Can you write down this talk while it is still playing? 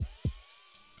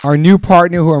Our new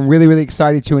partner who I'm really, really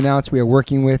excited to announce we are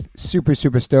working with. Super,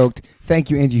 super stoked.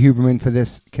 Thank you, Angie Huberman, for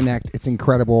this connect. It's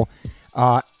incredible.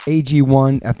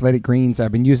 AG1 Athletic Greens.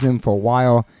 I've been using them for a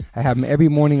while. I have them every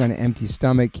morning on an empty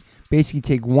stomach. Basically,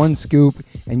 take one scoop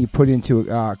and you put it into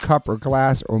a cup or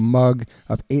glass or mug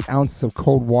of 8 ounces of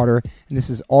cold water. And this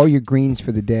is all your greens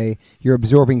for the day. You're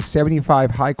absorbing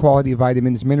 75 high-quality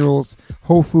vitamins, minerals,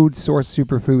 whole food source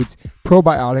superfoods,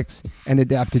 probiotics, and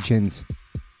adaptogens.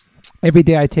 Every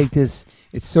day I take this.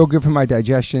 It's so good for my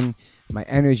digestion, my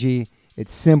energy.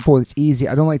 It's simple. It's easy.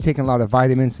 I don't like taking a lot of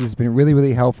vitamins. This has been really,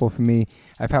 really helpful for me.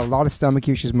 I've had a lot of stomach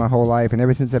issues my whole life, and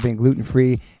ever since I've been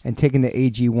gluten-free and taking the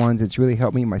AG1s, it's really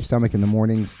helped me in my stomach in the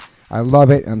mornings. I love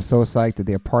it, and I'm so psyched that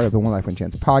they're part of the One Life One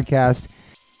Chance podcast.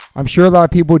 I'm sure a lot of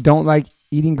people don't like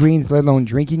eating greens, let alone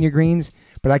drinking your greens,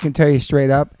 but I can tell you straight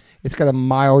up, it's got a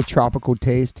mild tropical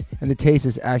taste, and the taste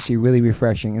is actually really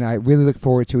refreshing, and I really look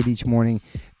forward to it each morning.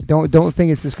 Don't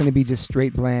think it's just going to be just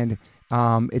straight bland.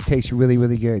 It tastes really,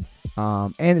 really good,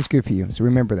 and it's good for you, so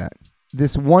remember that.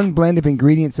 This one blend of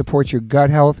ingredients supports your gut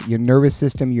health, your nervous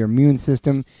system, your immune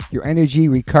system, your energy,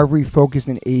 recovery, focus,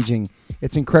 and aging.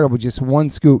 It's incredible, just one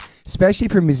scoop, especially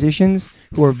for musicians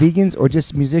who are vegans or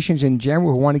just musicians in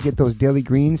general who want to get those daily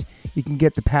greens. You can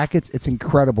get the packets. It's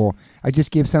incredible. I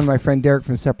just gave some to my friend Derek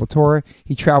from Sepultura.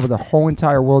 He traveled the whole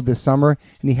entire world this summer,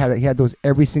 and he had those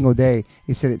every single day.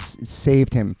 He said it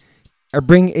saved him. I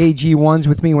bring AG1s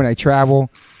with me when I travel.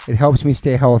 It helps me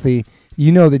stay healthy.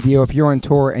 You know the deal. If you're on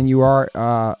tour and you are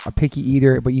a picky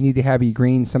eater, but you need to have your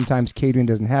greens, sometimes catering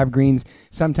doesn't have greens.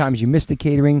 Sometimes you miss the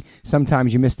catering.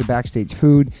 Sometimes you miss the backstage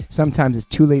food. Sometimes it's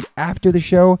too late after the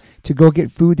show to go get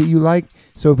food that you like.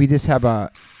 So if you just have a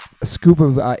scoop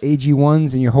of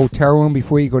AG1s in your hotel room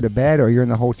before you go to bed, or you're in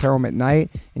the hotel room at night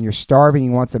and you're starving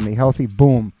and you want something healthy,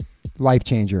 boom, life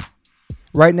changer.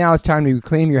 Right now, it's time to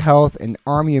reclaim your health and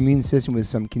arm your immune system with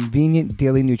some convenient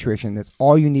daily nutrition. That's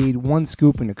all you need, one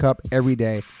scoop in a cup every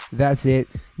day. That's it.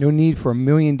 No need for a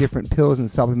million different pills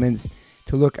and supplements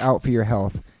to look out for your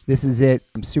health. This is it.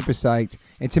 I'm super psyched.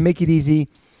 And to make it easy,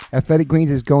 Athletic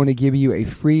Greens is going to give you a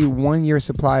free 1-year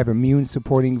supply of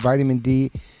immune-supporting vitamin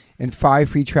D and 5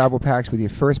 free travel packs with your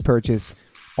first purchase.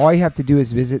 All you have to do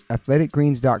is visit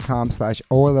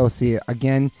athleticgreens.com/OLLC.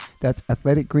 Again, that's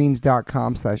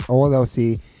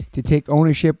athleticgreens.com/OLLC to take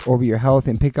ownership over your health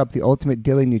and pick up the ultimate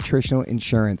daily nutritional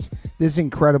insurance. This is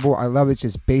incredible. I love it. It's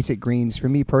just basic greens. For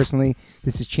me personally,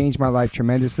 this has changed my life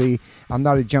tremendously. I'm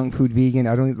not a junk food vegan.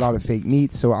 I don't eat a lot of fake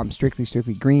meats, so I'm strictly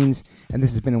greens. And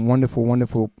this has been a wonderful,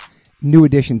 wonderful new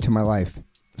addition to my life.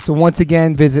 So once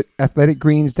again, visit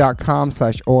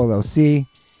athleticgreens.com/OLLC.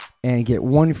 and get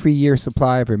 1 free year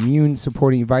supply of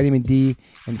immune-supporting vitamin D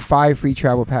and 5 free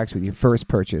travel packs with your first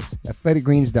purchase.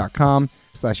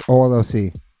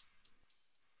 athleticgreens.com/OLLC.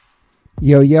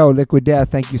 Yo, Liquid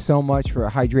Death, thank you so much for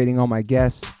hydrating all my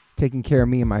guests, taking care of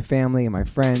me and my family and my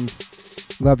friends.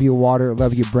 Love your water,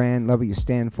 love your brand, love what you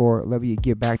stand for, love what you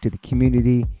give back to the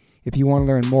community. If you want to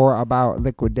learn more about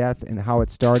Liquid Death and how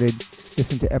it started,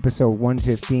 listen to episode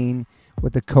 115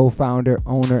 with the co-founder,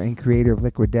 owner, and creator of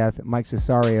Liquid Death, Mike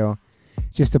Cesario.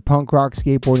 Just a punk rock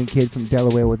skateboarding kid from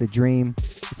Delaware with a dream.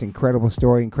 It's an incredible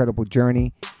story, incredible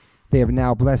journey. They have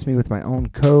now blessed me with my own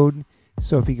code.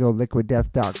 So if you go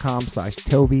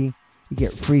liquiddeath.com/Toby, you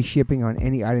get free shipping on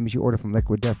any items you order from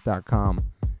liquiddeath.com.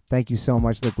 Thank you so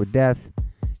much, Liquid Death.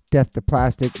 Death to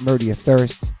plastic, murder your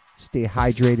thirst. Stay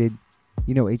hydrated.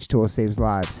 You know H2O saves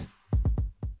lives.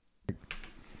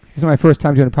 This is my first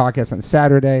time doing a podcast on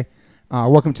Saturday.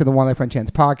 Welcome to the One Life One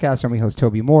Chance podcast. I'm your host,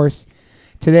 Toby Morse.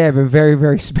 Today I have a very,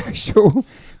 very special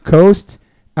host,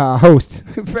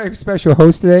 very special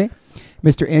host today,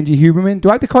 Mr. Andrew Huberman. Do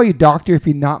I have to call you doctor if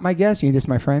you're not my guest? You're just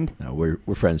my friend? No,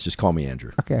 we're friends. Just call me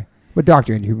Andrew. Okay. Well,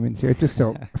 Dr. Andrew Huberman's here. It's just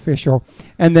so official.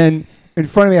 And then in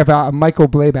front of me, I have Michael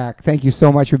Blayback. Thank you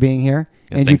so much for being here.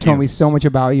 Yeah, and you told me so much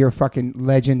about you. You're a fucking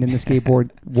legend in the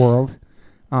skateboard world.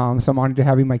 So I'm honored to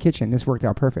have you in my kitchen. This worked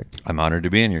out perfect. I'm honored to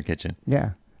be in your kitchen. Yeah.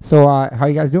 So how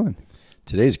you guys doing?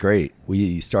 Today's great.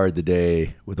 We started the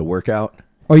day with a workout.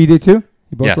 Oh, you did too?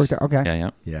 You both Yes. worked out? Okay.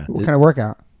 Yeah. What kind of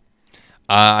workout?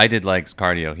 I did legs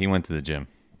cardio. He went to the gym.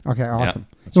 Okay, awesome.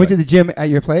 Yeah, You went to the gym at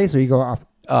your place, or you go off?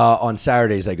 On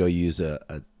Saturdays, I go use a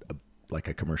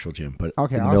commercial gym, but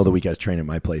Okay, in the middle of the week, I was training at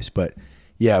my place. But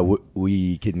yeah,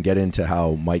 we can get into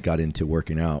how Mike got into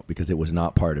working out because it was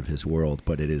not part of his world,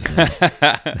 but it is now.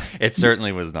 It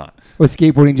certainly was not. Was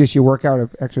skateboarding just your workout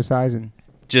of exercise and?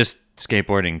 Just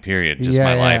skateboarding, period. Just Yeah,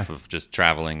 my yeah. life of just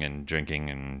traveling and drinking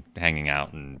and hanging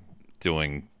out and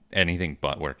doing anything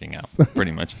but working out,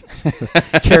 pretty much.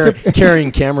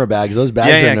 Carrying camera bags. Those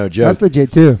bags Yeah, are no joke. That's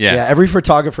legit too. Yeah. Every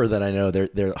photographer that I know,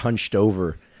 they're hunched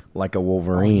over like a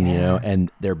Wolverine, you know, and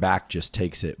their back just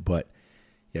takes it. But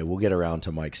yeah, we'll get around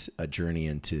to Mike's journey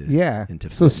into into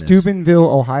so fitness. Steubenville,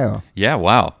 Ohio. Yeah,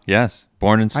 wow. Yes.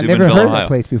 Born in I Steubenville, never heard of Ohio. that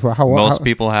place before. Most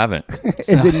people haven't.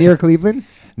 Is it near Cleveland?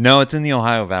 No, it's in the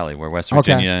Ohio Valley where West Okay.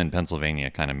 Virginia and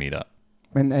Pennsylvania kind of meet up.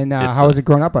 And It's, how was it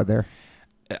growing up out there?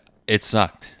 It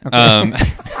sucked.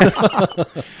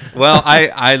 Well,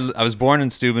 I was born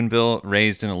in Steubenville,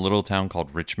 raised in a little town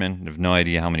called Richmond. I have no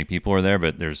idea how many people are there,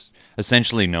 but there's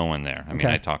essentially no one there. I mean,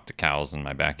 Okay. I talked to cows in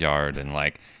my backyard and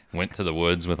like went to the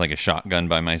woods with like a shotgun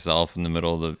by myself in the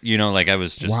middle of the, you know, like I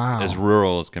was just Wow. as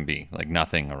rural as can be, like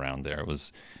nothing around there. It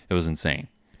was insane.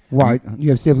 Wow, you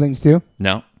have siblings too?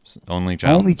 No, only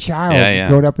child. Only child. Yeah, yeah.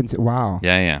 Growing up into wow.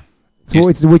 Yeah, yeah.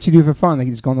 So what you do for fun? Like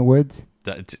you just go in the woods?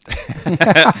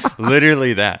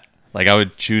 Literally that. Like I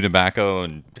would chew tobacco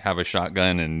and have a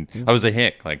shotgun, and I was a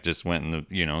hick. Like just went in the,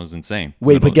 you know, it was insane.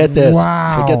 Wait, but get this.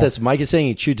 Wow. But get this. Mike is saying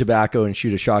he chewed tobacco and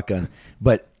shoot a shotgun.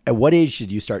 But at what age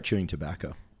did you start chewing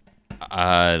tobacco?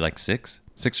 Like 6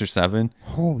 or 7.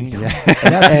 Holy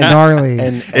that's gnarly.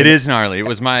 And It is gnarly. It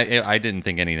was I didn't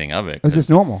think anything of it. it was just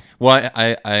normal. Well,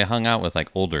 I hung out with like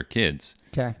older kids.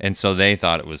 Okay. And so they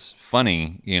thought it was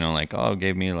funny, you know, like, oh,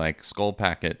 gave me like skull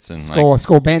packets and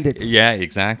Skull bandits. yeah,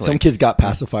 exactly. some kids got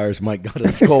pacifiers. Mike got a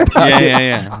skull packet.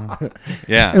 yeah. It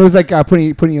Yeah. was like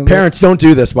putting your Parents, don't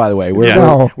do this, by the way. We're, Yeah.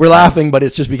 No. we're laughing, but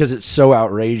it's just because it's so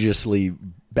outrageously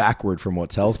backward from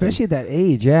what's healthy. especially at that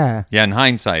age, yeah. Yeah, in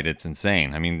hindsight, it's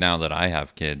insane. I mean, now that I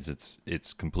have kids,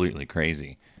 it's completely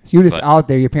crazy. So you were just But- out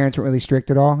there. Your parents weren't really strict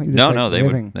at all. You were just, No, like, no,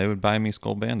 living. they would buy me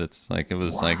Skull Bandits. Like it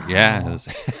was like, yeah, it was,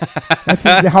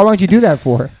 How long did you do that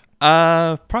for?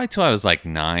 probably till I was like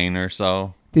 9 or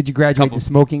so. Did you graduate Couple- to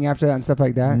smoking after that and stuff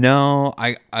like that? No,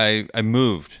 I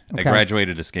moved. Okay. I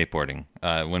graduated to skateboarding.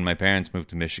 When my parents moved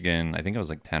to Michigan, I think I was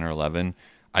like 10 or 11.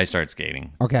 I started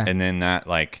skating. Okay. and then that's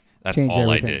Changed all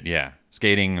everything. I did. Yeah,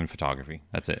 skating and photography.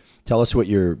 That's it. Tell us what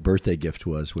your birthday gift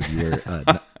was when you were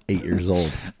 8 years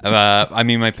old. I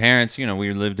mean, my parents, you know,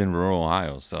 we lived in rural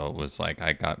Ohio, so it was like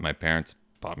my parents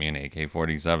bought me an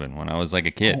AK-47 when I was like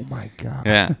a kid. Oh my god.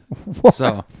 Yeah.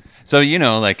 What? So you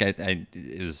know, like that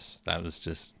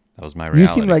was my reality. You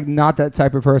seem like not that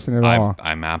type of person at all.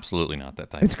 I'm absolutely not that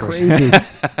type It's of person. crazy.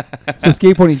 So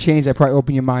skateboarding changed. That probably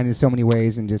opened your mind in so many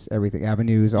ways and just everything,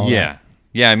 avenues, all Yeah. that.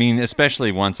 Yeah. I mean,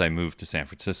 especially once I moved to San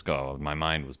Francisco, my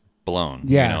mind was blown.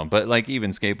 Yeah. You know, but like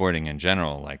even skateboarding in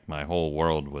general, like my whole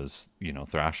world was, you know,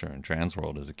 Thrasher and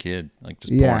Transworld as a kid, like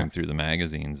just Yeah. pouring through the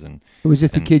magazines and It was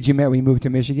just the kids you met when you moved to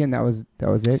Michigan. That was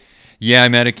it. yeah, I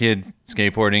met a kid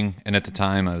skateboarding, and at the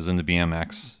time I was into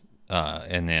BMX.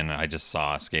 And then I just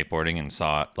saw skateboarding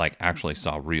and actually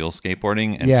saw real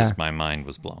skateboarding, and Yeah. just my mind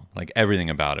was blown. Like everything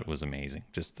about it was amazing.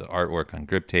 Just the artwork on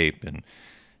grip tape and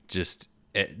just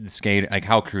the skate, like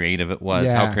how creative it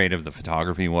was, Yeah. how creative the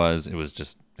photography was. It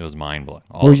was mind blowing.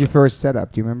 What was your first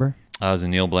setup? Do you remember? I was a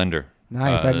Neil Blender.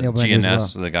 Nice, I had Neil Blender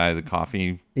as GNS, the guy, the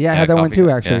coffee. Yeah, I had that one coffee too,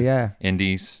 guy. actually, yeah.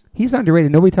 Indies. He's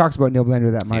underrated. Nobody talks about Neil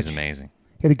Blender that much. He's amazing.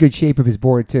 He had a good shape of his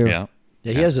board too. Yeah.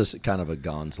 Yeah, he has this kind of a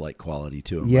Gons-like quality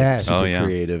to him. Yes. Like, super Oh, yeah.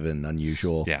 creative and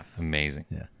unusual. Yeah, amazing.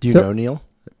 Yeah. Do you So- know Neil?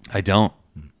 I don't.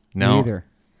 Me No. either.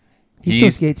 He still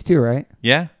He's- skates too, right?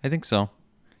 Yeah, I think so.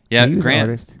 Yeah, he was an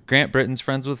artist. Grant Britton's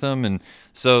friends with him, and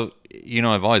so you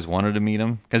know I've always wanted to meet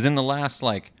him because in the last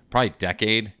like probably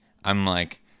decade, I'm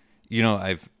like, you know,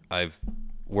 I've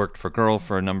worked for Girl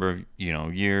for a number of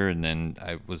year, and then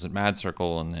I was at Mad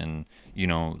Circle, and then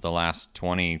the last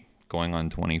 20 going on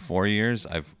 24 years,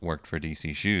 I've worked for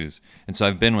DC Shoes, and so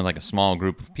I've been with like a small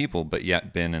group of people, but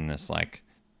yet been in this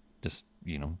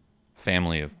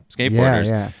family of skateboarders.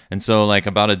 Yeah. And so like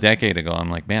about a decade ago, I'm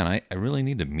like, man, I really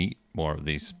need to meet more of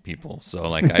these people. So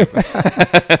like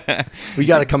We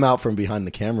got to come out from behind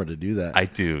the camera to do that. I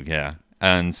do, yeah.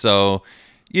 And so,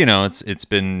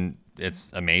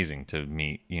 it's amazing to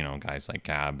meet, guys like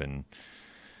Gab and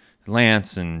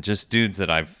Lance and just dudes that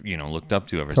I've, looked up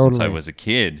to ever since I Totally. was a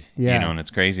kid, Yeah. and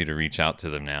it's crazy to reach out to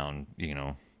them now. And,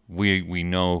 we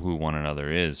know who one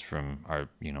another is from our,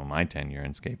 my tenure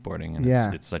in skateboarding. And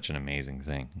Yeah. it's such an amazing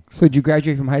thing. So did you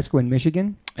graduate from high school in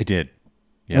Michigan? I did.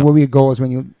 Yeah. And what were your goals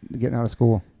when you were getting out of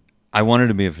school? I wanted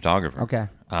to be a photographer. Okay.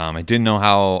 I didn't know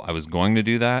how I was going to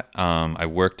do that. I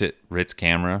worked at Ritz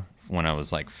Camera when I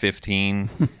was like 15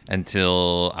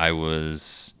 until I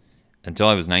was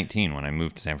 19 when I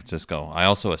moved to San Francisco. I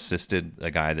also assisted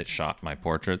a guy that shot my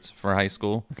portraits for high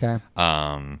school. Okay.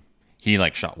 He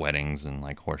like shot weddings and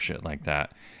like horse shit like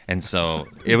that. And so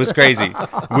it was crazy.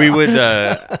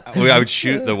 I would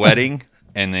shoot the wedding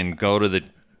and then go to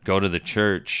the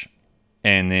church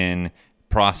and then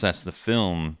process the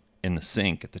film in the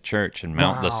sink at the church and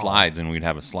mount the Wow. slides, and we'd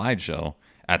have a slideshow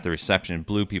at the reception. It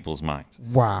blew people's minds.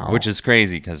 Wow. Which is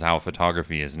crazy because how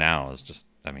photography is now is just,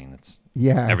 I mean, it's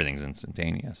everything's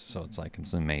instantaneous. So it's like,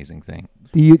 it's an amazing thing.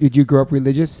 Did you grow up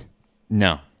religious?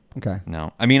 No. Okay.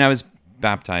 No. I mean, I was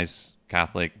baptized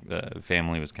Catholic.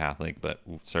 Family was Catholic, but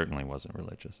certainly wasn't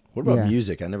religious. What about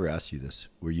music? I never asked you this.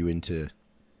 Were you into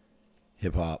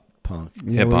hip hop, punk?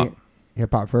 Hip hop.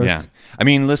 Hip hop first. Yeah. I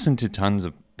mean, listened to tons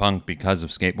of punk because of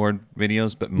skateboard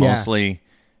videos, but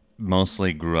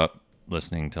mostly grew up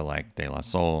listening to like De La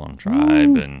Soul and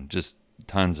Tribe and just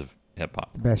tons of hip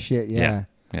hop. Best shit. Yeah.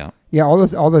 Yeah. All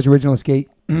those original skate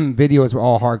videos were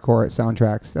all hardcore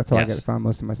soundtracks. That's how I got found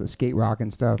most of my stuff, skate rock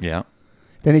and stuff. Yeah.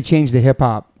 Then it changed to hip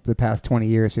hop the past 20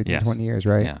 years, 20 years,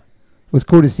 right? Yeah. It was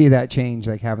cool to see that change,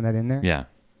 like having that in there. Yeah.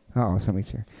 Oh,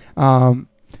 somebody's here.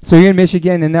 So you're in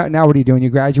Michigan, and now what are you doing? You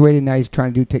graduated, now you're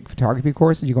trying to take photography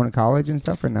courses? You going to college and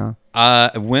stuff, or no?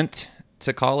 I went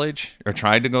to college, or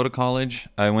tried to go to college.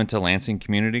 I went to Lansing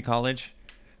Community College.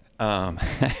 Max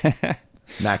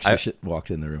walked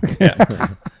in the room. Yeah.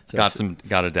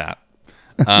 got a dap.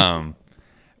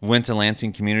 Went to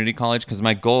Lansing Community College because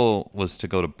my goal was to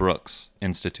go to Brooks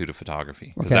Institute of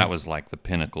Photography because that was like the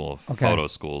pinnacle of photo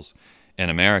schools in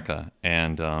America.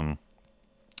 And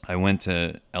I went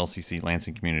to LCC,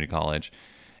 Lansing Community College,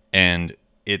 and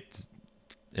it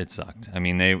sucked. I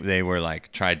mean, they were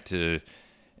like tried to,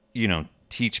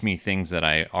 teach me things that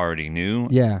I already knew.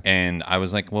 Yeah. And I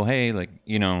was like, well, hey, like,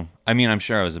 I mean, I'm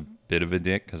sure I was a bit of a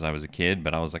dick because I was a kid,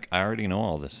 but I was like, I already know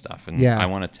all this stuff, and I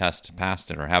want to test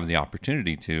past it or have the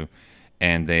opportunity to.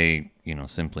 And they,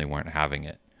 simply weren't having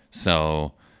it.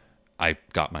 So I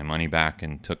got my money back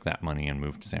and took that money and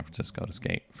moved to San Francisco to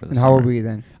skate for the summer. How old were you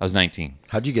then? I was 19.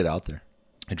 How'd you get out there?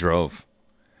 I drove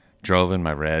in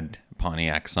my red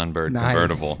Pontiac Sunbird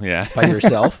convertible. Yeah. By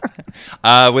yourself?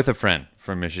 With a friend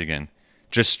from Michigan,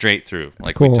 just straight through. That's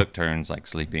like cool. We took turns like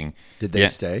sleeping. Did they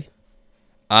stay?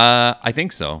 I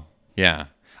think so. Yeah.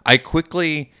 I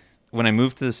quickly, when I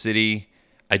moved to the city,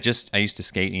 I used to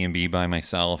skate EMB by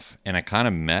myself, and I kind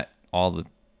of met all the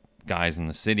guys in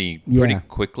the city pretty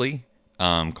quickly.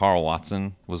 Carl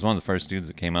Watson was one of the first dudes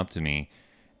that came up to me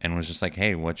and was just like,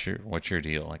 "Hey, what's your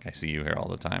deal? Like, I see you here all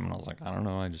the time." And I was like, "I don't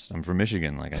know. I'm from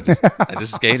Michigan. Like, I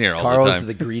just skate here all Carl's the time."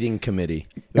 the greeting committee.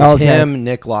 It was him,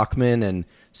 Nick Lockman, and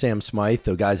Sam Smythe.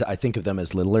 The guys, I think of them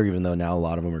as littler, even though now a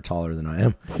lot of them are taller than I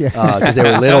am. Because they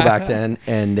were little back then,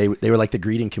 and they were like the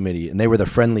greeting committee, and they were the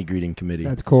friendly greeting committee.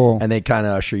 That's cool. And they kind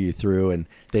of usher you through, and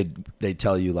they'd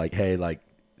tell you like, "Hey, like,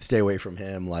 stay away from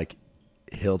him. Like,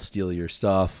 he'll steal your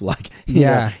stuff." Like, you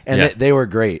know. And they were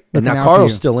great. And now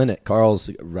Carl's still in it. Carl's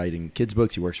writing kids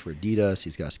books. He works for Adidas.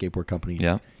 He's got a skateboard company.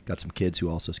 Yeah. Got some kids who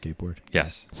also skateboard.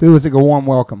 Yes. So it was like a warm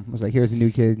welcome. It was like, here's a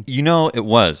new kid. It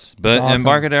was. But awesome.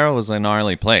 Embarcadero was a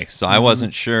gnarly place. So I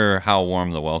wasn't sure how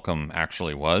warm the welcome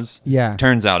actually was. Yeah.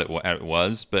 Turns out it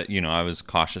was. But, I was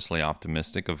cautiously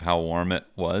optimistic of how warm it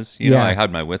was. I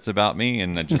had my wits about me,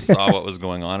 and I just saw what was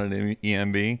going on at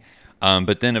EMB.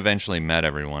 But then eventually met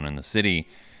everyone in the city.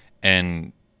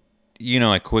 And,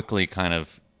 I quickly kind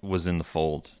of was in the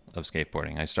fold of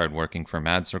skateboarding. I started working for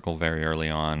Mad Circle very early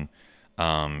on.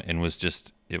 And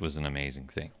it was an amazing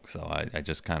thing. So I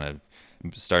just kind of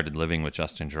started living with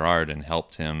Justin Gerard and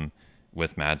helped him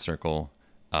with Mad Circle,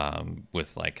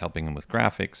 with like helping him with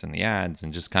graphics and the ads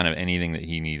and just kind of anything that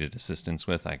he needed assistance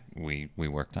with. We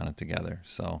worked on it together.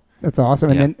 So that's awesome.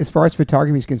 And then as far as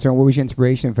photography is concerned, what was your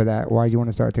inspiration for that? Why did you want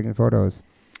to start taking photos?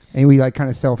 And we like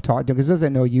kind of self-taught, because there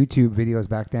wasn't no YouTube videos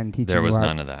back then teaching. There was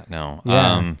none of that. No.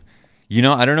 Yeah.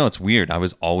 I don't know. It's weird. I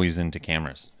was always into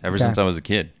cameras ever since I was a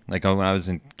kid. Like when I was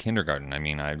in kindergarten,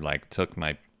 I like took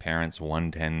my parents'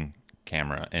 110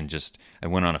 camera and I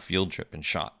went on a field trip and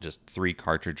shot just 3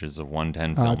 cartridges of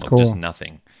 110 film of just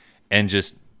nothing, and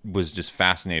just was just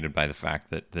fascinated by the fact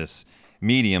that this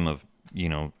medium of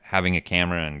having a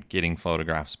camera and getting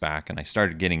photographs back. And I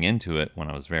started getting into it when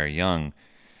I was very young,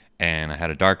 and I had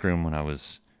a darkroom when I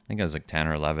was like 10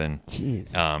 or 11.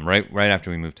 Jeez. Right after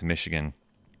we moved to Michigan.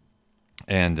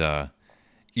 And,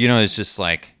 it's just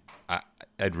like,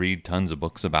 I'd read tons of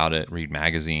books about it, read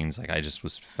magazines. Like, I just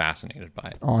was fascinated by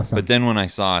it. Awesome. But then when I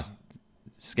saw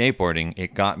skateboarding,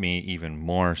 it got me even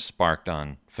more sparked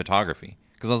on photography.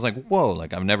 Because I was like, whoa,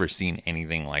 like, I've never seen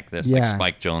anything like this. Like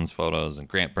Spike Jones photos and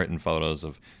Grant Britton photos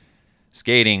of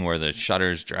skating where the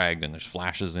shutter's dragged and there's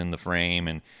flashes in the frame.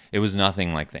 And it was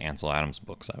nothing like the Ansel Adams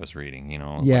books I was reading.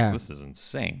 I was like, this is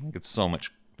insane. Like, it's so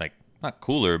much, like, not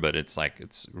cooler, but it's like,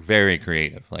 it's very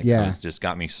creative. Like, it was just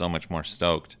got me so much more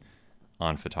stoked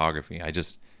on photography.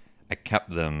 I kept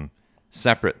them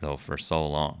separate though for so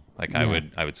long. Like I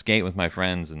would skate with my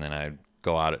friends, and then I'd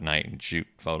go out at night and shoot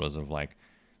photos of like,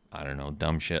 I don't know,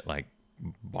 dumb shit like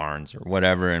Barnes or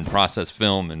whatever and process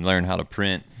film and learn how to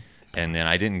print. And then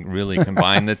I didn't really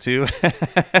combine the two.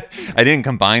 I didn't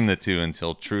combine the two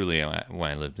until truly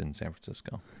when I lived in San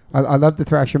Francisco. I love the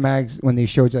Thrasher mags when they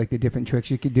showed you like the different tricks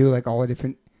you could do, like all the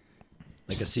different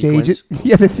like a stages. sequence.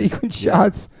 Yeah, the sequence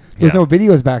shots. There's no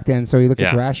videos back then, so you look at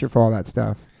Yeah. Thrasher for all that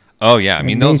stuff. Oh yeah, I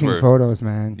mean those Amazing were photos,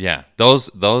 man. Yeah,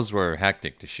 those were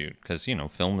hectic to shoot because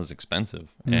film is expensive,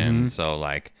 and so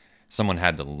like someone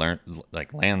had to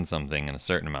land something in a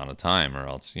certain amount of time, or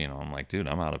else I'm like, dude,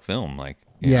 I'm out of film. Like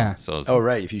Yeah. So Oh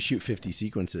right, if you shoot 50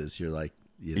 sequences, you're like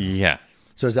yeah.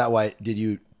 So is that why did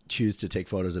you choose to take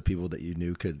photos of people that you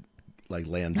knew could like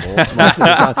land bolts most of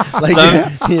the time?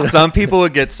 Like, Some people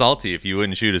would get salty if you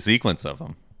wouldn't shoot a sequence of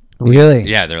them. Really?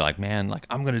 Yeah, they're like, man, like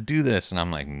I'm gonna do this, and I'm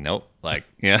like, nope, like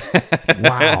yeah.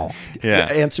 Wow. Yeah.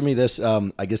 Answer me this.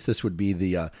 I guess this would be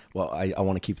the I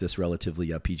want to keep this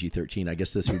relatively PG-13. I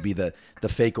guess this would be the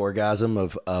fake orgasm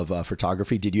of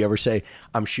photography. Did you ever say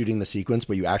I'm shooting the sequence,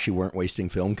 but you actually weren't wasting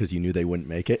film because you knew they wouldn't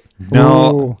make it?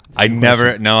 No, Ooh, I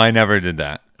never. No, I never did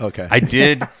that. Okay. I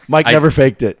did. Mike never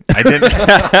faked it. I did.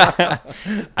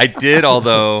 I did,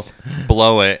 although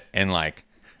blow it and like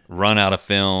run out of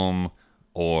film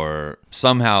or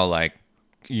somehow like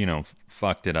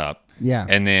fucked it up. Yeah.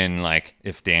 And then like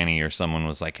if Danny or someone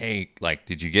was like, hey, like,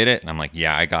 did you get it? And I'm like,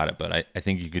 yeah, I got it, but I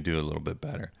think you could do a little bit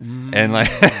better. And like,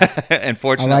 and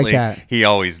fortunately, he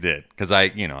always did because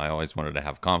I always wanted to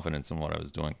have confidence in what I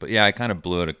was doing. But yeah, I kind of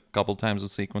blew it a couple times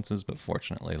with sequences, but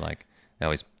fortunately, like I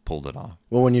always pulled it off.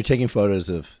 Well, when you're taking photos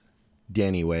of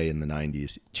Danny Way in the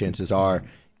 90s, chances are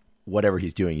whatever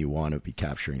he's doing, you want to be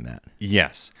capturing that.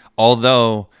 Yes.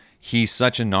 Although he's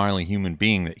such a gnarly human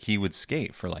being that he would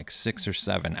skate for like 6 or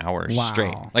 7 hours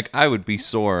straight. Like I would be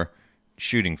sore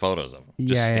shooting photos of him,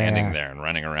 just standing there and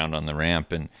running around on the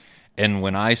ramp. And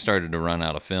when I started to run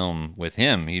out of film with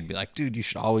him, he'd be like, dude, you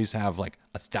should always have like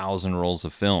 1,000 rolls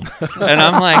of film. And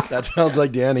I'm like, that sounds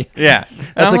like Danny. Yeah.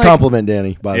 That's a compliment,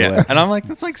 Danny, by the way. And I'm like,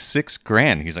 that's like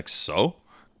 $6,000. He's like, so?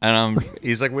 And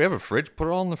he's like, we have a fridge, put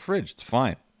it all in the fridge. It's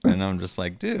fine. And I'm just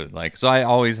like, dude, like, so I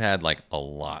always had like a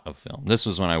lot of film. This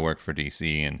was when I worked for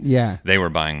DC and they were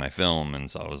buying my film.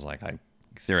 And so I was like, I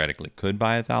theoretically could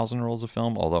buy 1,000 rolls of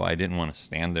film, although I didn't want to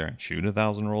stand there and shoot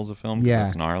 1,000 rolls of film because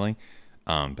it's gnarly.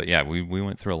 But yeah, we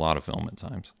went through a lot of film at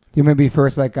times. Do you remember your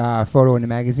first like photo in the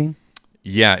magazine?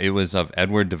 Yeah, it was of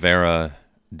Edward De Vera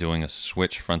doing a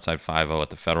switch frontside 5.0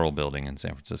 at the Federal Building in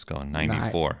San Francisco in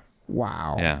 '94.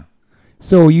 Wow. Yeah.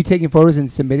 So are you taking photos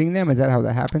and submitting them? Is that how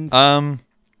that happens?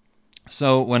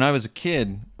 So when I was a kid,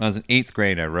 when I was in 8th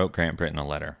grade, I wrote Grant Britton a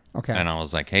letter. Okay. And I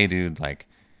was like, hey, dude, like,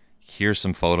 here's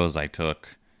some photos I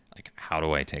took. Like, how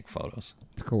do I take photos?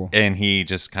 It's cool. And he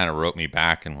just kind of wrote me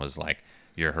back and was like,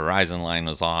 your horizon line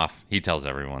was off. He tells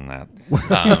everyone that.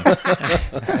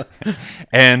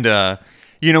 And,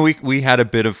 we had a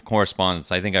bit of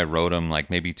correspondence. I think I wrote him like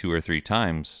maybe 2 or 3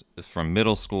 times from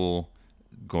middle school,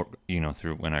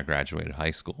 through when I graduated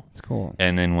high school. It's cool.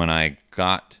 And then when I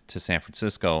got to San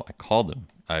Francisco, I called him.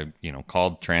 I,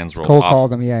 called Transworld. Cold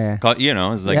called him, yeah.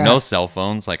 It's like no cell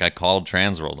phones. Like I called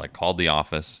Transworld. I called the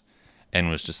office and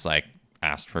was just like,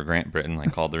 asked for Grant Britton. I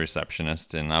called the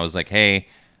receptionist and I was like, hey,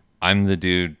 I'm the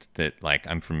dude that like,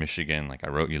 I'm from Michigan. Like I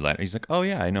wrote you a letter. He's like, oh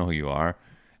yeah, I know who you are.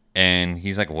 And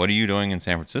he's like, what are you doing in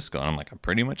San Francisco? And I'm like, I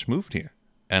pretty much moved here.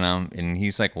 And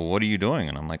he's like, well, what are you doing?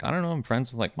 And I'm like, I don't know. I'm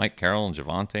friends with like Mike Carroll and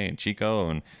Javante and Chico.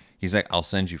 And he's like, I'll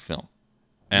send you film.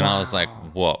 And I was like,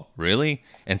 whoa, really?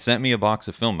 And sent me a box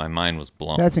of film. My mind was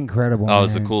blown. That's incredible. Oh, it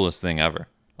was the coolest thing ever.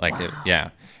 Like,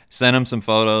 sent him some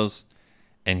photos.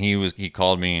 And he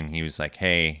called me and he was like,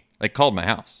 hey, like called my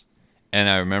house. And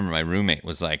I remember my roommate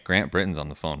was like, Grant Britton's on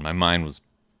the phone. My mind was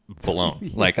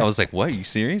blown. Like, I was like, what? Are you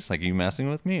serious? Like, are you messing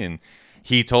with me? And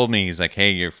he told me, he's like,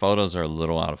 hey, your photos are a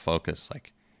little out of focus.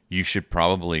 Like, you should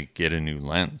probably get a new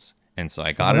lens. And so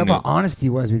I got a new. How honest he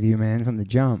was with you, man, from the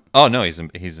jump. Oh no, he's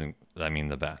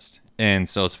the best. And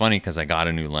so it's funny because I got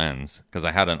a new lens because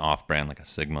I had an off-brand like a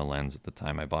Sigma lens at the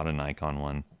time. I bought a Nikon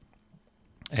one,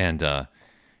 and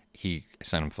he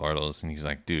sent him photos, and he's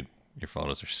like, "Dude, your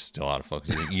photos are still out of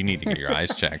focus. You need to get your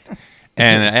eyes checked."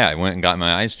 And I went and got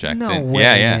my eyes checked. No and, way,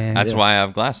 man. That's why I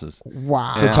have glasses.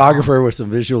 Wow. Photographer with some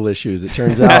visual issues, it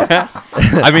turns out.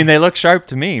 I mean, they look sharp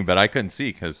to me, but I couldn't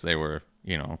see because they were,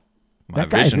 my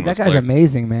vision was that guy's clear.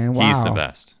 amazing, man. Wow. He's the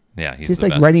best. Yeah, he's just the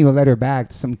like best. writing you a letter back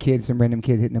to some random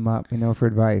kid hitting him up, for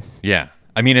advice. Yeah.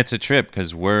 I mean, it's a trip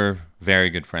because we're very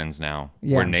good friends now.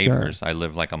 Yeah, we're neighbors. Sure. I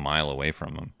live like a mile away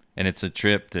from him. And it's a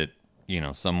trip that,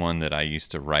 someone that I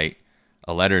used to write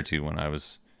a letter to when I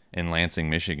was in Lansing,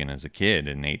 Michigan as a kid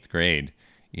in 8th grade,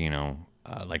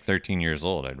 like 13 years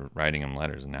old, I'd writing him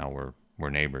letters, and now we're we're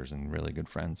neighbors and really good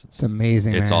friends. It's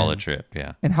amazing. It's man. all a trip.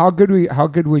 Yeah. And how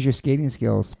good was your skating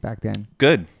skills back then?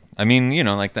 Good. I mean,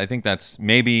 like I think that's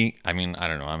maybe. I mean, I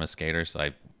don't know. I'm a skater, so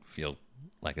I feel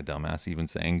like a dumbass even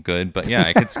saying good. But yeah,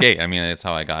 I could skate. I mean, that's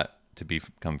how I got to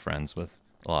become friends with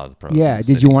a lot of the pros. Yeah.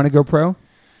 Did you want to go pro?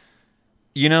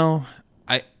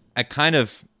 I kind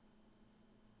of.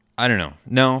 I don't know.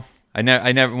 No. I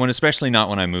never, especially not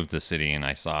when I moved to the city and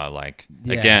I saw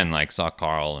saw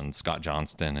Carl and Scott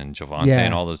Johnston and Javante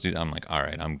and all those dudes. I'm like, all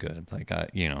right, I'm good. Like,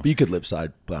 But you could lip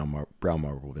side brown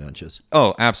marble benches.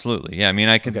 Oh, absolutely. Yeah. I mean,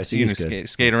 I could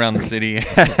skate around the city.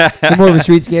 You're more of a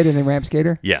street skater than ramp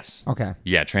skater? Yes. Okay.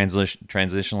 Yeah.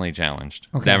 Transitionally challenged.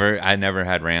 Okay. I never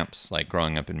had ramps like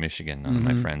growing up in Michigan. None of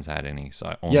my friends had any.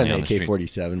 So only an on the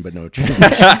AK-47, but no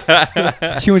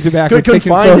transition. Chewing tobacco. Couldn't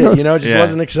find it. Just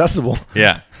wasn't accessible.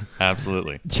 Yeah.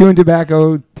 Absolutely. Chewing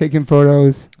tobacco, taking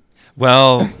photos.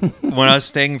 Well, when I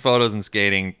was taking photos and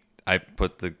skating, I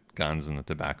put the guns and the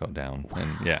tobacco down. Wow.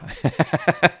 And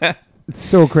yeah. It's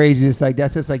so crazy. It's like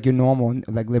that's just like your normal,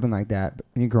 like living like that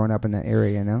when you're growing up in that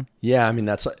area, you know? Yeah, I mean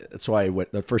that's why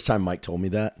the first time Mike told me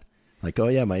that, like, oh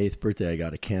yeah, my 8th birthday, I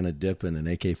got a can of dip and an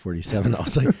AK-47. I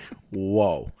was like,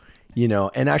 whoa,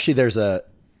 And actually, there's a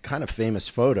kind of famous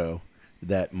photo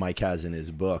that Mike has in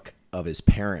his book of his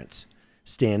parents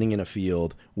standing in a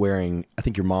field wearing, I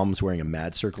think your mom's wearing a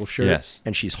Mad Circle shirt. Yes.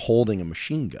 And she's holding a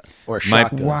machine gun or a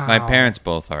shotgun. Wow. My parents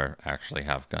both actually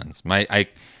have guns. I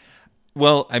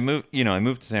moved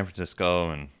to San Francisco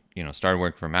and, started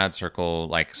working for Mad Circle,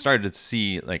 like started to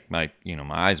see like my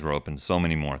eyes were open to so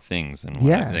many more things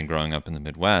than growing up in the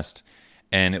Midwest.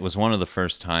 And it was one of the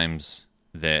first times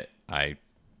that I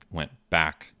went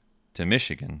back to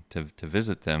Michigan to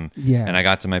visit them. Yeah. And I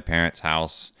got to my parents'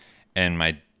 house and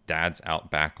my dad's out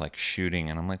back like shooting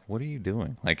and I'm like, what are you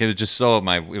doing? Like it was just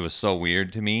it was so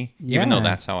weird to me, even though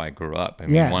that's how I grew up. I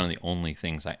mean, one of the only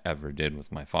things I ever did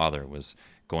with my father was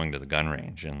going to the gun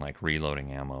range and like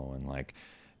reloading ammo and like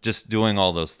just doing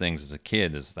all those things as a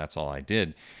kid. That's all I did.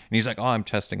 And he's like, oh, I'm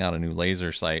testing out a new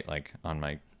laser sight like on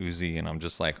my Uzi, and I'm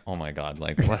just like, oh my god,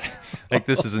 like what? Like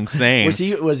this is insane. Was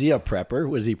he a prepper?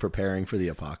 Was he preparing for the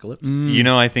apocalypse?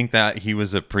 I think that he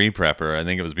was a pre-prepper. I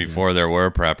think it was before there were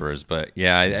preppers, but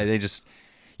yeah, they just,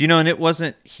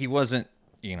 and he wasn't,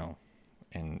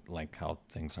 and like how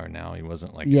things are now, he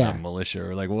wasn't like a militia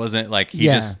or like wasn't like he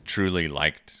just truly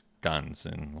liked guns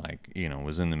and like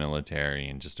was in the military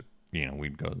and just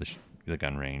we'd go to the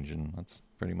gun range and that's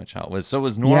pretty much how it was. So it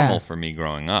was normal for me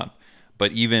growing up,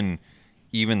 but even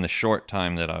the short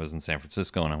time that I was in San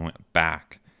Francisco and I went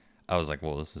back, I was like,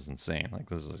 well, this is insane. Like,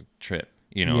 this is a trip,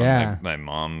 My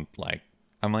mom, like,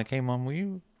 I'm like, hey, Mom, will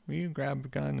you grab a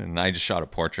gun? And I just shot a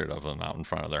portrait of him out in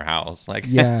front of their house. Like,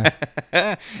 yeah.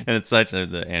 And it's such the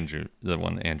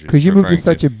one that Andrew's because you moved to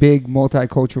such a big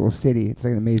multicultural city. It's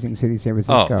like an amazing city, San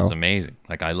Francisco. Oh, it was amazing.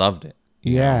 Like, I loved it.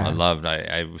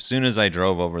 I as soon as I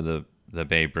drove over the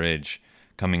Bay Bridge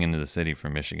coming into the city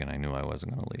from Michigan, I knew I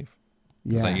wasn't going to leave.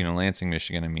 Because, Lansing,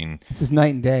 Michigan, I mean... It's just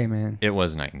night and day, man. It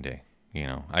was night and day.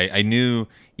 I knew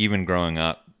even growing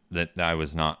up that I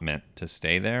was not meant to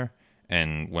stay there.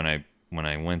 And when I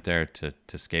went there to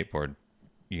skateboard,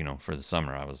 for the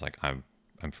summer, I was like, I'm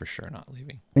for sure not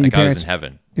leaving. And like I was in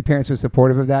heaven. Your parents were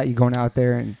supportive of that? You going out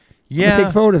there and... I'm going to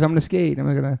take photos. I'm going to skate. I'm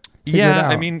going to... Yeah,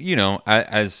 I mean,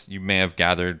 as you may have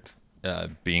gathered,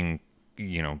 being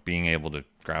able to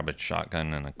grab a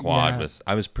shotgun and a quad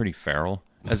I was pretty feral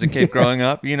as a kid growing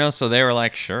up, so they were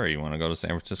like, sure, you want to go to San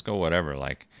Francisco, whatever,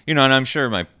 like, and I'm sure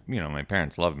my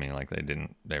parents loved me, like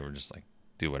they were just like,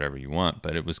 do whatever you want,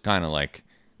 but it was kind of like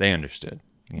they understood.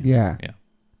 Yeah.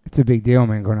 It's a big deal,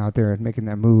 man, going out there and making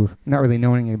that move, not really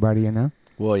knowing anybody,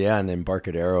 Well, yeah, and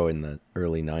Embarcadero in the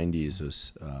early 90s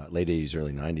was late 80s,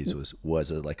 early 90s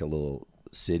was like a little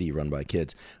city run by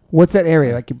kids. What's that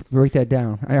area? Like, break that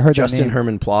down. I heard Justin that name.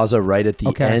 Herman Plaza, right at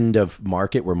the end of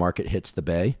Market, where Market hits the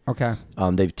bay. Okay.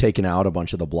 They've taken out a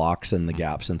bunch of the blocks and the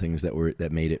gaps and things that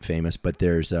made it famous, but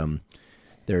there's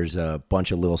a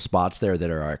bunch of little spots there that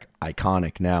are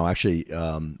iconic now. Actually,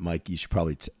 Mike, you should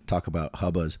probably talk about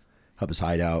Hubba's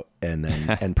hideout, and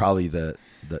then and probably the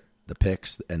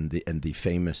picks and the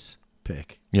famous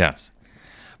pick. Yes.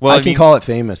 Well, I can call it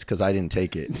famous because I didn't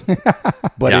take it,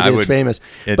 but it is famous.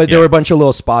 But there were a bunch of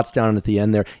little spots down at the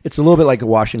end there. It's a little bit like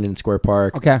Washington Square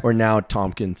Park, or now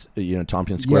Tompkins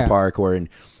Square Park, or in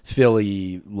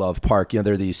Philly Love Park.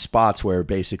 There are these spots where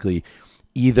basically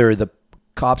either the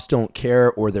cops don't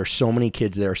care or there's so many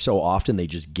kids there so often they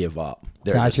just give up.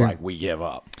 They're just like, we give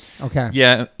up. Okay.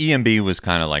 Yeah, EMB was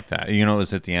kind of like that. It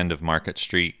was at the end of Market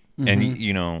Street,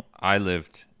 and I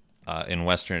lived in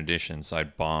Western Addition, so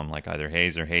I'd bomb like either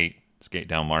Hayes or Haight skate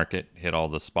down Market, hit all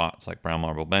the spots like Brown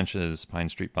Marble Benches, Pine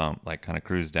Street Bump, like kind of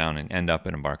cruise down and end up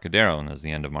in Embarcadero, and there's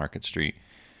the end of Market Street,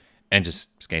 and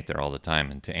just skate there all the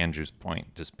time. And to Andrew's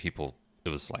point, just people, it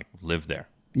was like live there,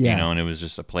 you know, and it was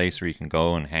just a place where you can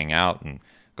go and hang out and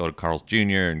go to Carl's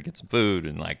Jr. and get some food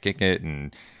and like kick it.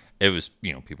 And it was,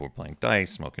 you know, people were playing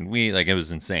dice, smoking weed, like it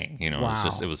was insane, you know. Wow.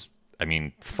 It was I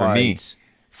mean, for Fights.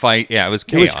 me, yeah, it was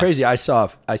chaos. It was crazy.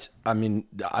 I mean,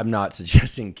 I'm not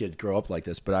suggesting kids grow up like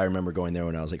this, but I remember going there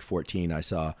when I was like 14. I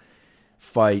saw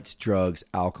fights, drugs,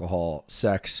 alcohol,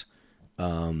 sex,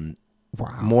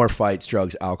 more fights,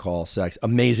 drugs, alcohol, sex,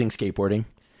 amazing skateboarding.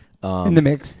 In the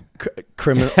mix.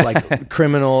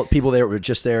 Criminal people that were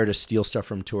just there to steal stuff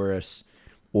from tourists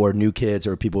or new kids,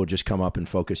 or people would just come up and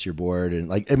focus your board. And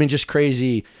like, I mean, just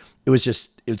crazy. It was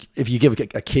if you give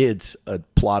a kids a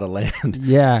plot of land,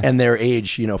 and their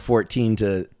age, 14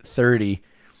 to 30,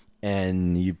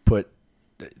 and you put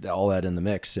all that in the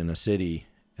mix in a city,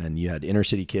 and you had inner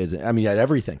city kids. I mean, you had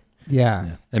everything.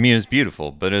 Yeah. I mean, it was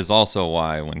beautiful, but it was also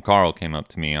why when Carl came up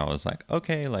to me, I was like,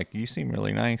 okay, like you seem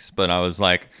really nice, but I was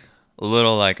like a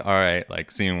little like, all right,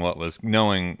 like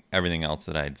knowing everything else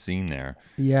that I had seen there.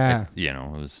 Yeah. It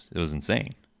was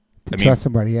insane. Trust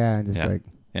somebody. Yeah. Just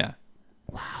yeah.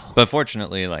 Wow. But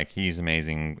fortunately, like he's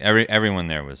amazing. Everyone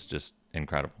there was just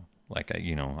incredible. Like,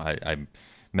 I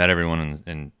met everyone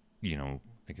and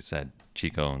like I said,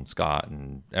 Chico and Scott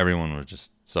and everyone was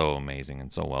just so amazing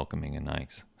and so welcoming and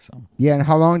nice. So yeah. And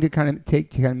how long did it kind of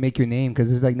take to kind of make your name? Because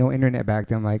there's like no internet back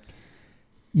then. Like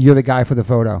you're the guy for the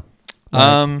photo.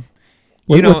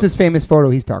 Like, what's his famous photo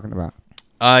he's talking about?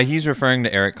 He's referring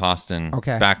to Eric Costin.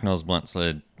 Okay. Back nose blunt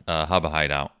slid Hubba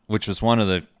Hideout, which was one of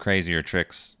the crazier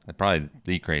tricks, probably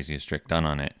the craziest trick done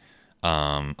on it,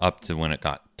 up to when it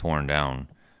got torn down.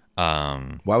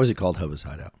 Why was it called Hubba's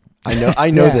Hideout? I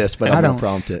know this, but I'm going to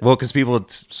prompt it. Well, because people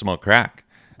would smoke crack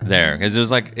there, because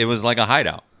it was like a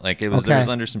hideout. Like it was there was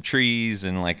under some trees,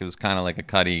 and like it was kind of like a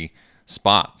cutty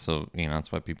spot. So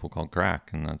that's why people called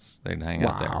crack, and they'd hang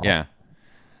out there. Yeah.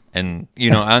 And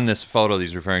on this photo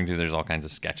he's referring to, there's all kinds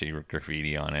of sketchy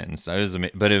graffiti on it, and so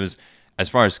it was as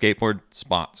far as skateboard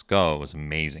spots go, it was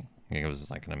amazing. It was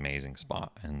like an amazing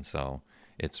spot, and so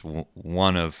it's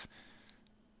one of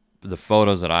the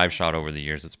photos that I've shot over the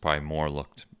years. It's probably more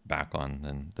looked back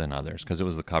on than others, because it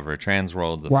was the cover of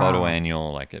Transworld, the photo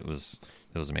annual. Like it was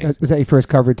amazing. Was that your first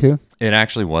cover too? It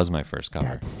actually was my first cover.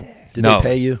 That's sick. Did they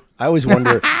pay you? I always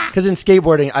wonder, because in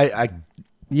skateboarding, I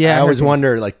always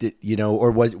wonder, like,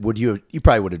 or would you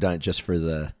probably would have done it just for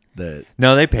the.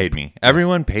 No, they paid me.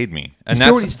 Everyone paid me, and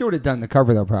you still would have done the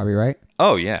cover though, probably, right?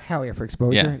 Oh yeah, hell yeah, for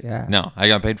exposure. Yeah. No, I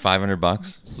got paid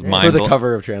 $500 for the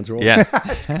cover of Transworld. Yes.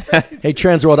 Hey,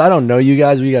 Transworld, I don't know you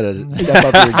guys. We got to step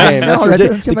up your game.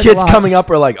 The kids coming up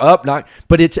are like, not.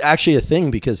 But it's actually a thing,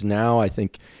 because now I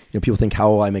think people think, how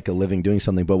will I make a living doing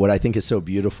something? But what I think is so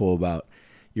beautiful about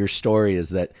your story is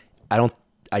that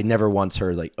I never once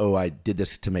heard like, oh, I did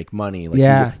this to make money.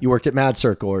 Like you worked at Mad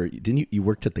Circle, or didn't you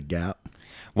worked at the Gap?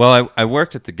 Well, I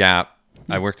worked at the Gap.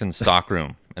 I worked in the stock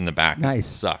room in the back. Nice. It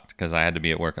sucked because I had to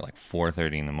be at work at like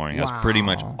 4:30 in the morning. I was pretty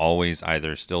much always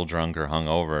either still drunk or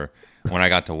hungover when I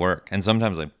got to work. And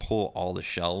sometimes I'd pull all the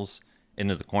shelves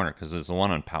into the corner, because there's the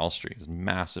one on Powell Street. It's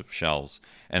massive shelves.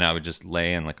 And I would just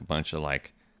lay in like a bunch of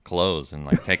like clothes and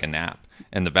like take a nap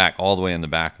in the back, all the way in the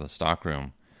back of the stock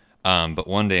room. But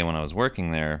one day when I was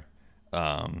working there,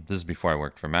 this is before I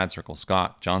worked for Mad Circle,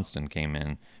 Scott Johnston came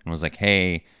in and was like,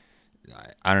 hey,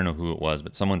 I don't know who it was,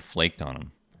 but someone flaked on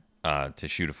him to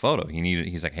shoot a photo.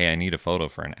 He's like, hey, I need a photo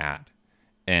for an ad.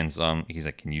 And so he's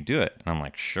like, can you do it? And I'm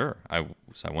like, sure.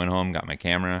 So I went home, got my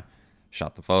camera,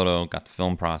 shot the photo, got the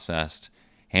film processed,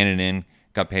 handed in,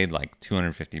 got paid like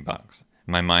 $250.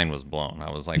 My mind was blown. I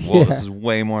was like, whoa, this is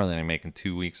way more than I make in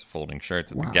 2 weeks of folding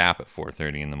shirts at the Gap at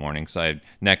 4:30 in the morning. So I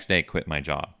next day quit my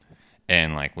job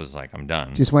and was like, I'm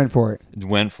done. Just went for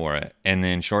it. And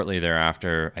then shortly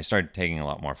thereafter, I started taking a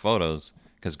lot more photos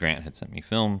because Grant had sent me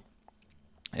film,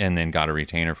 and then got a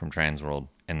retainer from Transworld,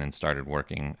 and then started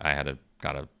working. I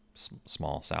got a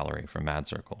small salary from Mad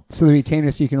Circle. So the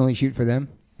retainer, so you can only shoot for them,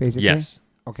 basically? Yes.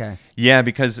 Okay. Yeah,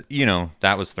 because,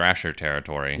 that was Thrasher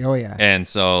territory. Oh, yeah. And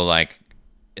so,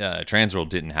 Transworld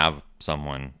didn't have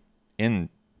someone in,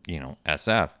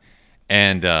 SF.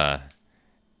 And,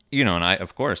 and I,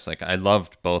 of course, I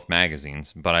loved both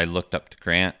magazines, but I looked up to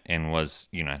Grant and was,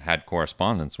 had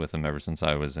correspondence with him ever since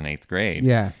I was in 8th grade.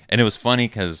 Yeah. And it was funny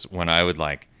because when I would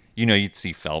you'd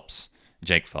see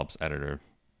Jake Phelps, editor,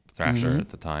 Thrasher at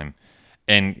the time.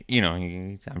 And,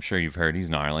 I'm sure you've heard he's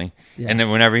gnarly. Yeah. And then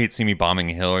whenever he'd see me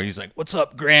bombing a hill, he's like, what's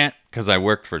up, Grant? Because I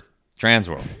worked for Trans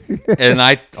World. And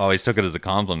I always took it as a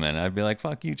compliment. I'd be like,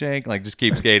 fuck you, Jake. Like, just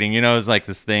keep skating. You know, it was like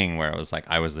this thing where it was like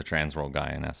I was the Trans World guy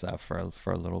in SF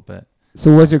for a little bit. So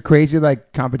was there crazy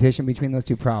like competition between those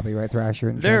two? Probably, right? Thrasher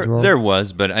and Trans World? There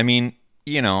was, but I mean,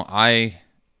 I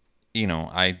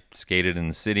skated in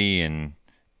the city and,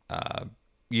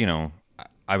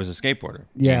 I was a skateboarder,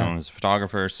 I was a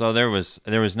photographer. So there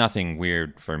was nothing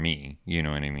weird for me. You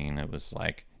know what I mean? It was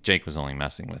like Jake was only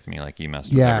messing with me like he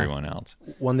messed with everyone else.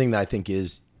 One thing that I think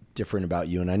is different about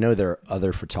you, and I know there are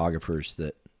other photographers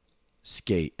that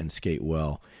skate and skate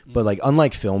well, but like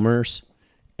unlike filmers,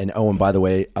 and by the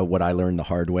way, what I learned the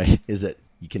hard way is that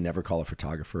you can never call a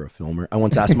photographer a filmer. I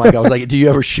once asked Mike, I was like, do you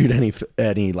ever shoot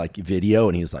any like video?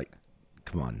 And he's like,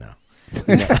 come on now.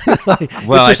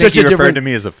 Well, I think he referred to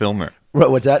me as a filmer.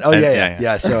 What's that? Oh,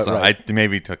 yeah. So right. I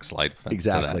maybe took slight offense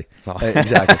exactly. To that.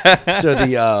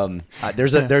 Exactly.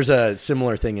 So there's a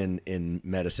similar thing in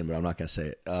medicine, but I'm not going to say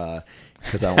it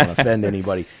because I don't want to offend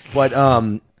anybody. But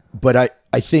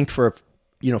I think for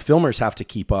filmers have to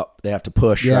keep up. They have to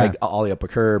push, right? Ollie up a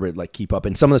curb or like keep up.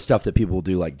 And some of the stuff that people will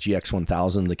do, like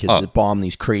GX1000, the kids that bomb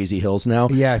these crazy hills now.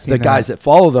 Yeah, the guys that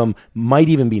follow them might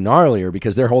even be gnarlier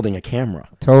because they're holding a camera.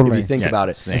 Totally. If you think about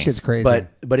it. That shit's crazy.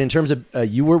 But in terms of,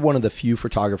 you were one of the few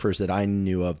photographers that I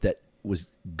knew of that was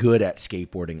good at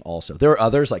skateboarding also. There were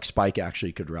others like Spike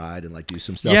actually could ride and like do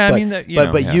some stuff. Yeah,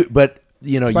 but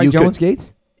Spike Jones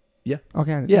skates? Yeah.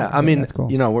 Okay. Yeah. I mean, that's cool.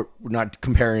 we're not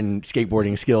comparing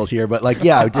skateboarding skills here, but like,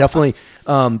 definitely.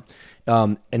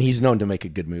 And he's known to make a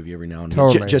good movie every now and then.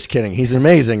 Totally. Just kidding. He's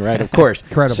amazing, right? Of course.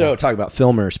 Incredible. So talk about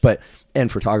filmers,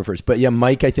 and photographers. But yeah,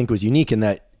 Mike, I think was unique in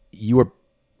that you were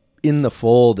in the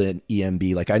fold in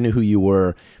EMB. Like I knew who you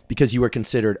were because you were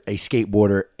considered a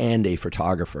skateboarder and a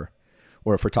photographer,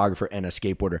 or a photographer and a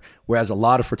skateboarder. Whereas a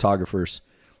lot of photographers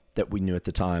that we knew at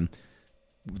the time,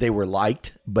 they were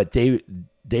liked, but they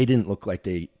didn't look like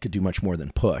they could do much more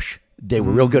than push. They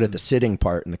were real good at the sitting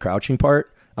part and the crouching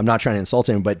part. I'm not trying to insult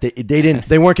anyone, but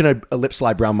they weren't going to lip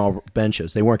slide brown marble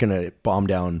benches. They weren't going to bomb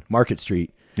down Market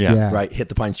Street. Yeah. Right. Hit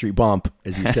the Pine Street bump,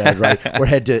 as you said, right.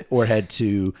 or head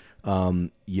to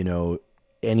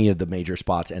any of the major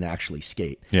spots and actually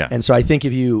skate. Yeah. And so I think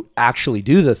if you actually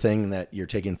do the thing that you're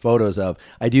taking photos of,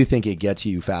 I do think it gets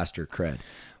you faster cred.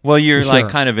 Well, you're like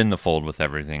kind of in the fold with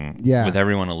everything, with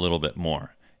everyone a little bit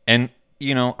more. And,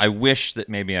 I wish that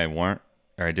maybe I weren't,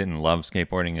 or I didn't love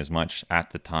skateboarding as much at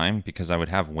the time because I would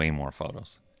have way more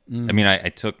photos. I mean,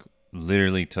 I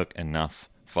literally took enough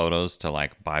photos to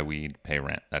like buy weed, pay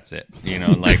rent. That's it.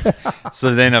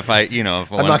 So then if I, I'm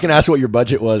not going to ask what your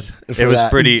budget was. It was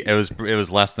it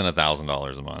was less than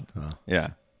 $1,000 a month. Oh. Yeah.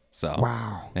 So,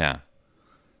 wow. Yeah.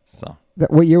 So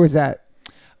what year was that?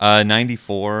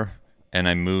 94. And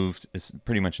I moved, it's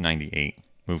pretty much 98,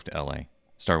 moved to LA.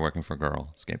 Started working for Girl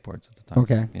Skateboards at the time.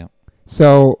 Okay. Yeah.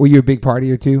 So were you a big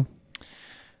partier too?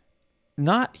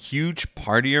 Not huge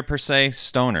partier per se,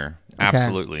 stoner. Okay.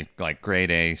 Absolutely. Like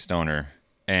grade A stoner.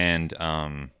 And,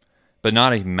 but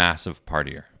not a massive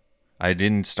partier. I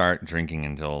didn't start drinking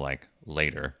until like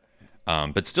later,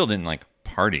 but still didn't like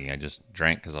party. I just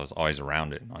drank because I was always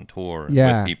around it on tour and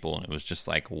with people. And it was just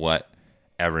like what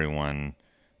everyone,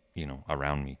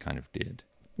 around me kind of did.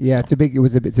 Yeah, so.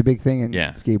 It's a big thing in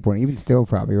skateboarding, even still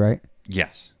probably, right?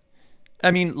 Yes.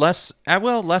 I mean, less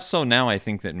so now, I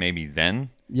think, that maybe then.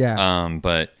 Yeah.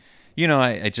 But,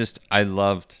 I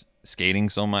loved skating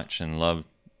so much and loved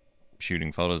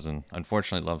shooting photos and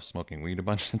unfortunately loved smoking weed a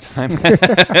bunch of the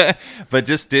time. But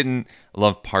just didn't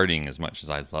love partying as much as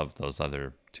I loved those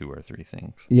other 2 or 3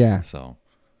 things. Yeah. So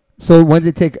when does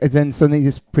it take, then you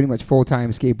just pretty much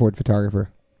full-time skateboard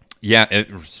photographer? Yeah,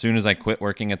 as soon as I quit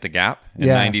working at the Gap in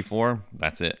 94,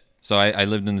 that's it. So I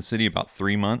lived in the city about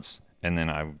 3 months, and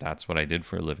then that's what I did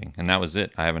for a living. And that was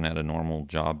it. I haven't had a normal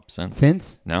job since.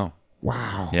 Since? No.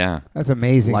 Wow. Yeah. That's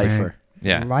amazing, Lifer. Man.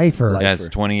 Yeah. Lifer. Yeah, it's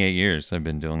 28 years I've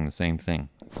been doing the same thing.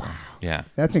 So, wow. Yeah.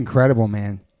 That's incredible,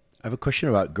 man. I have a question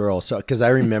about Girl. So, because I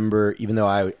remember, even though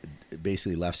I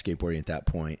basically left skateboarding at that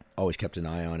point, always kept an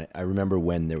eye on it. I remember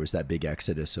when there was that big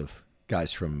exodus of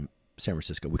guys from San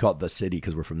Francisco. We call it the city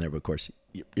because we're from there, but of course,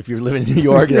 if you're living in New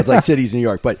York, that's like cities in New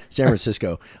York. But San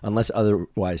Francisco, unless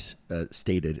otherwise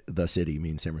stated, the city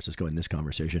means San Francisco in this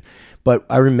conversation. But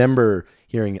I remember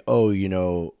hearing,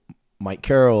 Mike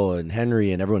Carroll and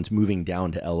Henry and everyone's moving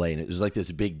down to LA, and it was like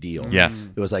this big deal. Yes.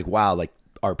 It was like, wow, like,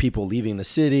 are people leaving the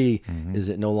city? Mm-hmm. Is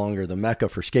it no longer the Mecca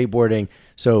for skateboarding?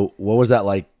 So what was that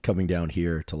like coming down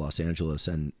here to Los Angeles,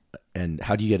 and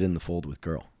how do you get in the fold with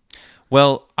Girl?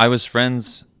 Well, I was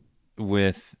friends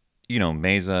with,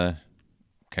 Mesa,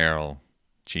 Carol,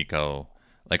 Chico,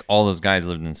 like all those guys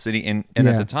lived in the city. And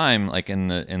at the time, like in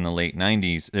the late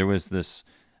 90s, there was this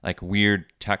like weird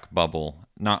tech bubble,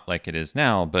 not like it is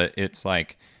now, but it's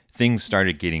like things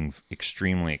started getting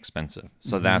extremely expensive.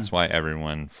 So that's why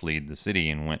everyone fled the city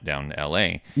and went down to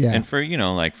LA. Yeah. And for,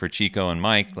 like for Chico and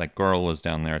Mike, like Girl was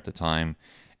down there at the time.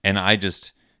 And I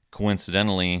just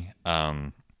coincidentally,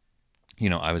 I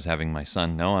was having my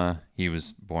son Noah. He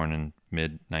was born in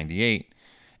mid 98.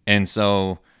 And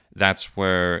so that's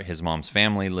where his mom's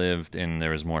family lived, and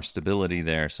there was more stability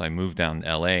there. So I moved down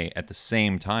to LA at the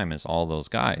same time as all those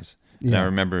guys. And I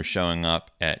remember showing up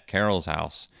at Carol's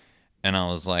house, and I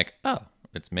was like, oh,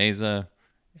 it's Mesa,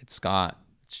 it's Scott,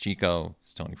 it's Chico,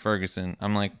 it's Tony Ferguson.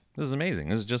 I'm like, this is amazing.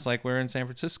 This is just like we're in San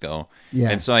Francisco. Yeah.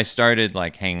 And so I started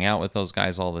like hanging out with those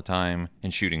guys all the time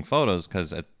and shooting photos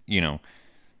because,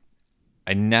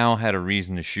 I now had a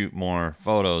reason to shoot more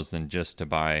photos than just to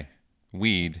buy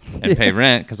weed and pay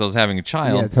rent because I was having a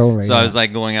child. Yeah, totally. So I was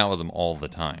like going out with them all the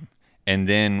time. And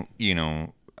then,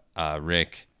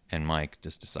 Rick and Mike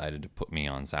just decided to put me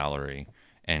on salary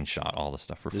and shot all the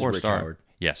stuff for This is 4 Rick Star. Howard.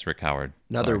 Yes, Rick Howard.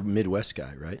 Another Sorry. Midwest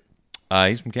guy, right?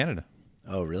 He's from Canada.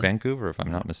 Oh, really? Vancouver, if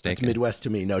I'm not It's mistaken. Midwest to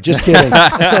me. No, just kidding.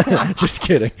 Just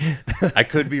kidding. I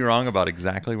could be wrong about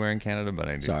exactly where in Canada, but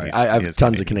I do. Sorry. I have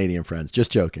tons of Canadian friends.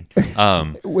 Just joking.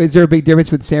 Is there a big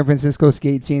difference with San Francisco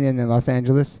skate scene and then Los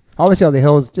Angeles? Obviously, all the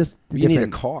hills, just the You need a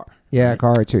different. car. Yeah, a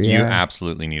car or two. Yeah. You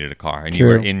absolutely needed a car, and True.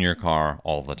 you were in your car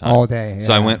all the time. All day,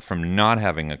 So I yeah. went from not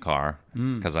having a car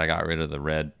because I got rid of the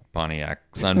red Pontiac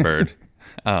Sunbird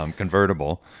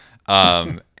convertible,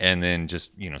 and then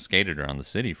just skated around the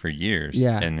city for years.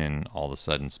 Yeah. And then all of a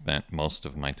sudden spent most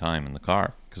of my time in the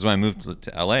car because when I moved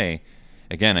to LA,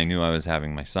 again I knew I was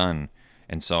having my son,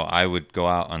 and so I would go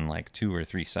out on like 2 or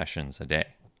 3 sessions a day.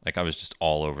 Like I was just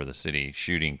all over the city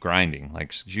shooting, grinding,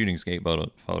 like shooting skateboard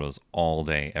photos all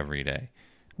day, every day.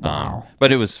 Wow.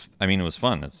 But it was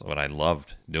fun. That's what I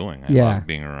loved doing. I loved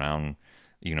being around,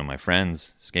 my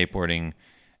friends, skateboarding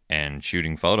and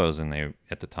shooting photos. And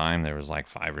at the time there was like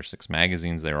 5 or 6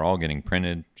 magazines. They were all getting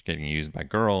printed, getting used by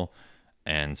Girl.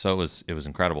 And so it was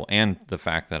incredible. And the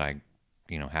fact that I,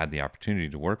 had the opportunity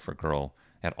to work for Girl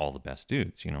at all the best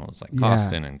dudes, it was like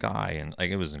Costin and Guy, and like,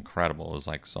 it was incredible. It was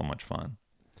like so much fun.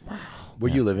 Were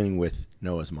you living with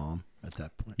Noah's mom at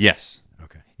that point? Yes.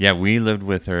 Okay. Yeah, we lived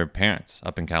with her parents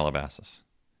up in Calabasas.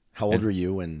 How old were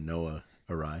you when Noah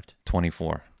arrived?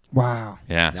 24. Wow.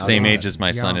 Yeah, Now same he's age as my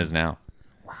son young. is now.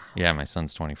 Wow. Yeah, my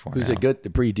son's 24 Who's now. a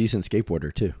pretty decent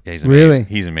skateboarder too. Yeah, he's amazing. Really?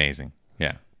 He's amazing.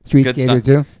 Yeah. Street Good skater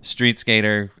stuff. too? Street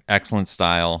skater, excellent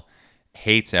style,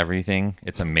 hates everything.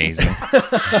 It's amazing.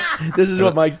 This is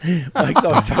what Mike's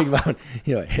always talking about.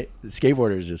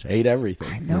 Skateboarders just hate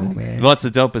everything. I know, man. Well, it's the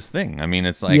dopest thing. I mean,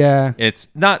 it's like, it's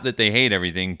not that they hate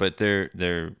everything, but they're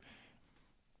they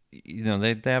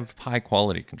have high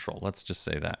quality control. Let's just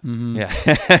say that. Mm-hmm.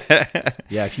 Yeah.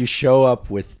 Yeah, if you show up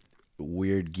with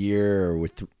weird gear or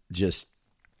with just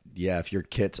if your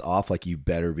kit's off, like you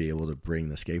better be able to bring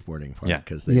the skateboarding part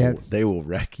because they will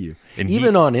wreck you. And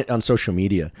even on social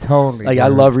media. Totally. Like I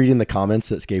love reading the comments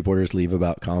that skateboarders leave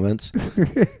about comments,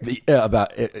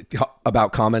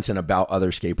 about comments and about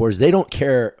other skateboarders. They don't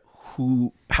care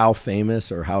how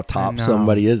famous or how top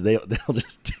somebody is. They'll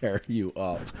just tear you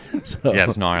up. So. Yeah,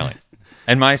 it's gnarly.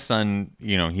 And my son,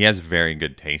 he has very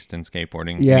good taste in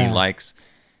skateboarding. Yeah. And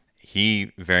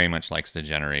he very much likes the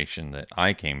generation that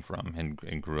I came from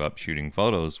and grew up shooting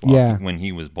photos when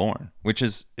he was born, which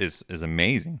is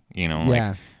amazing.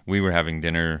 Like we were having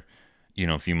dinner,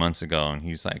 a few months ago, and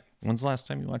he's like, when's the last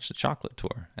time you watched the Chocolate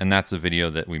Tour? And that's a video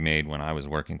that we made when I was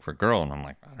working for Girl. And I'm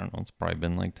like, I don't know, it's probably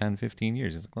been like 10, 15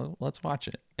 years. He's like, well, let's watch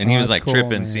it. And he was like cool, tripping,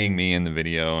 man. seeing me in the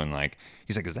video. And like,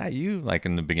 he's like, is that you? Like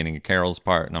in the beginning of Carol's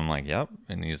part. And I'm like, yep.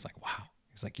 And he's like, wow.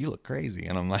 He's like, you look crazy.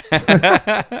 And I'm like,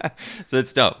 so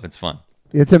it's dope. It's fun.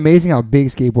 It's amazing how big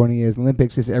skateboarding is.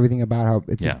 Olympics is everything about how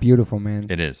it's just beautiful, man.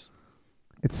 It is.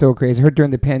 It's so crazy. I heard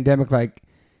during the pandemic, like,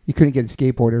 you couldn't get a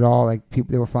skateboard at all. Like, people,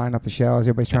 they were flying off the shelves.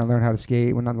 Everybody's trying to learn how to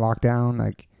skate. We're not locked down.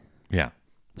 Like, yeah.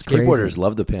 Skateboarders crazy.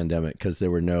 loved the pandemic because there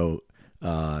were no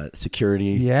security.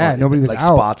 Yeah, nobody was out.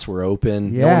 Spots were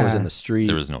open. No one was in the street.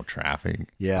 There was no traffic.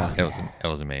 Yeah. It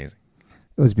was amazing.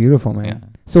 it was beautiful, man. Yeah.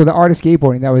 So The Art of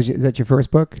Skateboarding, is that your first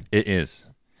book? It is.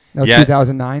 That was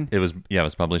 2009? It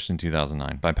was published in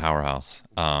 2009 by Powerhouse.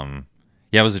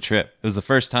 It was a trip. It was the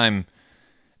first time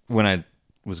when I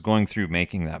was going through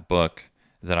making that book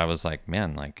that I was like,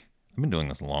 man, like I've been doing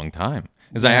this a long time.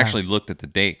 Because I actually looked at the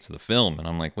dates of the film and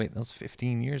I'm like, wait, that was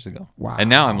 15 years ago. Wow. And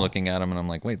now I'm looking at them and I'm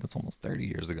like, wait, that's almost 30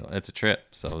 years ago. It's a trip.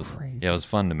 So it was, crazy. it was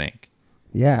fun to make.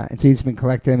 Yeah. And so you just been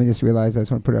collecting them and just realized I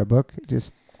just want to put out a book?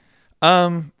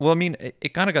 Well, I mean,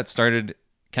 it kind of got started.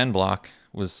 Ken Block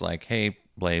was like, hey,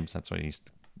 Blabes. That's what he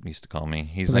used to call me.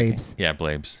 He's Blabes. like, yeah,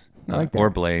 Blabes. I like that. Or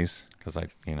Blaze, because I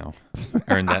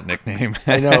earned that nickname.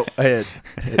 I know.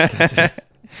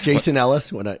 Jason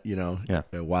Ellis, when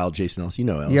Wild Jason Ellis,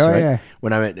 Ellis, right? Yeah.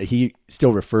 When he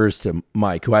still refers to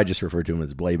Mike, who I just referred to him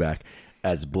as Blayback,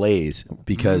 as Blaze,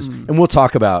 because, and we'll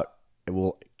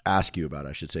ask you about,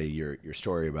 I should say, your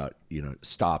story about,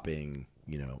 stopping,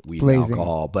 weed Blazing. and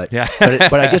alcohol, but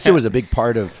I guess it was a big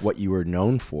part of what you were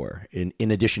known for in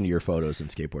addition to your photos and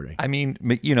skateboarding. I mean,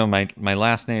 my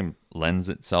last name lends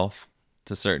itself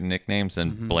to certain nicknames,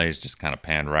 and Blaze just kind of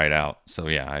panned right out. So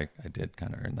yeah, I did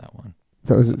kind of earn that one.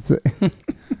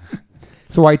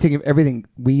 So why are you taking everything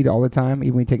weed all the time,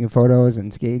 even when you're taking photos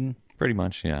and skating? Pretty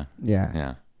much, yeah.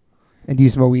 Yeah. And do you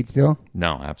smoke weed still?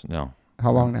 No, absolutely no.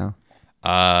 How long now?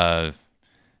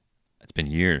 It's been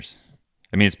years.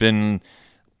 I mean, it's been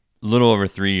a little over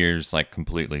 3 years, like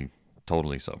completely,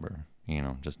 totally sober.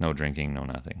 Just no drinking, no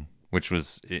nothing. Which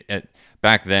was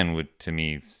back then to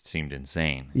me seemed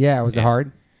insane. Yeah, was it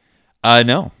hard?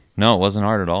 No, it wasn't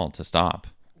hard at all to stop.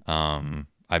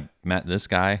 I met this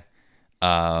guy.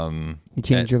 He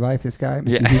changed your life, this guy?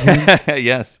 Mr. Yeah.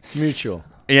 Yes. It's mutual.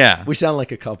 Yeah. We sound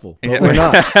like a couple, but we're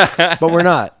not.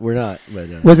 We're not.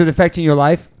 But, was it affecting your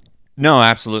life? No,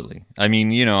 absolutely. I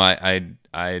mean,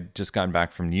 I'd just gotten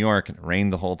back from New York and it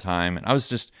rained the whole time. And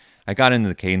I got into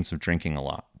the cadence of drinking a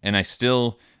lot. And I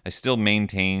still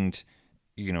maintained,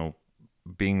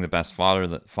 being the best father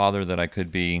that I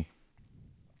could be,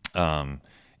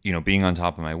 being on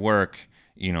top of my work,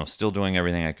 still doing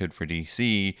everything I could for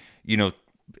DC,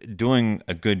 doing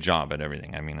a good job at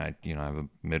everything. I mean, I have a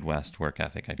Midwest work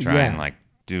ethic. I try and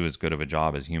do as good of a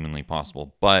job as humanly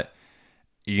possible. But,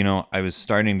 I was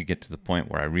starting to get to the point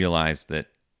where I realized that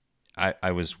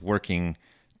I was working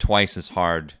twice as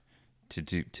hard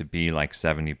to be like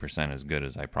 70% as good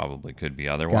as I probably could be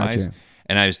otherwise. Gotcha.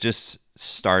 And I was just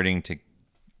starting to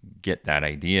get that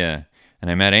idea. And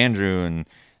I met Andrew and,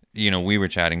 we were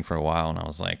chatting for a while and I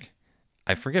was like,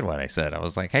 I forget what I said. I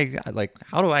was like, hey,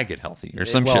 how do I get healthy or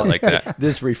some shit like that?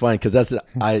 This is pretty funny because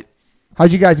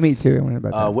How'd you guys meet too? I wonder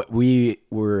about that. We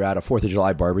were at a 4th of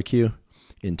July barbecue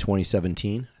in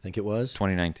 2017, I think it was.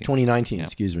 2019, yeah.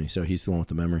 Excuse me. So he's the one with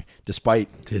the memory, despite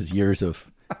his years of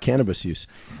cannabis use.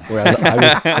 Whereas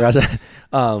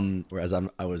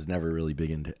I was never really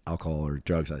big into alcohol or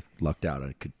drugs. I lucked out.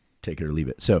 I could take it or leave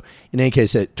it. So in any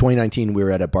case, at 2019, we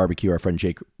were at a barbecue. Our friend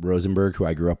Jake Rosenberg, who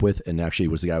I grew up with, and actually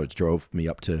was the guy who drove me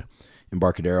up to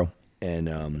Embarcadero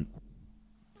and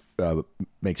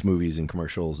makes movies and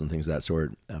commercials and things of that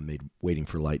sort. Made Waiting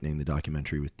for Lightning, the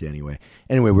documentary with Danny Way.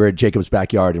 Anyway, we're at Jacob's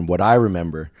backyard, and what I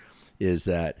remember is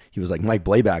that he was like, Mike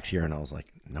Blayback's here, and I was like,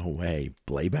 no way,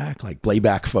 Blayback? Like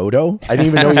Blayback Photo? I didn't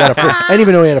even know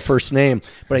he had a first name,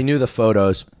 but I knew the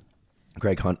photos.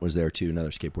 Greg Hunt was there too, another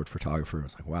skateboard photographer. I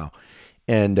was like, wow.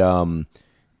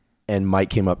 And Mike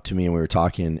came up to me and we were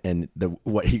talking, and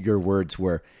your words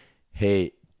were,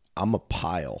 hey, I'm a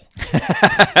pile.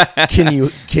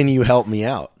 Can you help me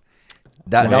out?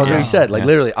 That was what he said.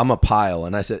 Literally, I'm a pile.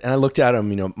 And I said, and I looked at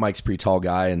him, Mike's a pretty tall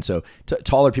guy. And so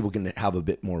taller people can have a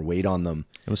bit more weight on them.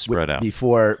 It was spread out.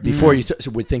 Before you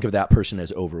would think of that person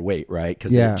as overweight, right?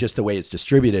 Because just the way it's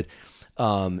distributed.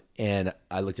 And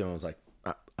I looked at him and I was like,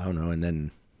 I don't know. And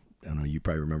then, I don't know, you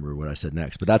probably remember what I said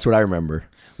next, but that's what I remember.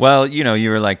 Well, you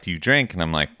were like, do you drink? And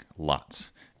I'm like,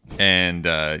 lots. And,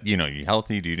 you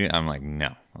healthy? Do you do? I'm like,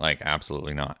 no, like,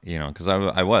 absolutely not, because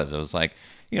I was like,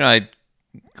 I'd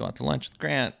go out to lunch with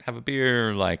Grant, have a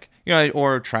beer, like,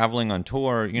 or traveling on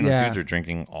tour, dudes are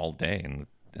drinking all day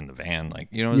in the van. Like,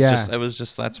 it was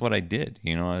just, that's what I did.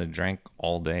 I drank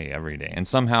all day, every day. And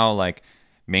somehow like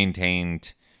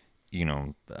maintained,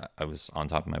 I was on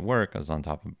top of my work. I was on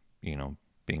top of,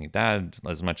 being a dad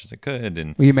as much as I could.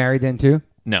 And were you married then too?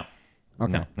 No.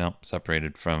 Okay. No.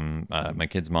 Separated from my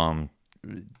kid's mom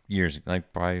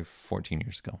probably 14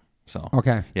 years ago. So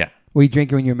okay. Yeah. Were you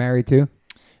drinking when you were married too?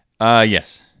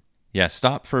 Yes. Yeah.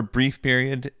 Stopped for a brief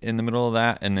period in the middle of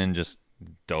that, and then just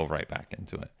dove right back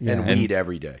into it. Yeah. And weed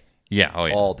every day. Yeah. Oh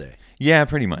yeah. All day. Yeah,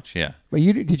 pretty much. Yeah. But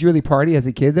did you really party as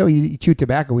a kid though? You chewed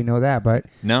tobacco, we know that, but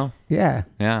no. Yeah.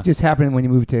 Yeah. It just happened when you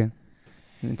moved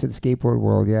into the skateboard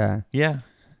world. Yeah. Yeah.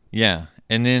 Yeah.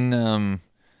 And then,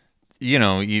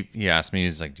 he asked me,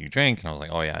 he's like, do you drink? And I was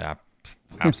like, oh yeah,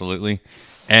 absolutely.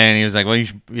 And he was like, well,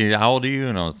 how old are you?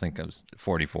 And I was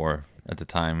 44 at the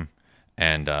time.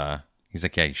 And, he's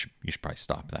like, yeah, you should probably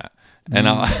stop that. And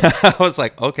I was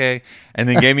like, okay. And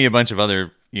then gave me a bunch of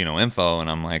other, info. And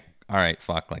I'm like, all right,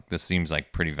 fuck, like this seems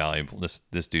like pretty valuable.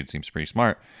 This dude seems pretty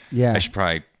smart. Yeah. I should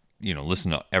probably,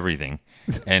 listen to everything.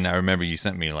 And I remember you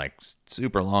sent me like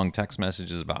super long text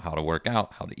messages about how to work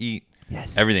out, how to eat,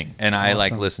 everything. And I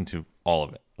listened to all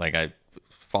of it. Like I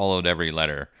followed every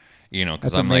letter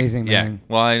because I'm amazing, like, man.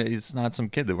 Well, it's not some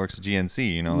kid that works at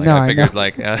GNC, like no, I figured,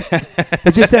 like,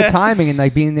 but just that timing and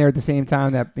like being there at the same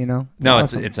time that no,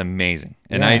 awesome. it's amazing,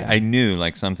 and I knew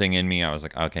like something in me. I was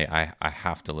like, okay, I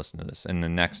have to listen to this. And the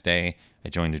next day, I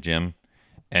joined a gym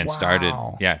and started,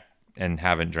 and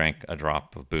haven't drank a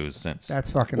drop of booze since. That's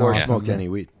fucking or awesome. Smoked any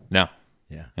weed. No.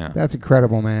 Yeah. That's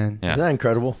incredible, man. Isn't that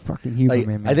incredible? Fucking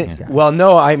Huberman, man. I think. Well,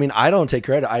 no, I mean, I don't take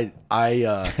credit. I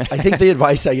think the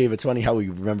advice I gave. It's funny how we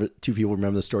remember. Two people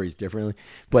remember the stories differently,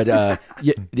 but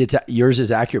yours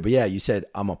is accurate. But yeah, you said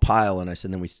I'm a pile, and I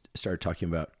said then we started talking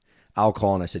about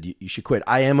alcohol, and I said you should quit.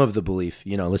 I am of the belief.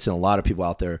 Listen, a lot of people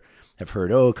out there have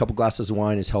heard, a couple glasses of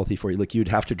wine is healthy for you. Look, you'd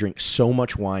have to drink so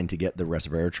much wine to get the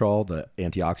resveratrol, the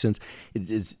antioxidants.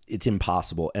 It's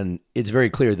impossible, and it's very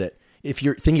clear that. If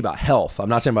you're thinking about health, I'm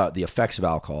not talking about the effects of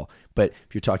alcohol, but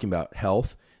if you're talking about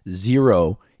health,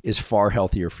 0 is far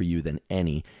healthier for you than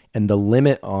any. And the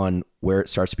limit on where it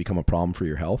starts to become a problem for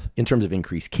your health in terms of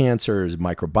increased cancers,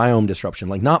 microbiome disruption,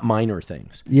 like not minor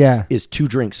things, is 2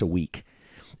 drinks a week.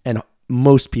 And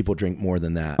most people drink more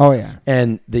than that. Oh, yeah.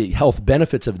 And the health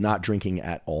benefits of not drinking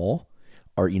at all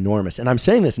are enormous. And I'm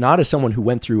saying this not as someone who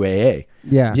went through AA.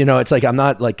 Yeah. It's like I'm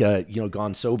not like a,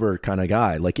 gone sober kind of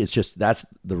guy. Like it's just that's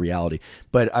the reality.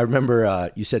 But I remember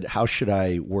you said, how should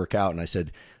I work out? And I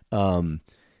said,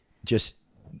 just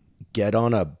get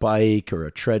on a bike or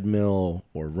a treadmill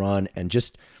or run and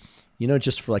just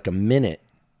for like a minute,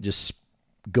 just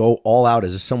go all out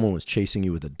as if someone was chasing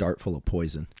you with a dart full of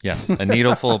poison. Yes, a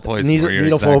needle full of poison.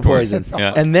 Needle full of poison.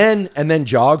 Yeah. And then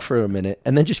jog for a minute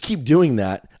and then just keep doing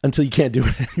that until you can't do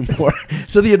it anymore.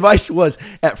 So the advice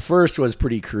at first was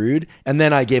pretty crude, and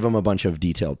then I gave him a bunch of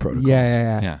detailed protocols.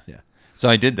 Yeah. So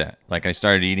I did that. Like I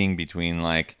started eating between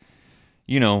 1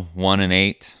 and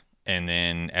 8, and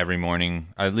then every morning,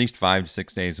 at least 5 to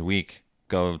 6 days a week,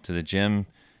 go to the gym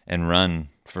and run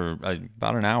for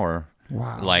about an hour.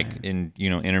 Wow.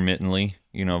 Intermittently,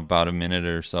 about a minute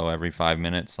or so every 5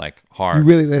 minutes, like hard. You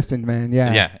really listened, man.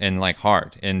 Yeah. Yeah. And like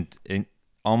hard and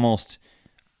almost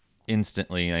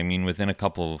instantly, within a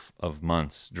couple of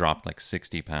months, dropped like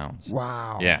 60 pounds.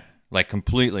 Wow. Yeah. Like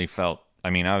completely felt,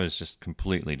 I was just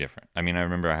completely different. I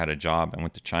remember I had a job. I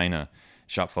went to China,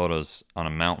 shot photos on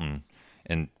a mountain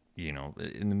and,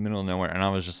 in the middle of nowhere. And I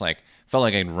was just like, felt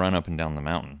like I'd run up and down the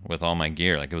mountain with all my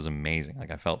gear. Like it was amazing.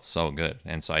 Like I felt so good.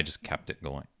 And so I just kept it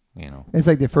going, It's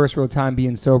like the first real time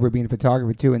being sober, being a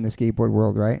photographer too in the skateboard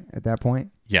world, right? At that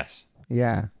point? Yes.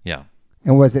 Yeah. Yeah.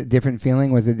 And was it a different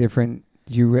feeling? Was it different?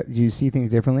 Did you see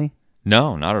things differently?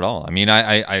 No, not at all.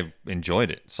 I enjoyed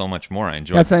it so much more. I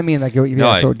enjoyed That's what I mean. Like you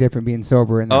felt different being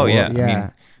sober in the world.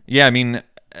 Yeah.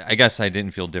 I guess I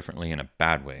didn't feel differently in a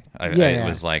bad way. It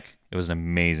was like, it was an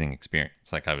amazing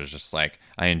experience. Like I was just like,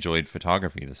 I enjoyed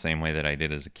photography the same way that I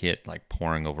did as a kid, like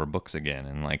poring over books again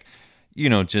and like,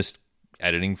 just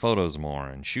editing photos more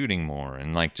and shooting more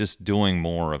and like just doing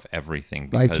more of everything.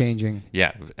 Life changing.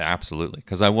 Yeah, absolutely.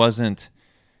 Because I wasn't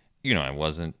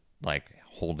like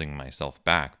holding myself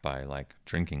back by like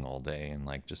drinking all day and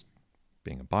like just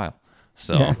being a bile.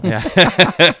 So yeah.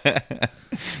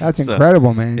 That's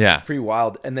incredible, man. Yeah, it's pretty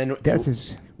wild. And then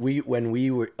when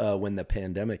the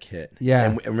pandemic hit. Yeah,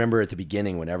 and I remember at the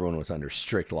beginning when everyone was under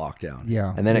strict lockdown.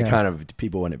 Yeah, and then it kind of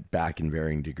people went back in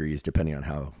varying degrees depending on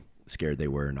how scared they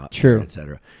were or not. True,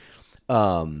 etc.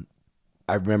 I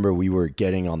remember we were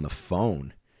getting on the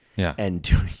phone. Yeah, and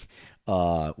doing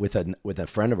with a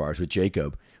friend of ours, with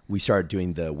Jacob, we started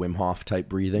doing the Wim Hof type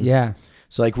breathing. Yeah,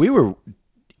 so like we were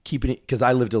keeping it because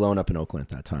I lived alone up in Oakland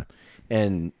at that time,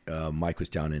 and Mike was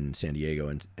down in San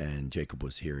Diego, and Jacob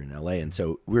was here in LA, and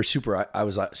so we were I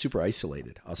was super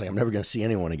isolated. I was like, I'm never going to see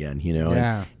anyone again,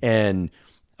 Yeah. And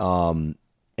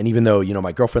even though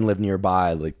my girlfriend lived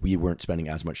nearby, like we weren't spending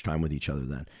as much time with each other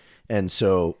then, and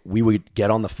so we would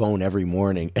get on the phone every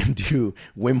morning and do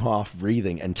Wim Hof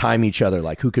breathing and time each other,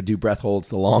 like who could do breath holds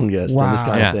the longest and this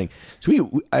kind of thing.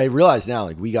 So I realized now,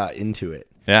 like we got into it.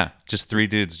 Yeah, just 3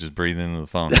 dudes just breathing into the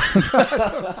phone.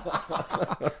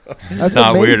 That's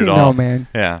not amazing, weird at all, though, man.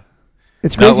 Yeah,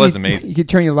 it's crazy. That was amazing. You could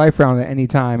turn your life around at any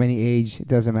time, any age. It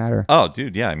doesn't matter. Oh,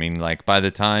 dude, yeah. Like by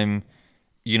the time,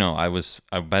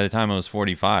 by the time I was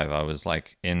 45, I was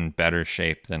like in better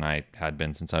shape than I had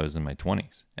been since I was in my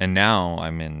 20s, and now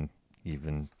I'm in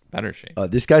even better shape.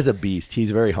 This guy's a beast.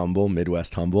 He's very humble,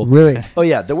 Midwest humble. Really? Oh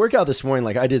yeah, the workout this morning,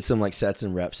 like I did some like sets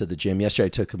and reps at the gym. Yesterday I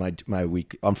took my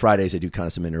week on Fridays. I do kind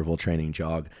of some interval training,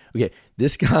 jog. Okay,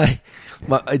 this guy,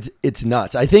 it's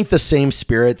nuts. I think the same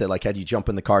spirit that like had you jump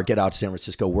in the car, get out to San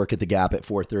Francisco, work at the Gap at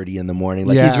 4:30 in the morning.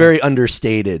 Like he's very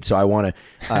understated. So I'm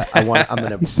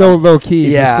gonna. He's so low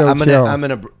key. Yeah, so I'm chill.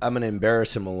 gonna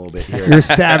embarrass him a little bit here. You're a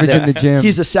savage in the gym.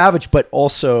 He's a savage, but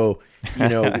also,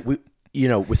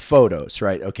 with photos,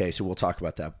 right? Okay, so we'll talk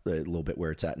about that a little bit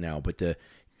where it's at now. But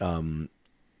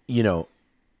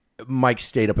Mike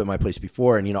stayed up at my place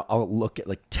before, and I'll look at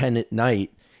like 10 at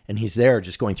night, and he's there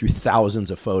just going through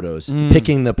thousands of photos,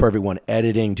 picking the perfect one,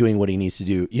 editing, doing what he needs to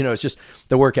do. It's just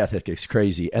the work ethic is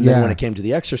crazy. And then when it came to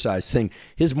the exercise thing,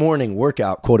 his morning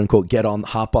workout, quote unquote,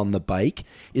 hop on the bike,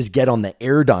 is get on the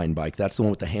Airdyne bike. That's the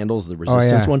one with the handles, the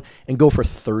resistance one, and go for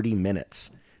 30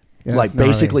 minutes. Yeah, like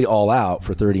basically all out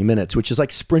for 30 minutes, which is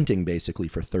like sprinting basically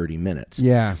for 30 minutes.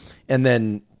 Yeah. And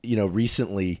then,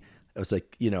 recently I was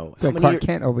like, it's like Clark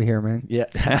Kent over here, man. Yeah.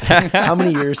 How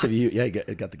many years have you,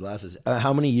 got the glasses.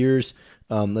 How many years,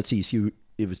 let's see, so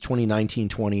it was 2019,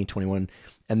 20, 21.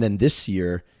 And then this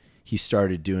year he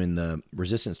started doing the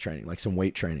resistance training, like some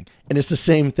weight training. And it's the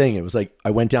same thing. It was like, I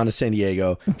went down to San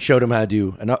Diego, showed him how to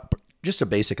do just a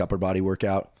basic upper body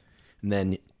workout. And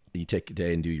then you take a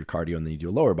day and do your cardio, and then you do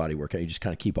a lower body workout. You just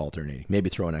kind of keep alternating. Maybe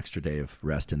throw an extra day of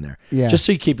rest in there. Yeah. Just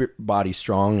so you keep your body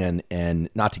strong and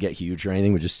not to get huge or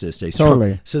anything, but just to stay strong.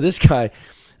 Totally. So this guy,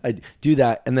 I do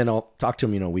that, and then I'll talk to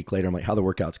him, a week later. I'm like, how the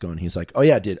workout's going? He's like, oh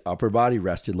yeah, did upper body,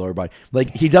 rested lower body.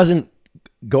 Like he doesn't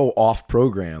go off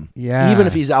program. Yeah. Even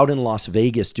if he's out in Las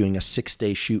Vegas doing a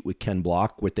 6-day shoot with Ken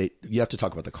Block, you have to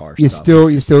talk about the car you're stuff.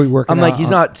 You're still working. I'm like, he's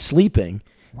not sleeping.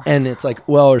 Wow. And it's like,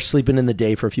 or sleeping in the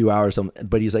day for a few hours.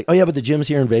 But he's like, oh yeah, but the gyms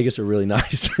here in Vegas are really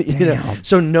nice.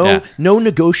 So no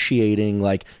negotiating.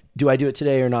 Like, do I do it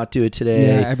today or not do it today?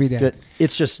 Yeah, every day.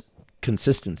 It's just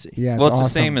consistency. Yeah. Well, it's awesome. The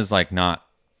same as like not,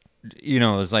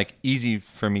 it's like easy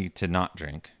for me to not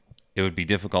drink. It would be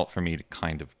difficult for me to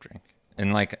kind of drink.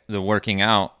 And like the working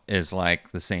out is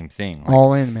like the same thing. Like,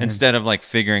 all in, man. Instead of like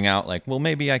figuring out like, well,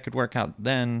 maybe I could work out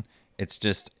then. It's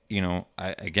just,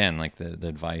 again, like the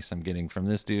advice I'm getting from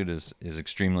this dude is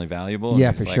extremely valuable. Yeah,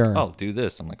 and for like, sure. Oh, do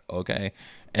this. I'm like, okay.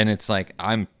 And it's like,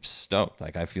 I'm stoked.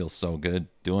 Like I feel so good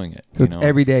doing it. So it's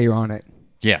every day you're on it.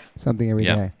 Yeah. Something every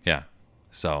day. Yeah.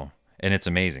 So, and it's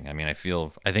amazing. I mean, I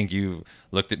think you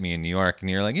looked at me in New York and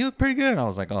you're like, you look pretty good. And I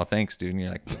was like, oh, thanks, dude. And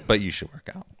you're like, but you should work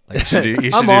out. Like you should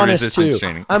do resistance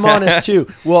training. I'm honest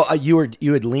too. Well, you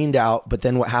had leaned out, but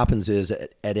then what happens is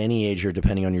at any age or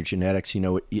depending on your genetics,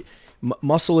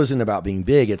 muscle isn't about being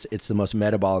big. It's the most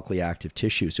metabolically active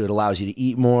tissue. So it allows you to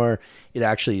eat more. It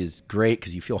actually is great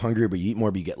because you feel hungrier, but you eat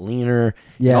more, but you get leaner.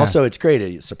 Yeah. And also it's great.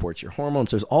 It supports your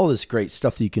hormones. There's all this great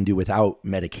stuff that you can do without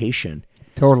medication.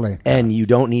 Totally. And you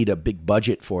don't need a big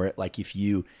budget for it. Like if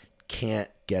you can't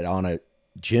get on a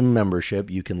gym membership,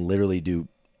 you can literally do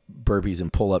burpees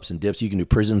and pull-ups and dips. You can do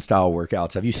prison style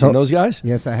workouts. Have you seen those guys?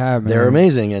 Yes, I have, man. They're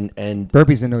amazing. And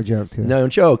burpees are no joke too. No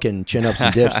joke. And chin-ups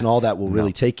and dips and all that will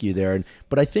really take you there.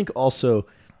 But I think also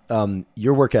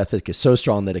your work ethic is so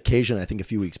strong that occasionally, I think a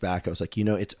few weeks back, I was like,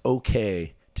 it's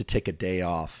okay to take a day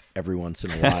off every once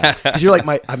in a while. Because you're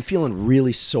like, I'm feeling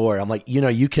really sore. I'm like,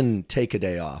 you can take a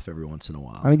day off every once in a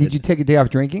while. I mean, did you take a day off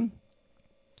drinking?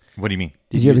 What do you mean?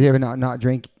 Did you ever not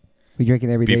drink? Were you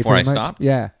drinking every day before I much? stopped?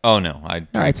 Yeah. Oh no, I.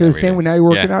 All right, so the same when now you're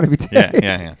working out every day.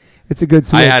 Yeah. It's a good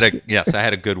switch. I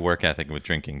had a good work ethic with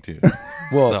drinking too.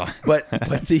 Well, so. but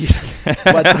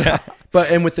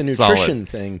and with the nutrition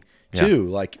thing too,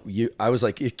 like I was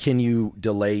like, can you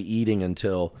delay eating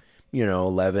until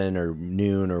 11 or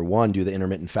noon or 1, do the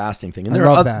intermittent fasting thing? And there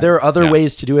are other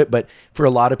ways to do it, but for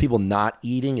a lot of people, not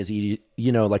eating is eating.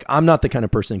 Like I'm not the kind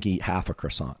of person that can eat half a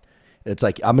croissant. It's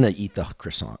like I'm gonna eat the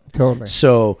croissant. Totally.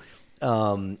 So,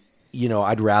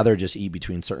 I'd rather just eat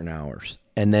between certain hours,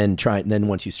 and then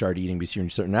once you start eating between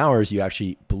certain hours, you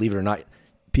actually, believe it or not,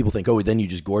 people think, oh, then you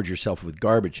just gorge yourself with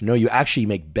garbage. No, you actually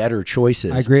make better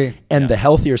choices. I agree. And the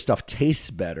healthier stuff tastes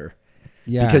better.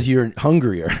 Yeah. Because you're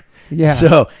hungrier. Yeah.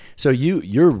 So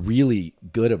you're really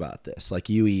good about this. Like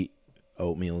you eat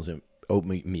oatmeals.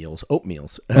 Overnight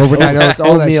oats,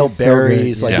 all oatmeal, that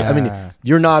berries. So like I mean,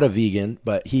 you're not a vegan,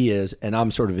 but he is, and I'm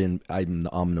the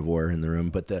omnivore in the room.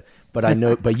 But I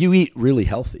know, but you eat really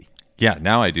healthy. Yeah,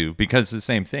 now I do, because it's the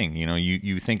same thing.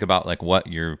 You think about like what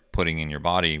you're putting in your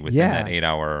body within that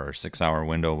 8-hour or 6-hour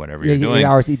window, whatever you're doing. 8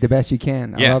 hours, eat the best you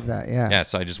can. I love that. Yeah. Yeah.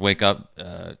 So I just wake up,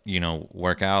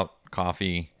 work out,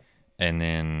 coffee, and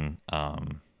then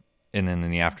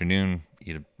in the afternoon,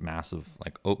 eat a massive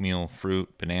like oatmeal, fruit,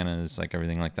 bananas, like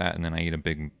everything like that, and then I eat a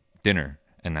big dinner,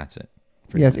 and that's it.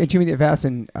 Yes, intermediate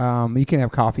fasting. You can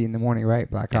have coffee in the morning, right?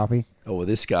 Black coffee. Oh, well,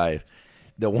 this guy,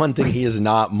 the one thing he is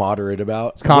not moderate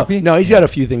about. It's coffee? Well, no, he's got a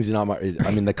few things he's not moderate.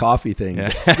 I mean, the coffee thing. Yeah.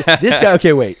 This guy,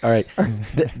 okay, wait. All right.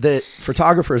 The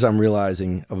photographers I'm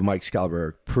realizing of Mike's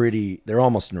caliber are they're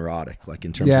almost neurotic, like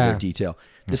in terms of their detail.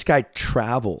 This guy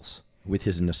travels with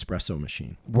his Nespresso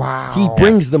machine. Wow. He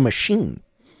brings the machine.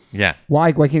 Yeah.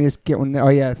 Why can't you just get one? Oh,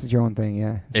 yeah, it's your own thing.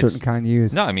 Yeah. Certain kind you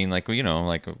use. No, I mean, like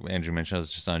Andrew mentioned, I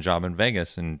was just on a job in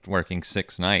Vegas and working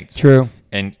 6 nights. True.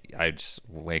 And I just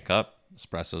wake up,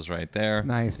 espresso's right there.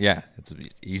 Nice. Yeah, it's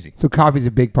easy. So coffee's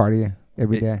a big part of you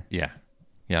every day. Yeah.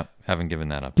 Yeah. Haven't given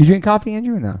that up. Do you drink coffee,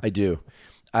 Andrew, or no? I do.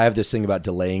 I have this thing about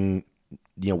delaying,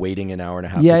 waiting an hour and a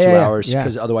half to 2 hours,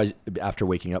 because otherwise, after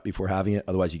waking up before having it,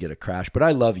 otherwise you get a crash. But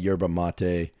I love yerba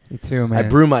mate. Me too, man. I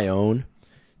brew my own.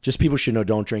 Just people should know,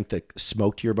 don't drink the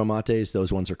smoked yerba mates.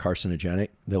 Those ones are carcinogenic.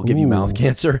 They'll give you mouth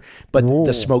cancer. But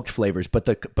the smoked flavors, but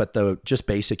the just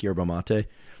basic yerba mate,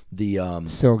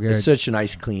 so good. It's such a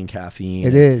nice clean caffeine.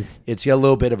 It is. It's got a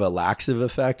little bit of a laxative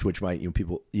effect, which might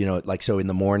people like, so in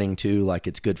the morning too, like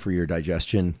it's good for your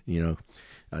digestion.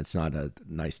 It's not a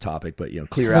nice topic, but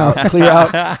clear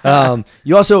out.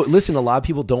 You also listen. A lot of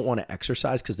people don't want to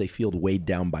exercise because they feel weighed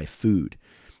down by food.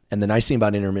 And the nice thing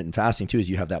about intermittent fasting too is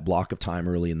you have that block of time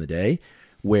early in the day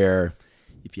where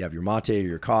if you have your mate or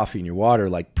your coffee and your water,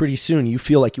 like pretty soon you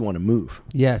feel like you want to move.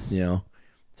 Yes.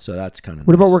 So that's kind of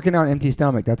What about working out on empty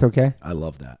stomach? That's okay? I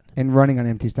love that. And running on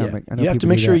empty stomach. Yeah. You have to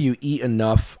make sure you eat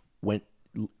enough when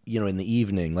in the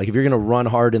evening. Like if you're going to run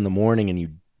hard in the morning and you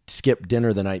skip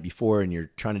dinner the night before and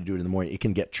you're trying to do it in the morning, it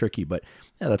can get tricky. But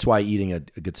yeah, that's why eating a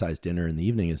good sized dinner in the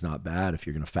evening is not bad if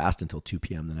you're going to fast until 2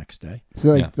 p.m. the next day.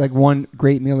 So like one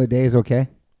great meal a day is okay?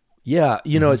 Yeah.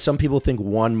 Some people think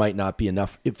one might not be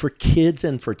enough. For kids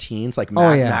and for teens, like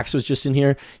Max was just in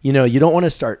here, you don't want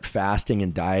to start fasting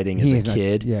and dieting as a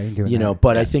kid.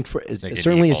 But I think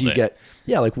certainly as you get,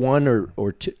 like 1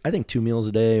 or 2, I think 2 meals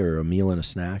a day or a meal and a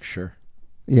snack, sure.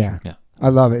 Yeah. I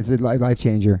love it. It's a life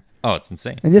changer. Oh, it's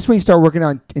insane. And just when you start working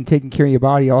out and taking care of your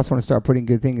body, you also want to start putting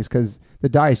good things because the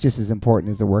diet is just as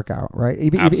important as the workout, right?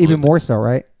 Even more so,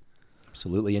 right?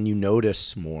 Absolutely. And you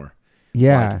notice more.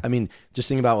 Yeah. Just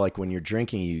think about like when you're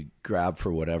drinking, you grab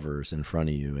for whatever's in front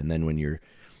of you. And then when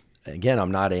again, I'm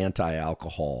not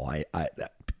anti-alcohol.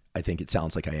 I think it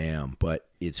sounds like I am, but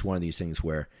it's one of these things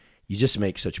where you just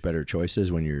make such better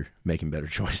choices when you're making better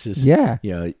choices. Yeah.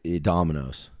 It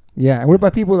dominoes. Yeah. And what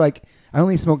about people like, I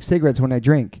only smoke cigarettes when I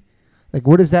drink? Like,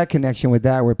 what is that connection with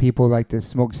that? Where people like to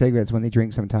smoke cigarettes when they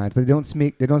drink sometimes, but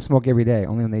they don't smoke every day,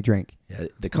 only when they drink. Yeah,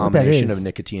 the combination of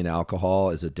nicotine and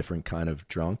alcohol is a different kind of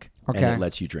drunk, and it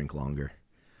lets you drink longer.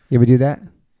 You ever do that?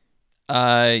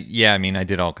 Yeah. I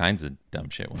did all kinds of dumb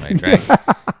shit when I drank.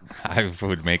 I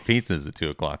would make pizzas at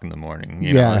 2:00 in the morning.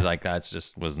 It was like that's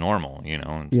just was normal.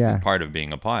 It's part of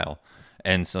being a pile,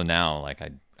 and so now like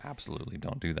I absolutely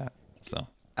don't do that. So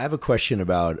I have a question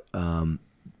about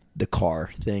the car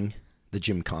thing. The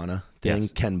Gymkhana thing,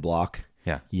 yes. Ken Block.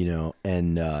 Yeah.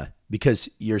 And because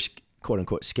you're quote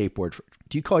unquote skateboard.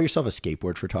 Do you call yourself a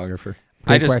skateboard photographer?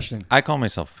 Question. I call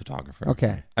myself a photographer.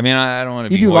 Okay. I don't want to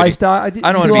be. You do lifestyle. I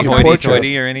don't want to be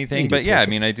hoity-toity or anything, but yeah,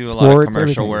 I do a lot of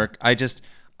commercial work. I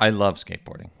love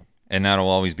skateboarding, and that'll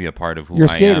always be a part of who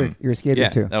I am. You're a skater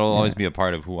too. That'll always be a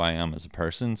part of who I am as a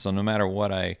person. So no matter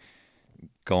what I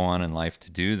go on in life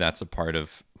to do, that's a part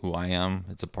of who I am.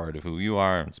 It's a part of who you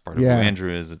are. It's part of who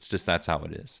Andrew is. It's just that's how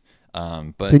it is.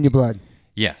 But it's in your blood.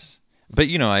 Yes. But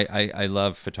I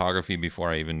love photography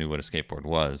before I even knew what a skateboard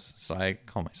was. So I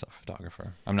call myself a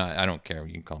photographer. I don't care.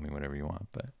 You can call me whatever you want,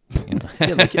 but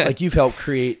like you've helped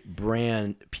create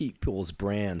people's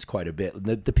brands quite a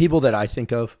bit. The people that I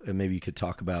think of, and maybe you could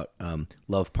talk about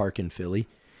Love Park in Philly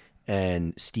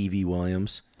and Stevie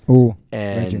Williams. Ooh,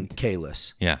 and legend.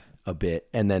 Kalis. Yeah. A bit,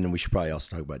 and then we should probably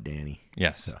also talk about Danny.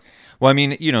 Yes. So. Well,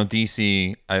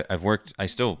 DC. I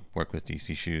still work with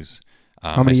DC Shoes.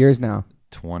 How many years now?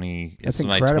 20. That's it's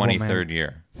my 23rd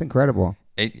year. It's incredible.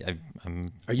 Are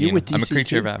you with DC? I'm a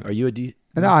creature of habit. Are you a DC?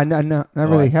 No, not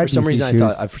really. For some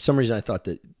reason, I thought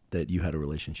that you had a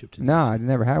relationship to DC. No, I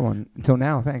never had one until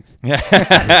now. Thanks.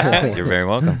 You're very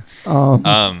welcome.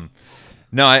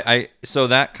 No, so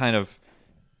that kind of,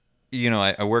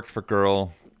 I worked for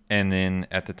Girl. And then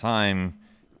at the time,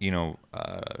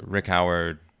 Rick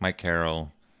Howard, Mike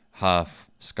Carroll, Huff,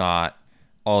 Scott,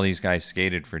 all these guys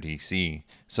skated for DC.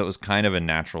 So it was kind of a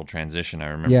natural transition. I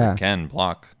remember Ken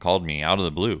Block called me out of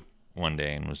the blue one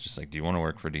day and was just like, "Do you want to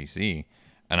work for DC?"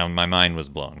 And my mind was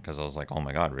blown because I was like, "Oh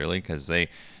my God, really?" Because they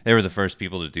were the first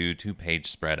people to do 2-page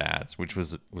spread ads, which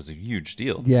was a huge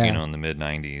deal, in the mid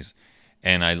 '90s.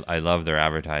 And I love their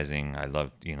advertising. I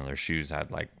love, their shoes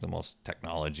had like the most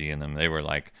technology in them. They were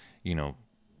like,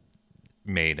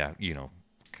 made out,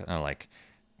 kind of like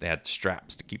they had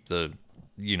straps to keep the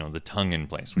tongue in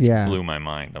place, which blew my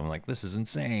mind. I'm like, this is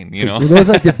insane, Were those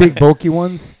like the big bulky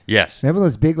ones? Yes. Remember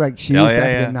those big like shoes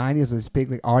back in the 90s? Those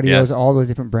big like Audios, all those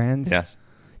different brands? Yes.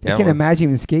 I can't imagine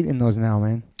even skating in those now,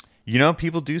 man.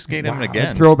 People do skate in them again.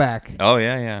 Like throwback. Oh,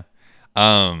 yeah.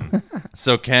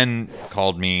 So Ken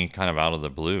called me kind of out of the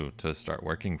blue to start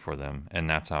working for them. And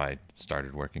that's how I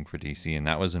started working for DC. And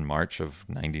that was in March of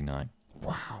 99.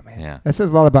 Wow, man. Yeah. That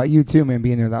says a lot about you too, man,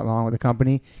 being there that long with the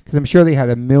company. Because I'm sure they had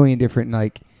a million different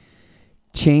like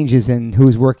changes in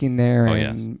who's working there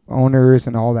and owners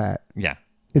and all that. Yeah.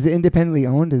 Is it independently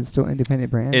owned? Is it still independent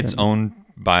brand? It's owned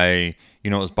by, it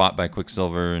was bought by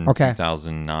Quicksilver in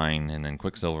 2009. And then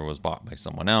Quicksilver was bought by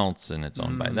someone else. And it's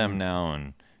owned by them now.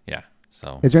 And yeah.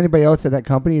 So. Is there anybody else at that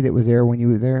company that was there when you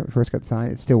were there, first got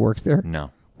signed? It still works there?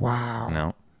 No. Wow.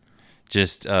 No.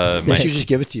 Just. They should just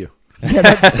give it to you. Yeah,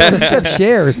 that's you should have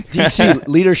shares. DC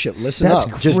leadership, listen That's up.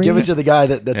 great. Just give it to the guy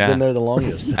that's been there the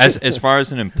longest. As far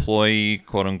as an employee,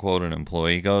 quote unquote, an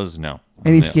employee goes, no.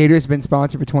 Any skaters been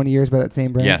sponsored for 20 years by that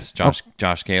same brand? Yes, Josh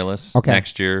Kalis. Okay.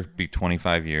 Next year be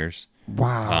 25 years.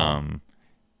 Wow.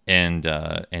 And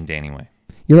Danny Way.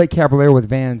 You're like Caballero with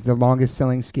Vans, the longest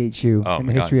selling skate shoe in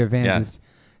the history of Vans is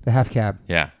the half cab.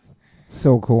 Yeah.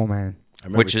 So cool, man. I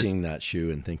remember seeing that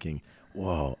shoe and thinking,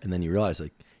 whoa. And then you realize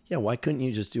like, yeah, why couldn't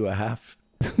you just do a half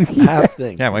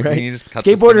thing? Yeah, why couldn't you just cut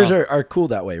Skateboarders are cool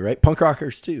that way, right? Punk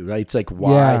rockers too, right? It's like,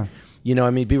 why? Yeah.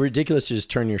 It'd be ridiculous to just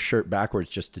turn your shirt backwards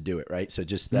just to do it, right? So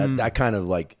just that kind of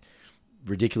like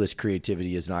ridiculous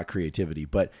creativity is not creativity.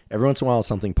 But every once in a while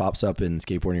something pops up in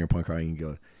skateboarding or punk rock and you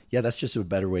go, yeah, that's just a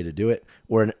better way to do it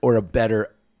or a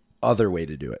better other way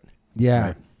to do it. Yeah,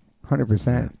 right?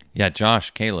 100%. Yeah,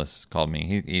 Josh Kalis called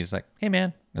me. He's like, hey,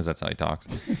 man. Because that's how he talks.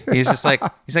 He's like,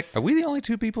 are we the only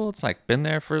two people that's like been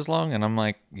there for as long? And I'm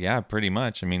like, yeah, pretty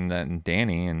much. I mean, that and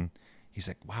Danny. And he's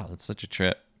like, wow, that's such a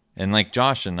trip. And like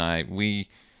Josh and I,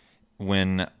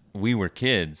 when we were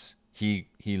kids, he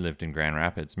lived in Grand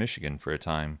Rapids, Michigan for a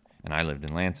time. And I lived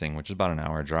in Lansing, which is about an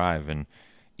hour drive. And,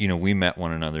 we met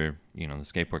one another. The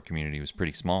skateboard community was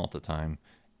pretty small at the time.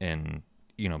 And,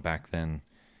 back then.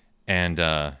 And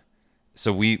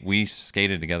so we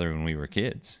skated together when we were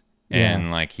kids.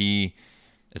 And like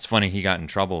it's funny, he got in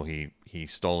trouble. He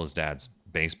stole his dad's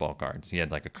baseball cards. He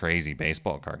had like a crazy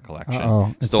baseball card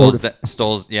collection.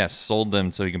 Sold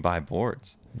them so he could buy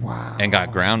boards. Wow. And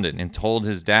got grounded and told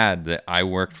his dad that I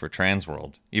worked for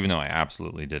Transworld, even though I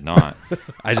absolutely did not.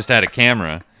 I just had a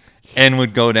camera and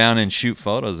would go down and shoot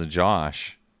photos of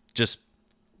Josh. Just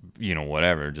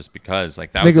whatever, just because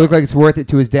like that make it look like it's worth it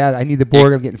to his dad. I need the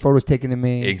board. I'm getting photos taken of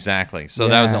me. Exactly. So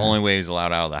that was the only way he was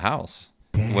allowed out of the house.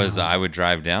 Damn. Was I would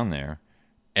drive down there,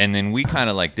 and then we kind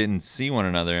of like didn't see one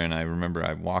another. And I remember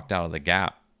I walked out of the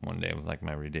Gap one day with like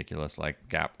my ridiculous like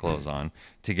Gap clothes on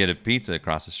to get a pizza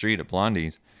across the street at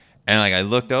Blondie's, and like I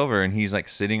looked over and he's like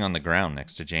sitting on the ground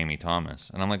next to Jamie Thomas,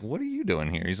 and I'm like, "What are you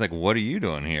doing here?" He's like, "What are you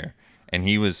doing here?" And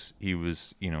he was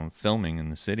filming in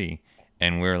the city,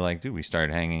 and we were like, "Dude," we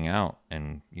started hanging out,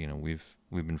 and we've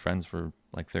been friends for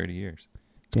like 30 years.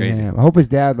 It's crazy. I hope his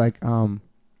dad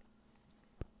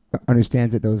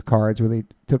understands that those cards really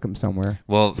took him somewhere.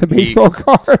 Well, the baseball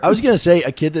cards. I was gonna say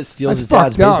a kid that steals his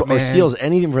dad's baseball or steals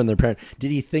anything from their parent.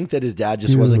 Did he think that his dad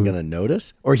just wasn't gonna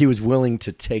notice, or he was willing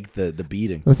to take the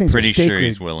beating? Those things Pretty sure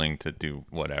he's willing to do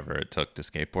whatever it took to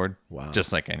skateboard. Wow,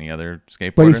 just like any other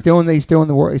skateboarder. But he's still in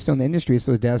the world. He's still in the industry.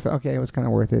 So his dad's okay. It was kind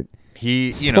of worth it.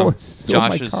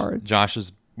 Josh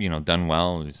has done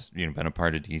well. He's been a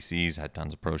part of DC's, had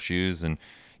tons of pro shoes, and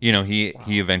he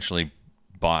eventually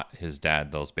bought his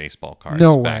dad those baseball cards.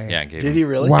 No back. way. Yeah, did he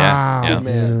really? Wow, yeah.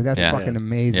 Dude, that's fucking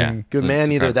amazing. Yeah. Good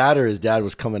man. Either that or his dad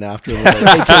was coming after him with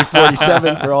an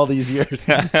AK-47 for all these years.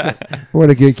 What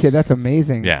a good kid. That's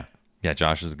amazing. Yeah. Yeah,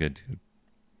 Josh is a good dude.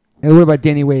 And what about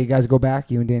Danny Way? You guys go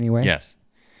back, you and Danny Way? Yes.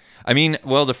 I mean,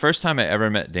 well, the first time I ever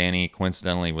met Danny,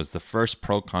 coincidentally, was the first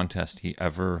pro contest he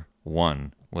ever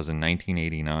won was in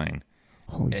 1989.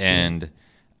 Holy shit. And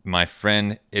my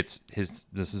friend, this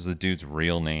is the dude's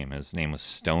real name. His name was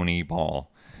Stony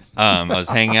Ball. I was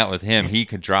hanging out with him. He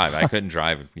could drive. I couldn't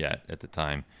drive yet at the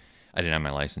time. I didn't have my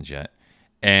license yet.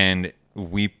 And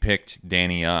we picked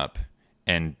Danny up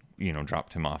and,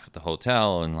 dropped him off at the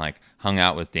hotel and like hung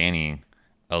out with Danny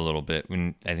a little bit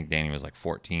when I think Danny was like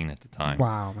 14 at the time.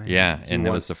 Wow, man. Yeah. And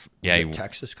there was a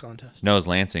Texas contest? No, it was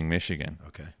Lansing, Michigan.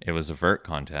 Okay. It was a vert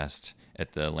contest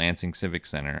at the Lansing Civic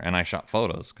Center, and I shot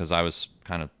photos because I was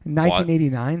kind of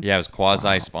 1989. Yeah, I was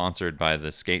quasi sponsored by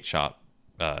the skate shop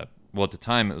well, at the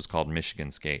time it was called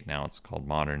Michigan Skate. Now it's called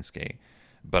Modern Skate.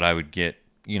 But I would get,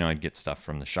 I'd get stuff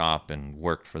from the shop and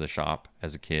worked for the shop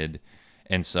as a kid.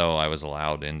 And so I was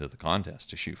allowed into the contest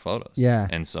to shoot photos. Yeah.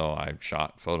 And so I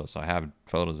shot photos. So I have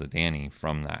photos of Danny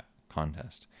from that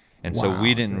contest. And so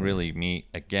we didn't really meet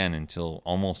again until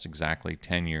almost exactly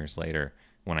 10 years later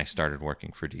when I started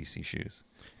working for DC Shoes.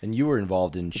 And you were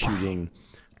involved in shooting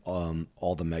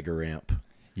all the Mega Ramp.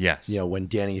 Yes. When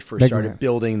Danny first started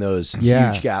building those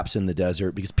huge gaps in the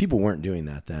desert, because people weren't doing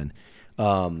that then.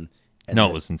 It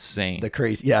was insane. The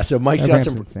crazy. Yeah. So Mike's got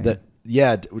some.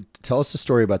 Tell us the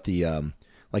story about the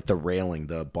the railing,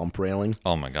 the bump railing.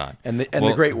 Oh my God. And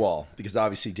the Great Wall, because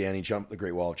obviously Danny jumped the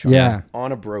Great Wall of China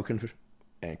on a broken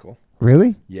ankle.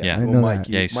 Really? Yeah. Well,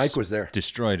 Mike was there.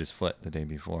 Destroyed his foot the day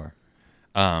before.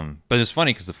 But it's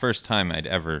funny because the first time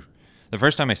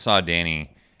I saw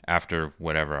Danny after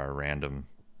whatever our random,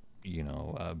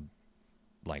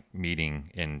 meeting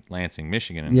in Lansing,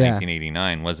 Michigan in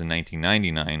 1989 was in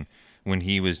 1999 when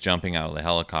he was jumping out of the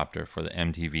helicopter for the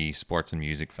MTV Sports and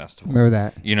Music Festival. Remember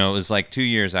that? It was like 2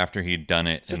 years after he'd done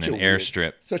it in an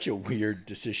airstrip. Such a weird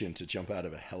decision to jump out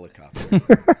of a helicopter.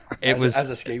 As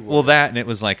a skateboarder. Well, that, and it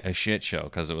was like a shit show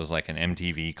because it was like an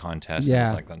MTV contest. Yeah. It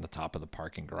was like on the top of the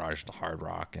parking garage, the Hard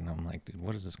Rock. And I'm like, dude,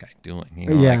 what is this guy doing?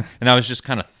 And I was just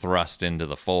kind of thrust into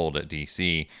the fold at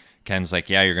DC. Ken's like,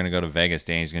 yeah, you're going to go to Vegas.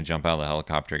 Danny's going to jump out of the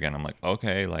helicopter again. I'm like,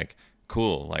 okay,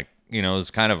 cool. It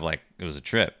was kind of like, it was a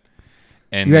trip.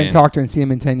 And you hadn't talked to him and seen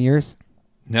him in 10 years?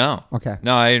 No. Okay.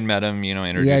 No, I had met him,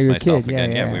 introduced myself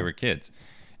again. Yeah, we were kids.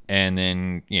 And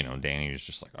then, Danny was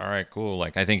just like, all right, cool.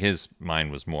 I think his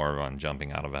mind was more on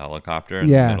jumping out of a helicopter in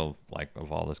the middle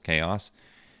of all this chaos.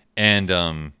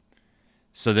 And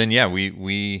so then,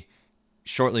 we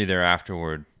shortly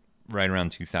thereafterward, right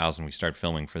around 2000, we started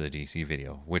filming for the DC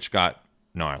video, which got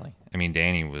gnarly. I mean,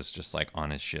 Danny was just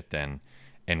on his shit then,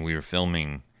 and we were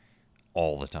filming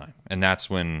all the time. And that's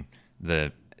when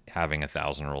having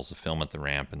 1,000 rolls of film at the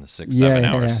ramp and the 6-7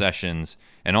 hour sessions,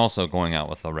 and also going out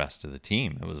with the rest of the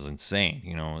team. It was insane.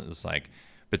 It was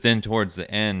but then towards the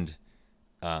end,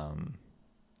 when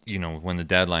the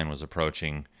deadline was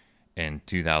approaching in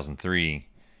 2003,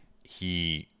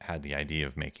 he had the idea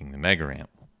of making the Mega Ramp.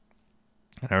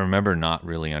 And I remember not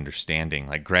really understanding,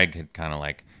 Greg had kind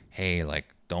of hey,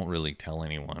 don't really tell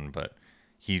anyone, but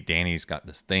Danny's got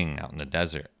this thing out in the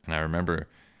desert. And I remember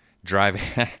driving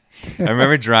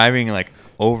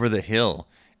over the hill,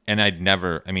 and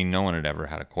no one had ever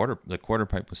had the quarter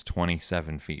pipe was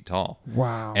 27 feet tall.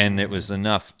 Wow. And it was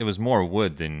more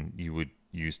wood than you would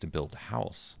use to build a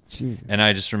house. Jesus. And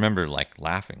I just remember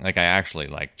laughing. I actually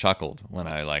chuckled when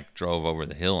I drove over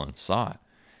the hill and saw it.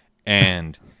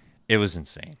 And it was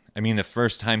insane. I mean, the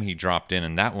first time he dropped in,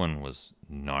 and that one was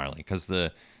gnarly because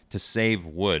to save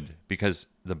wood, because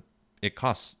it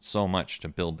costs so much to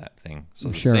build that thing.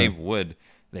 So to save wood,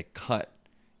 they cut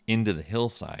into the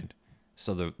hillside.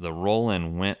 So the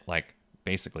roll-in went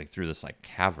basically through this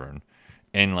cavern,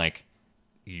 and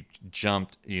you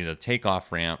jumped, the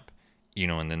takeoff ramp,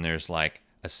 and then there's a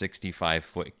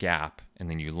 65-foot gap, and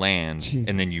then you land,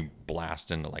 and then you blast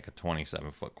into a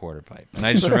 27-foot quarter pipe. And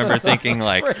I just remember thinking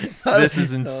this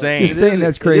is insane. You're saying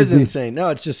that's crazy. It is insane. No,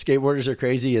 it's just skateboarders are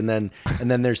crazy, and then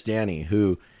there's Danny,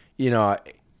 who,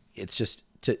 it's just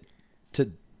to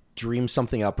dream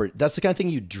something up. Or that's the kind of thing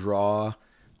you draw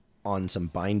on some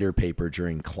binder paper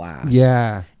during class.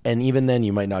 Yeah. And even then,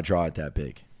 you might not draw it that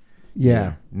big.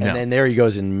 Yeah. No. And then there he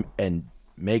goes and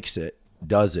makes it,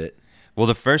 does it. Well,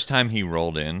 the first time he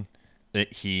rolled in,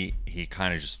 he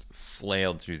kind of just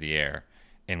flailed through the air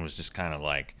and was just kind of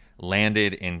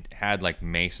landed and had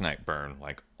masonite burn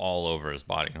all over his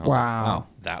body. And I was wow,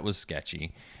 that was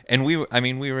sketchy. And we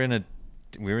were in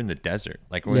the desert.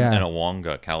 We're in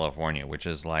Onondaga, California, which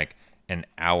is an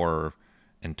hour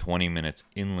and 20 minutes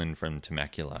inland from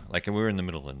Temecula. We were in the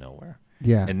middle of nowhere.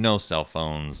 Yeah. And no cell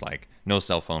phones, no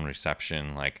cell phone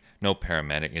reception, no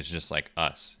paramedic. It's just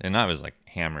us. And I was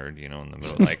hammered, in the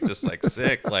middle, just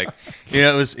sick.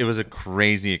 It was a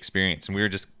crazy experience. And we were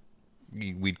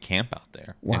we'd camp out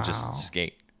there and just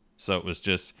skate. So it was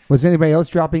just. Was anybody else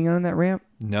dropping in on that ramp?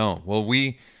 No. Well,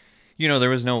 there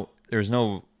was no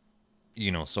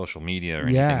social media or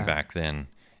anything back then.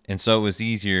 And so it was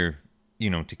easier,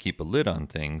 to keep a lid on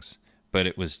things, but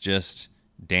it was just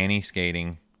Danny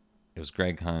skating. It was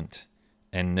Greg Hunt.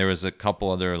 And there was a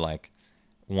couple other,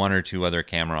 one or two other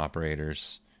camera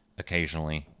operators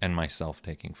occasionally, and myself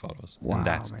taking photos. Wow, and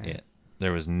that's man. it.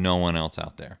 There was no one else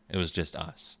out there. It was just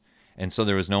us. And so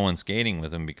there was no one skating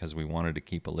with him because we wanted to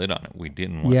keep a lid on it. We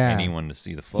didn't want anyone to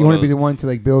see the photos. You want to be the one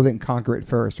to build it and conquer it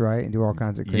first, right? And do all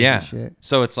kinds of crazy shit.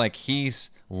 So it's he's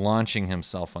launching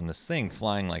himself on this thing,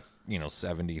 flying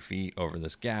 70 feet over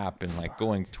this gap and like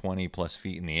going 20 plus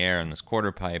feet in the air in this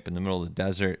quarter pipe in the middle of the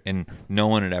desert. And no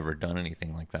one had ever done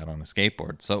anything like that on a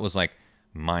skateboard. So it was like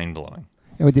mind blowing.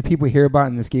 And did people hear about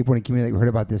in the skateboarding community, heard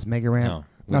about this mega ramp?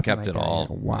 No, we kept it all.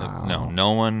 Wow.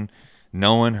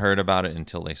 No one heard about it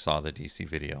until they saw the DC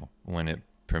video when it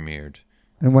premiered.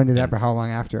 And when did that, how long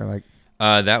after? Like,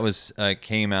 that was,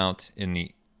 came out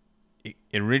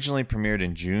it originally premiered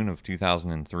in June of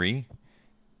 2003.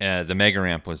 The mega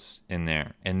ramp was in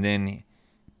there. And then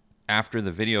after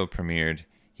the video premiered,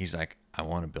 he's like, I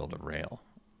want to build a rail.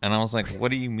 And I was like,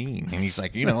 what do you mean? And he's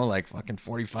like, like fucking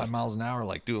 45 miles an hour,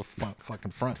 like do a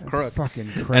fucking front crook. Fucking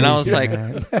crazy. And I was like,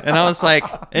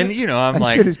 I'm that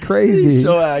like, shit is crazy. He's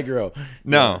so aggro.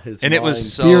 No. And it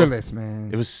was so fearless,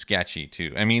 man. It was sketchy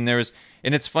too. I mean,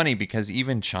 and it's funny because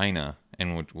even China,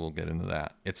 and we'll get into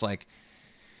that. It's like,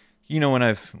 when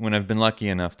I've been lucky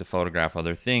enough to photograph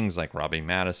other things like Robbie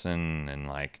Madison and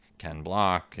like Ken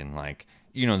Block and like,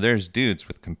 there's dudes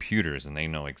with computers and they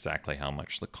know exactly how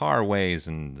much the car weighs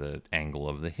and the angle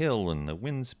of the hill and the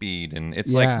wind speed. And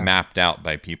it's like mapped out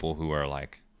by people who are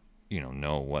like,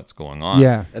 know what's going on.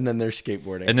 Yeah. And then they're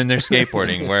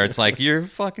skateboarding. Where it's like, you're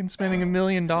fucking spending $1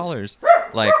 million.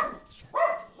 Like,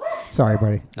 sorry,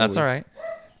 buddy. That's all right.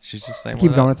 She's just saying,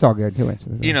 keep going. It's all good.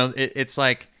 It's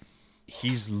like,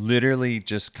 he's literally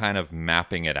just kind of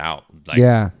mapping it out.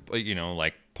 Like,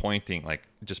 like pointing, like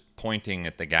just pointing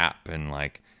at the gap and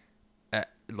like,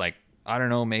 I don't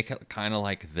know, make it kind of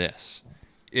like this.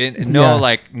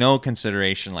 No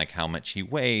consideration like how much he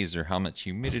weighs or how much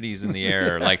humidity's in the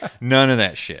air, or like none of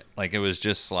that shit. Like it was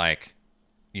just like,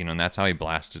 and that's how he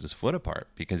blasted his foot apart,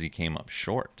 because he came up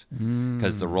short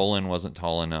because the roll-in wasn't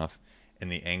tall enough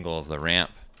and the angle of the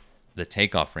ramp, the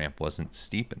takeoff ramp, wasn't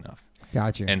steep enough.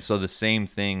 Gotcha. And so the same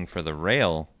thing for the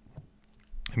rail.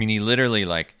 I mean, he literally,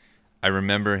 like, I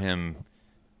remember him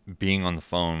being on the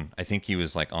phone. I think he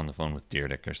was like on the phone with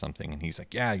Deerdick or something. And he's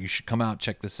like, yeah, you should come out,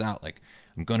 check this out. Like,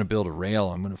 I'm going to build a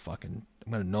rail. I'm going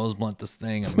to nose blunt this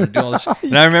thing. I'm going to do all this.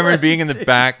 And I remember being in the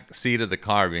back seat of the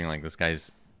car being like, this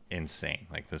guy's insane.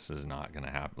 Like, this is not going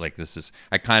to happen. Like,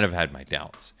 I kind of had my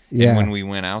doubts. Yeah. And when we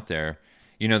went out there,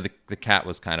 the cat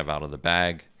was kind of out of the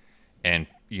bag. And,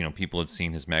 people had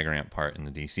seen his mega ramp part in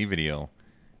the DC video.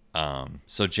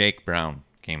 So Jake Brown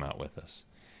came out with us.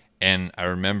 And I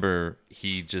remember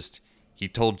he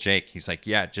told Jake, he's like,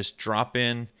 yeah, just drop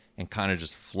in and kind of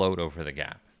just float over the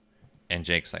gap. And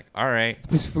Jake's like, all right.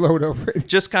 Just float over it.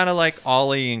 Just kind of like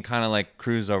ollie and kind of like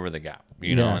cruise over the gap,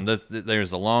 know. And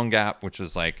there's a long gap, which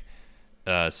was like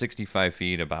 65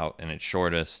 feet about in its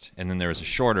shortest. And then there was a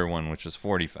shorter one, which was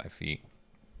 45 feet.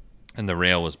 And the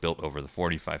rail was built over the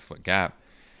 45-foot gap.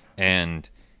 And,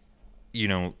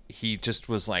 he just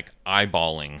was like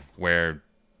eyeballing where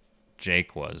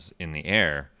Jake was in the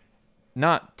air,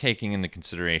 not taking into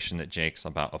consideration that Jake's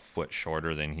about a foot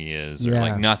shorter than he is, or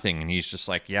like nothing. And he's just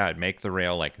like, yeah, I'd make the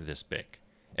rail like this big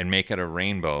and make it a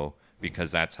rainbow,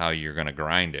 because that's how you're going to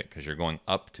grind it, because you're going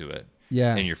up to it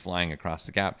and you're flying across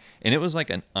the gap. And it was like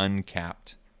an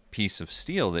uncapped piece of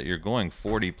steel that you're going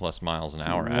 40 plus miles an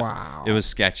hour at. Wow. It was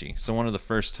sketchy. So one of the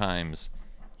first times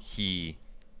he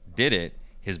did it,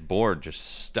 his board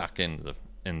just stuck into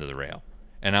the rail.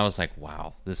 And I was like,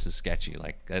 wow, this is sketchy.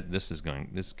 Like, this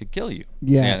could kill you.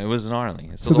 Yeah, it was gnarly.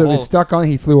 So it stuck on,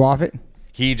 he flew off it?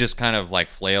 He just kind of like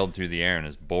flailed through the air, and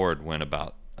his board went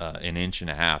about an inch and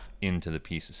a half into the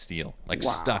piece of steel, like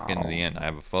stuck into the end. I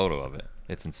have a photo of it.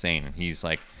 It's insane. And he's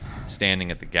like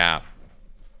standing at the gap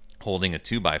holding a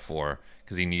 2x4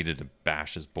 because he needed to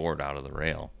bash his board out of the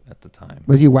rail at the time.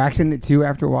 Was he waxing it too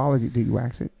after a while? Did he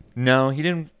wax it? No, he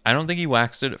didn't. I don't think he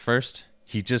waxed it at first.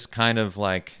 He just kind of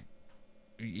like,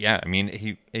 I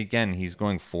mean, he's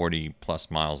going 40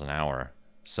 plus miles an hour.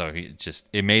 So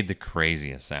it made the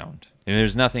craziest sound. And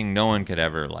there's nothing, no one could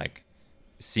ever like,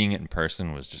 seeing it in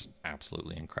person was just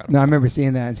absolutely incredible. No, I remember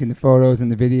seeing that and seeing the photos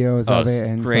and the videos of it.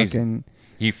 And crazy.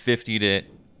 He 50'd it,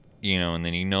 and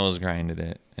then he nose grinded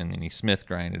it, and then he Smith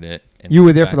grinded it. And you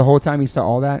were there for the whole time you saw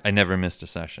all that? I never missed a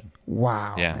session.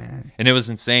 Wow, yeah. Man. And it was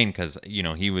insane because,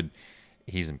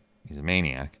 he's a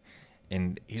maniac.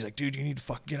 And he's like, dude, you need to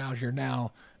fucking get out here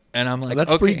now. And I'm like,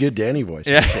 that's okay. Pretty good Danny voice.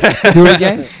 Yeah. Do it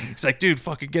again? He's like, dude,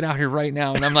 fucking get out here right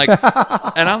now. And I'm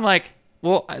like,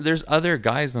 well, there's other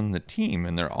guys on the team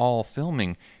and they're all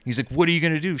filming. He's like, what are you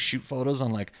going to do? Shoot photos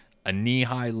on like a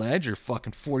knee-high ledge or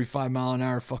fucking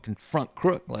 45-mile-an-hour fucking front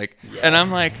crook? Like, and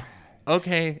I'm like,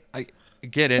 okay, I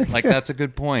get it. Like, that's a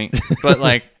good point. But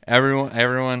like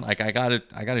everyone, like I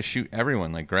gotta shoot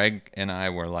everyone. Like Greg and I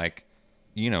were like,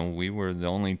 we were the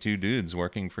only two dudes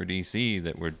working for DC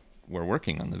that were were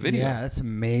working on the video. Yeah, that's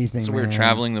amazing. So we were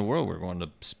traveling the world. We were going to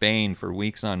Spain for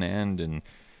weeks on end, and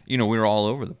we were all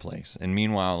over the place. And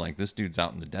meanwhile, like, this dude's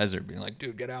out in the desert being like,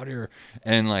 dude, get out here.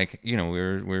 And like,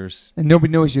 we're and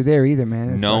nobody knows you're there either,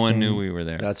 man. No one knew we were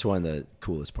there. That's one of the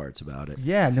coolest parts about it.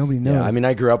 Yeah, nobody knows. Yeah, I mean,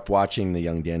 I grew up watching the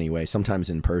young Danny Way, sometimes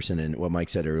in person, and what Mike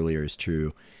said earlier is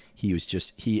true. He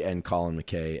and Colin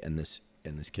McKay and this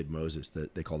kid Moses,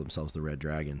 that they call themselves the Red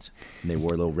Dragons, and they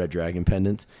wore little Red Dragon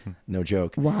pendants. No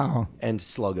joke. Wow. And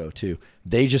Sluggo too.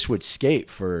 They just would skate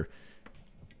for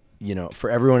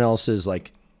everyone else's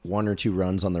like 1 or 2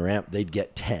 runs on the ramp. They'd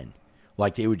get 10.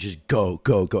 Like, they would just go.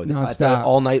 At the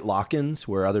all-night lock-ins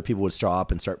where other people would stop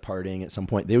and start partying at some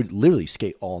point, they would literally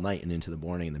skate all night and into the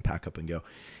morning and then pack up and go.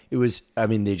 It was, I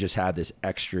mean, they just had this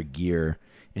extra gear,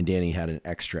 and Danny had an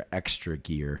extra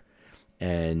gear.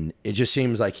 And it just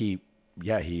seems like he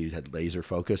had laser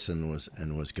focus and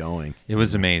was going. It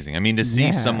was amazing. I mean, to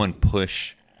see someone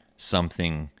push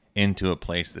something into a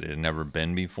place that it had never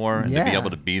been before, and to be able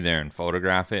to be there and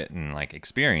photograph it and like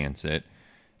experience it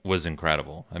was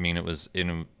incredible. I mean, it was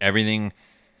in everything.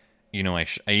 I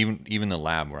even the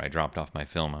lab where I dropped off my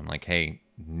film, I'm like, hey,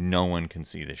 no one can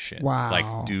see this shit. Wow.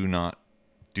 Like, do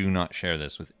not share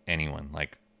this with anyone.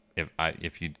 Like,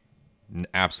 if you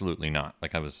absolutely not.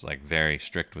 Like, I was like very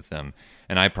strict with them,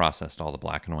 and I processed all the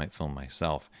black and white film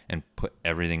myself and put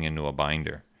everything into a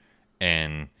binder.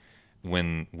 And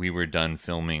when we were done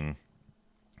filming,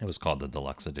 it was called the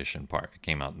deluxe edition part. It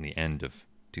came out in the end of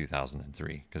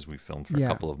 2003 because we filmed for a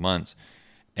couple of months.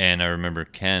 And I remember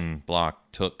Ken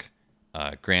Block took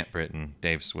Grant Britton,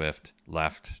 Dave Swift,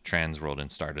 left Transworld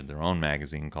and started their own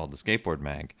magazine called the Skateboard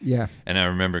Mag. Yeah. And I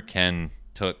remember Ken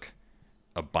took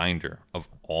a binder of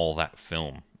all that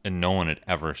film, and no one had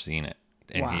ever seen it.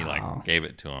 And he like gave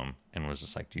it to him and was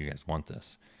just like, "Do you guys want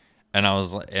this?" And I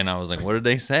was like, "What did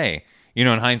they say?" In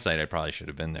hindsight, I probably should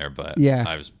have been there, but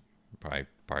I was probably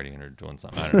partying or doing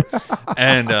something. I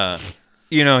don't know.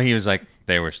 And he was like,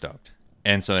 they were stoked.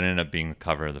 And so it ended up being the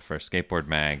cover of the first Skateboard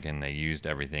Mag, and they used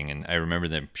everything. And I remember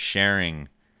them sharing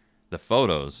the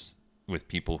photos with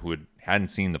people who hadn't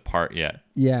seen the part yet.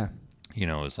 Yeah. It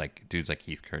was like dudes like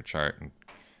Heath Kirchart and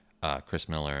Chris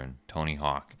Miller and Tony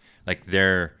Hawk, like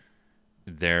their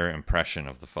impression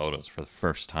of the photos for the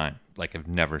first time. Like, I've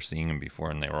never seen them before,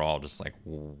 and they were all just like,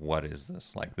 "What is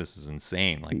this? Like, this is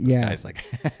insane!" Like, this guy's like.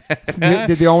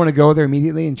 Did they all want to go there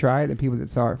immediately and try it? The people that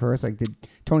saw it first, like, did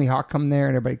Tony Hawk come there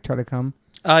and everybody try to come?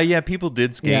 Yeah, people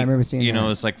did skate. Yeah, I remember seeing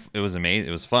that. It was amazing.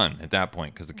 It was fun at that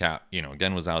point because the cat,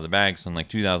 again, was out of the bag. So in like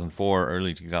 2004,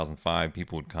 early 2005,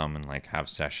 people would come and like have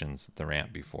sessions at the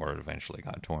ramp before it eventually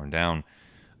got torn down.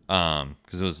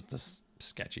 Because it was this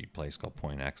sketchy place called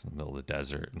Point X in the middle of the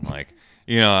desert, and like,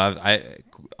 I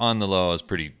on the low, I was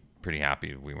pretty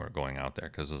happy we weren't going out there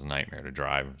because it was a nightmare to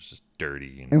drive. It was just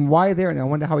dirty. And why there? And I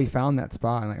wonder how he found that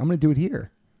spot. Like, I'm going to do it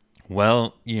here.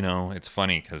 Well, it's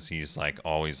funny because he's like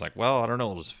always like, well, I don't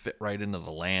know, it'll just fit right into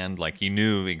the land. Like, he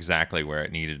knew exactly where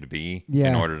it needed to be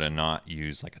in order to not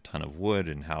use like a ton of wood,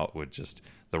 and how it would just,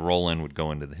 the roll-in would go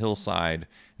into the hillside,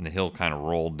 and the hill kind of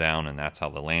rolled down, and that's how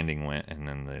the landing went. And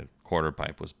then the quarter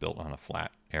pipe was built on a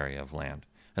flat area of land.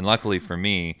 And luckily for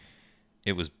me,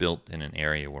 it was built in an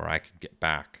area where I could get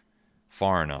back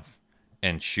far enough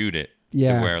and shoot it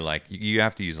to where like you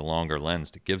have to use a longer lens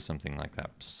to give something like that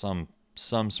some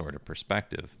sort of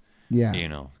perspective. Yeah.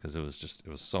 Because it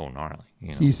was so gnarly.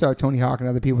 So you saw Tony Hawk and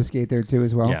other people skate there too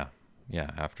as well? Yeah. Yeah.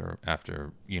 After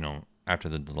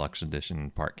the deluxe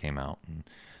edition part came out. And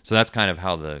so that's kind of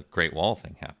how the Great Wall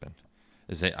thing happened.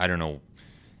 I don't know,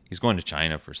 he's going to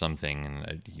China for something,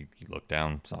 and he looked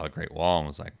down, saw a Great Wall, and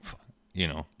was like,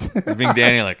 being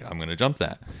Danny, like, I'm going to jump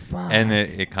that. Fuck. And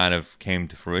it kind of came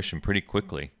to fruition pretty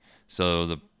quickly.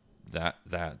 So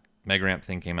that Mega Ramp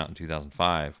thing came out in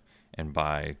 2005, and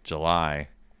by July,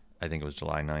 I think it was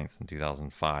July 9th in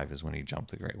 2005 is when he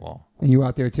jumped the Great Wall. And you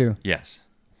out there too? Yes.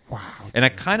 Wow. And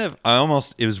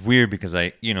it was weird because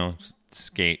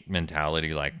skate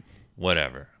mentality, like,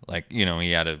 whatever. Like,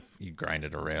 he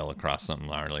grinded a rail across something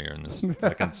gnarlier in this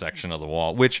fucking section of the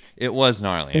wall, which it was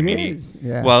gnarly. It is.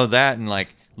 Well, that, and like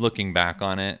looking back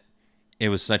on it, it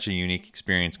was such a unique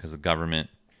experience because the government,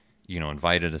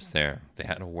 invited us there. They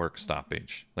had a work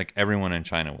stoppage. Like, everyone in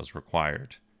China was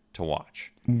required to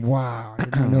watch. Wow, I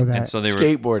didn't know that. And so they were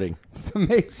skateboarding. It's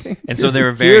amazing. And so they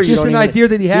were very just an idea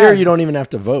that he had. Here, you don't even have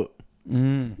to vote.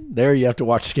 There, you have to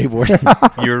watch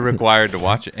skateboarding. You're required to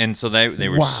watch it, and so they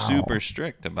were super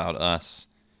strict about us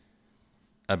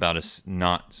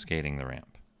not skating the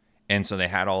ramp. And so they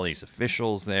had all these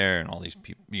officials there, and all these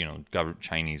people,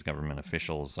 Chinese government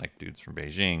officials, like dudes from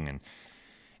Beijing,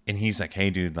 and he's like, "Hey,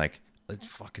 dude, like,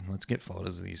 let's get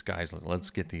photos of these guys. Let's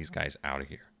get these guys out of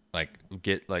here. Like,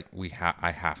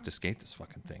 I have to skate this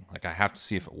fucking thing. Like, I have to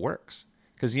see if it works.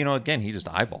 Because, again, he just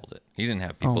eyeballed it. He didn't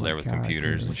have people there with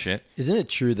computers and shit. Isn't it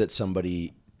true that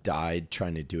somebody died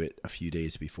trying to do it a few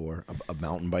days before, a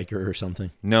mountain biker or something?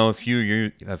 No, a few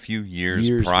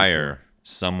years prior,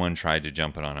 someone tried to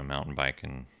jump it on a mountain bike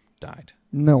and died.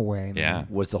 No way. Yeah. Man.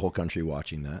 Was the whole country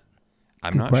watching that?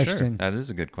 I'm not sure. That is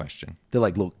a good question. They're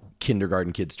like little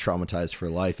kindergarten kids traumatized for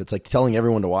life. It's like telling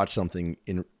everyone to watch something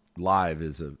in live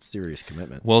is a serious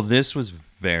commitment. Well, this was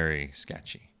very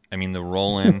sketchy. I mean, the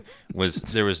roll-in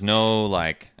there was no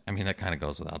that kind of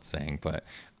goes without saying, but,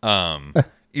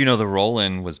 the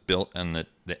roll-in was built on the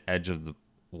edge of the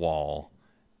wall.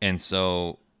 And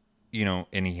so, and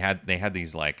they had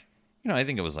these I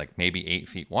think it was maybe 8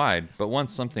 feet wide, but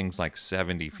once something's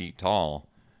 70 feet tall,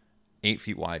 8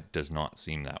 feet wide does not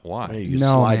seem that wide. You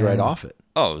slide right off it.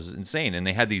 Oh, it was insane. And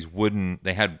they had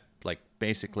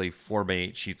basically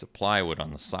 4x8 sheets of plywood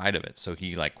on the side of it. So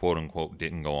he quote unquote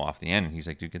didn't go off the end. And he's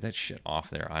like, dude, get that shit off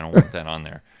there. I don't want that on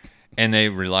there. And they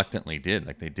reluctantly did.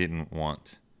 They didn't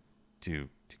want to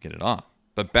get it off.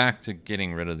 But back to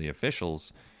getting rid of the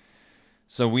officials.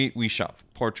 So we shot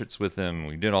portraits with them.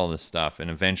 We did all this stuff. And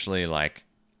eventually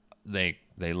they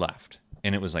left.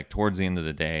 And it was towards the end of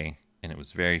the day. And it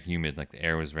was very humid. The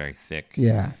air was very thick.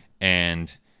 Yeah.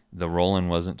 And the roll-in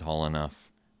wasn't tall enough.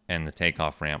 And the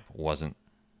takeoff ramp wasn't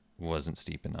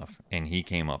steep enough, and he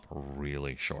came up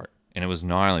really short, and it was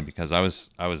gnarly because I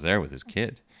was there with his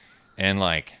kid, and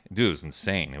dude, it was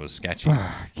insane. It was sketchy,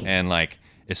 and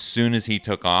as soon as he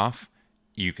took off,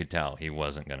 you could tell he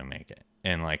wasn't gonna make it,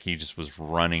 and he just was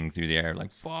running through the air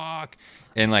fuck,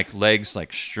 and legs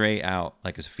straight out,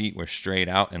 his feet were straight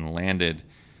out and landed.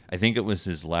 I think it was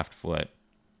his left foot,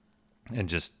 and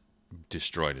just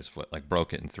destroyed his foot,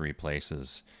 broke it in 3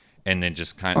 places. And then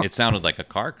just it sounded like a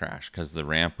car crash because the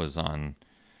ramp was on,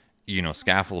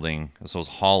 scaffolding. So it was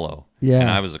hollow. Yeah. And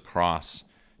I was across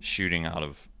shooting out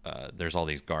of, there's all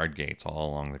these guard gates all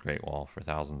along the Great Wall for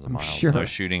thousands of miles. Sure. And I was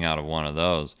shooting out of one of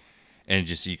those. And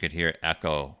you could hear it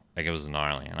echo. It was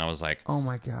gnarly. And I was like, oh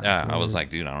my God. Yeah. Dude. I was like,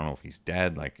 dude, I don't know if he's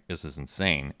dead. This is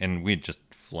insane. And we'd just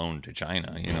flown to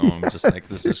China, I'm just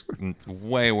this is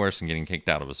way worse than getting kicked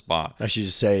out of a spot. I should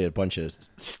just say a bunch of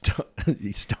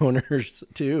stoners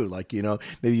too.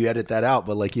 Maybe you edit that out,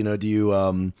 but do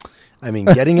you,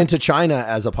 getting into China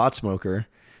as a pot smoker,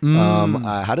 I'm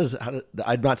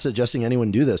not suggesting anyone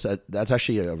do this. That's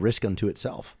actually a risk unto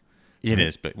itself. It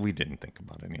is, but we didn't think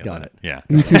about any of that. It. Yeah.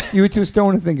 You were too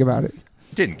stoned to think about it.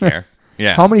 Didn't care.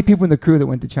 Yeah. How many people in the crew that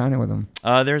went to China with him?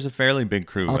 There's a fairly big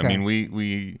crew. Okay. I mean,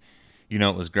 we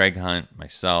it was Greg Hunt,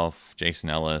 myself, Jason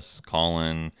Ellis,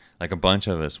 Colin, a bunch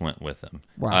of us went with him.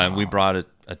 Wow. We brought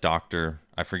a doctor.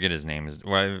 I forget his name. His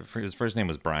first name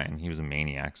was Brian. He was a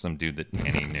maniac, some dude that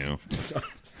Danny knew.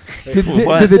 Did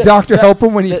the doctor help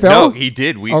him when he fell? No, he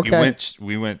did.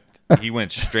 He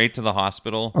went straight to the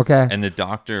hospital. Okay. And the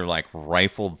doctor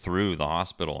rifled through the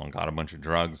hospital and got a bunch of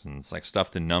drugs and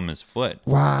stuff to numb his foot.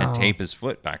 Wow. And tape his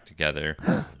foot back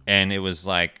together. And it was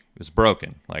it was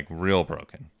broken, real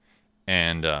broken.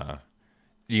 And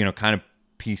kind of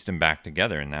pieced him back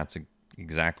together, and that's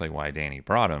exactly why Danny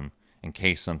brought him in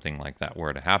case something like that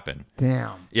were to happen.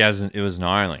 Damn. Yeah, it was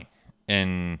gnarly.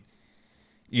 And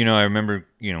I remember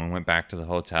we went back to the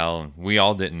hotel, and we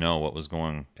all didn't know what was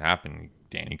going to happen.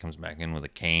 Danny comes back in with a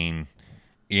cane,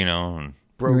 and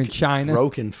in China?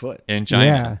 Broken foot. In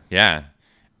China. Yeah.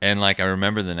 And I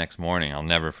remember the next morning, I'll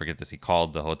never forget this. He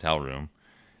called the hotel room,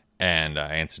 and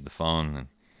I answered the phone, and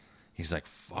he's like,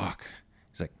 fuck.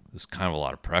 He's like, this is kind of a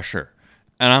lot of pressure.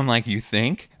 And I'm like, you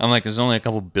think? I'm like, there's only a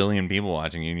couple billion people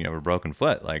watching you and you have a broken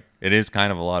foot. It is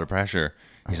kind of a lot of pressure.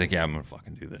 He's like, yeah, I'm going to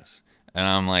fucking do this. And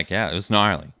I'm like, yeah, it was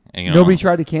gnarly. And, nobody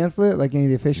tried to cancel it? Any of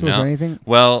the officials or anything?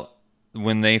 Well,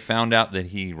 when they found out that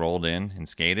he rolled in and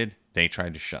skated, they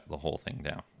tried to shut the whole thing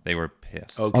down. They were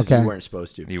pissed. Oh, because you weren't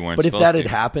supposed to. But if that had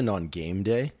happened on game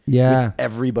day, with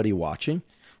everybody watching,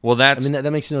 well, that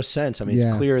makes no sense.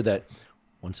 It's clear that,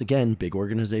 once again, big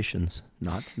organizations,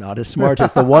 not as smart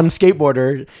as the one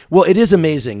skateboarder. Well, it is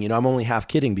amazing. I'm only half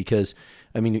kidding because,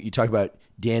 you talk about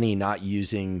Danny not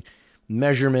using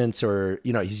measurements or,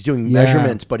 he's doing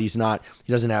measurements, but he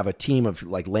doesn't have a team of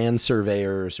land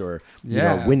surveyors or,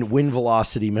 wind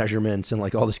velocity measurements and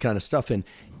all this kind of stuff.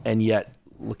 And yet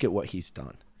look at what he's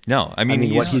done. No,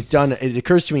 what he's done, it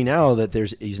occurs to me now that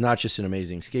he's not just an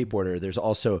amazing skateboarder. There's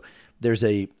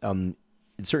a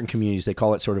in certain communities, they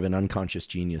call it sort of an unconscious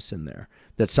genius in there.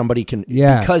 That somebody can,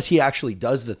 because he actually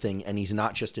does the thing and he's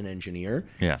not just an engineer,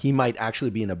 he might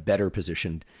actually be in a better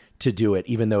position to do it,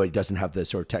 even though it doesn't have the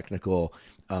sort of technical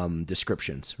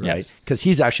descriptions, right? Because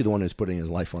he's actually the one who's putting his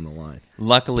life on the line.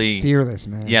 Luckily, fearless,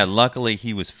 man. Yeah, luckily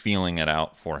he was feeling it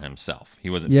out for himself. He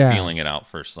wasn't feeling it out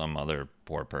for some other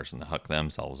poor person to hook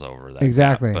themselves over that.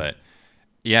 Exactly. Gap. But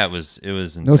yeah, it was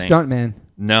insane. No stunt man.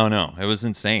 No, it was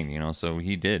insane. You know, so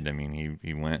he did. I mean,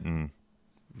 he went and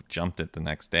jumped it the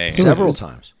next day several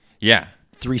times. Yeah,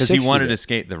 360. Because he wanted to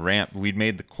skate the ramp. We'd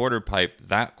made the quarter pipe.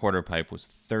 That quarter pipe was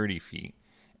 30 feet,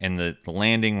 and the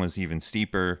landing was even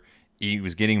steeper. He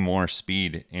was getting more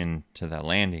speed into that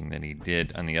landing than he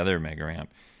did on the other mega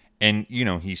ramp. And, you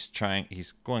know, he's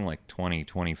going like 20,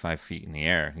 25 feet in the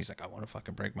air. He's like, I want to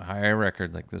fucking break my high air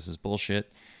record. Like, this is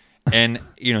bullshit. And,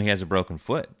 you know, he has a broken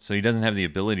foot, so he doesn't have the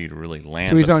ability to really land.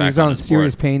 So he's on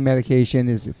serious pain medication.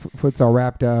 His foot's all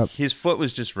wrapped up. His foot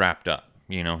was just wrapped up.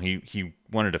 You know, he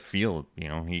wanted to feel, you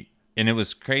know, and it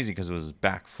was crazy because it was his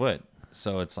back foot.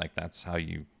 So it's like, that's how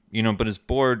but his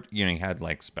board, you know, he had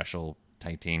like special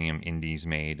titanium indies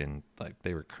made, and like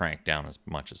they were cranked down as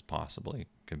much as possibly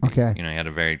could be. Okay. You know, he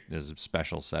had there's a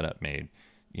special setup made,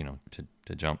 you know,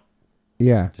 to jump.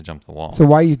 Yeah. To jump the wall. So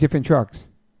why use different trucks?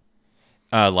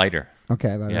 Lighter.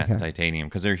 Okay. Yeah, okay. Titanium,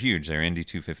 because they're huge. They're Indy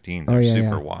 215s. They're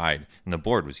super wide, and the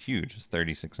board was huge. It was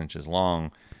 36 inches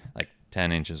long, like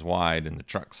 10 inches wide, and the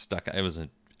truck stuck. It was an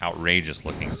outrageous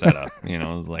looking setup. You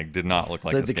know, it was like did not look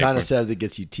like. So a it's the kind of setup that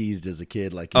gets you teased as a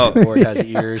kid. Like the board has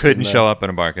ears. Couldn't show up in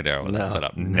Embarcadero with that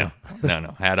setup. No.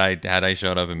 Had I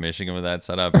showed up in Michigan with that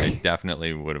setup, I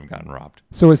definitely would have gotten robbed.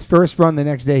 So his first run, the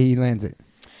next day he lands it.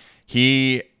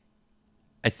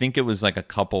 I think it was like a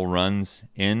couple runs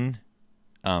in.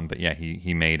 But yeah,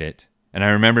 he made it. And I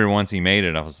remember once he made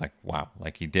it, I was like, wow,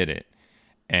 like he did it.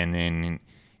 And then,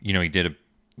 you know,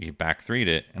 he back three'd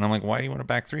it. And I'm like, why do you want to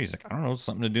back three? He's like, I don't know,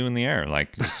 something to do in the air.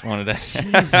 Like, just wanted to.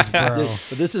 Jesus, bro.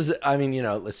 But this is, I mean, you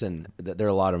know, listen, there are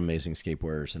a lot of amazing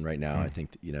skateboarders. And right now, I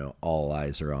think, you know, all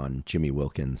eyes are on Jimmy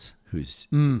Wilkins, who's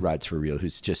rides for real,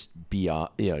 who's just beyond,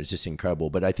 you know, it's just incredible.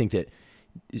 But I think that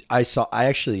I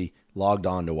actually logged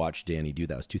on to watch Danny do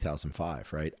that. It was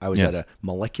 2005, right? I was at a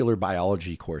molecular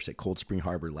biology course at Cold Spring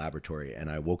Harbor Laboratory,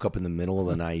 and I woke up in the middle of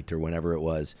the night or whenever it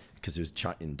was, because it was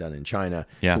done in China,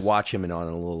 to watch him and on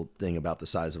a little thing about the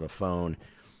size of a phone,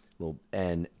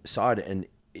 and saw it, and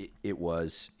it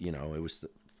was, you know, it was the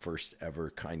first ever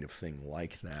kind of thing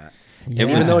like that. Yeah.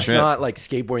 Even though it's not like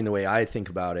skateboarding the way I think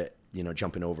about it, you know,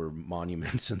 jumping over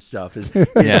monuments and stuff is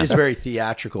very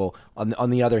theatrical. On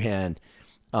the other hand,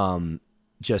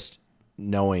 just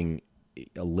knowing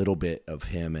a little bit of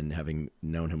him and having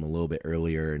known him a little bit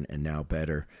earlier and now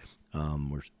better,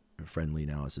 we're friendly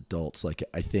now as adults. Like,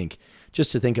 I think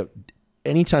just to think of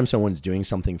anytime someone's doing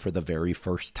something for the very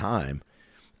first time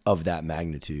of that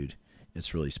magnitude,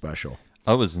 it's really special.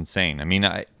 Oh, it was insane. I mean,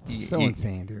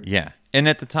 insane, dude. Yeah. And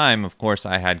at the time, of course,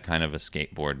 I had kind of a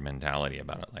skateboard mentality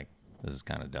about it. Like, this is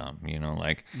kind of dumb, you know,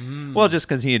 like, well, just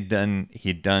because he'd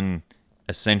done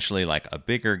essentially like a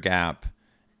bigger gap,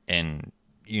 and,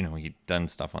 you know, he'd done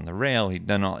stuff on the rail, he'd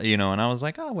done all, you know, and I was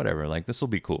like, oh, whatever, like, this will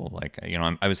be cool. Like, you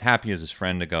know, I was happy as his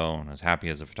friend to go, and I was happy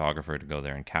as a photographer to go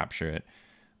there and capture it.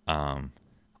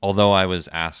 Although I was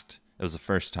asked, it was the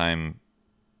first time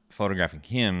photographing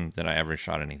him that I ever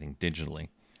shot anything digitally.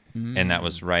 And that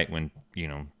was right when, you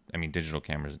know, I mean, digital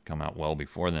cameras had come out well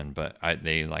before then, but I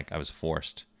was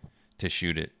forced to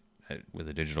shoot it with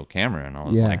a digital camera, and I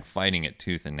was like fighting it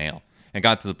tooth and nail. It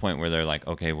got to the point where they're like,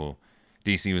 okay, well,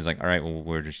 DC was like, all right, well,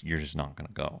 you're just not going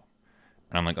to go.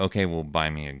 And I'm like, okay, well, buy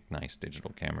me a nice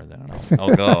digital camera then, and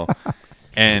I'll go.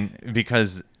 And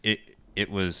because it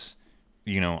was,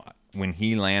 you know, when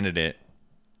he landed it,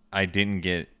 I didn't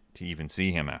get to even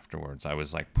see him afterwards. I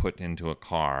was like put into a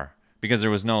car because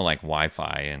there was no like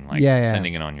Wi-Fi and like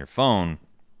sending it on your phone.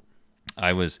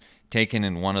 I was taken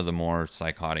in one of the more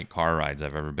psychotic car rides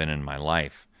I've ever been in my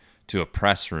life to a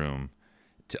press room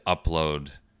to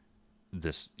upload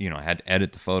this, you know, I had to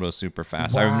edit the photos super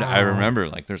fast. Wow. I remember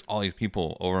like there's all these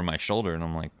people over my shoulder, and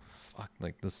I'm like, fuck,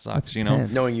 like this sucks. That's, you know,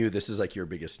 knowing you, this is like your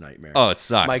biggest nightmare. Oh, it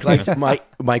sucks.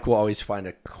 Mike will always find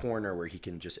a corner where he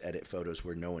can just edit photos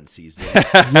where no one sees them.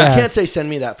 You can't say send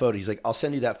me that photo. He's like, I'll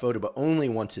send you that photo, but only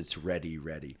once it's ready.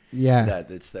 Yeah,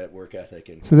 it's that work ethic.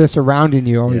 And so they're surrounding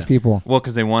you, all these people. Well,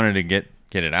 because they wanted to get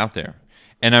it out there.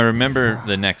 And I remember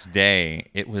the next day,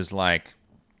 it was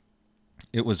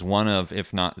one of,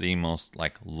 if not the most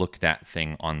like looked at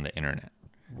thing on the internet.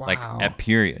 Wow. Like at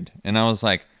period. And I was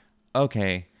like,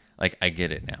 okay, like I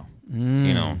get it now,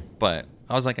 you know, but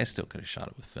I was like, I still could have shot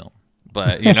it with film,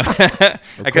 but you know,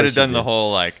 I could have done the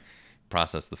whole, like,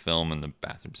 process the film in the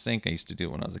bathroom sink. I used to do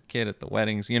it when I was a kid at the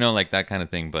weddings, you know, like that kind of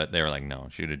thing. But they were like, no,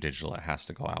 shoot it digital. It has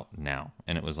to go out now.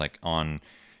 And it was like on,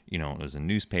 you know, it was in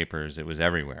newspapers. It was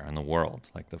everywhere in the world.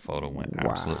 Like the photo went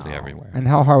absolutely everywhere. And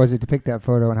how hard was it to pick that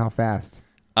photo and how fast?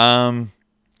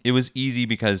 It was easy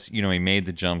because, you know, he made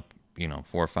the jump, you know,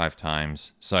 4 or 5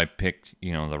 times. So I picked,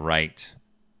 you know, the right,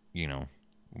 you know,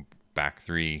 back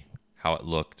 3, how it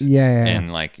looked. Yeah.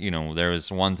 And like, you know, there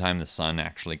was one time the sun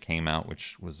actually came out,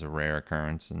 which was a rare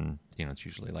occurrence. And, you know, it's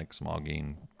usually like smoggy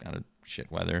and kind of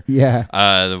shit weather. Yeah.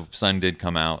 The sun did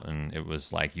come out and it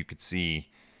was like, you could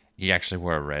see he actually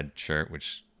wore a red shirt,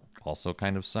 which also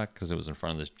kind of sucked because it was in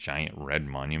front of this giant red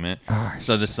monument.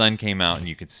 So the sun came out and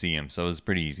you could see him. So it was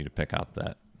pretty easy to pick out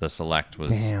that the select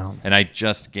was. Damn. And I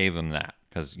just gave them that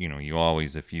because, you know, you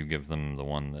always, if you give them the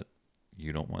one that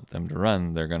you don't want them to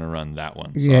run, they're going to run that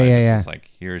one. So I just was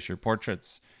like, here's your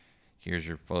portraits. Here's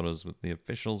your photos with the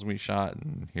officials we shot.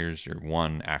 And here's your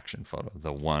one action photo,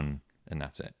 the one, and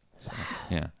that's it. So,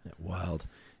 yeah. Wild.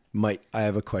 Mike, I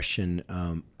have a question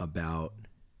about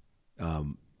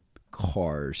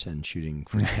cars and shooting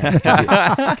for Ken.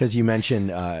 Because you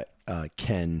mentioned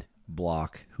Ken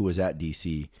Block, who was at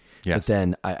DC. Yes. But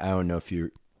then I don't know if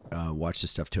you watch this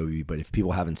stuff, Toby, but if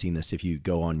people haven't seen this, if you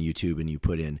go on YouTube and you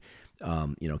put in,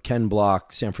 you know, Ken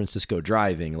Block, San Francisco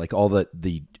driving, like all the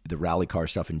rally car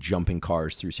stuff and jumping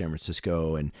cars through San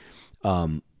Francisco and,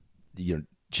 you know,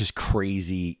 just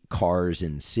crazy cars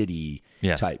in city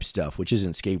type stuff, which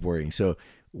isn't skateboarding. So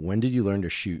when did you learn to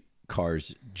shoot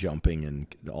cars jumping and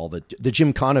all the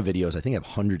Gymkhana videos? I think have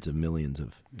hundreds of millions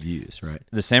of views, right?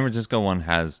 The San Francisco one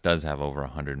does have over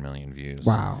 100 million views.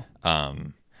 Wow.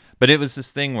 But it was this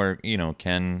thing where, you know,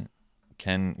 Ken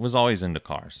was always into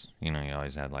cars. You know, he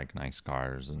always had like nice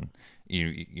cars, and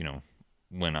you know,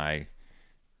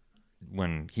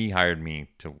 when he hired me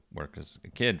to work as a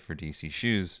kid for DC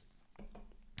Shoes,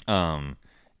 you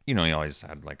know, he always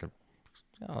had like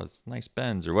it's nice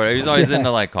Benz or whatever. He was always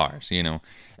into like cars, you know.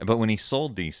 But when he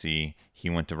sold DC, he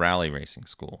went to rally racing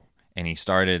school and he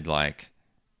started like,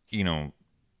 you know,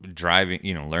 driving,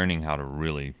 you know, learning how to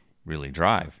really, really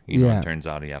drive. You know, it turns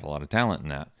out he had a lot of talent in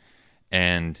that.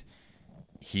 And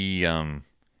he's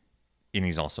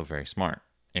also very smart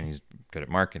and he's good at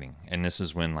marketing. And this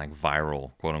is when like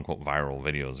viral, quote unquote, viral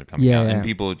videos are coming out and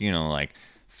people, you know, like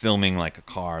filming like a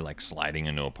car, like sliding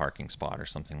into a parking spot or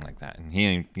something like that. And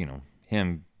he, you know,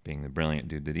 him being the brilliant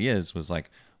dude that he is, was like,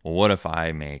 well, what if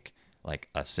I make like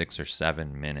a 6 or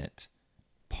 7 minute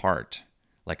part,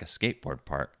 like a skateboard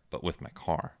part, but with my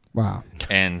car? Wow.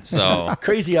 And so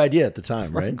crazy idea at the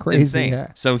time, right? Crazy. Insane.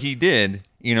 Yeah. So he did,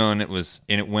 you know, and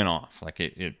it went off like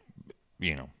it,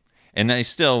 you know, and I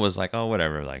still was like, oh,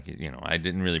 whatever. Like, you know, I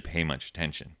didn't really pay much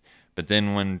attention. But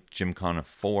then when Gymkhana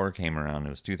 4 came around, it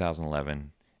was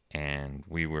 2011 and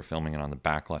we were filming it on the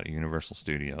backlot at Universal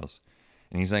Studios.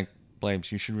 And he's like,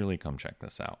 Blabes, you should really come check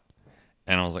this out.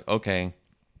 And I was like, okay.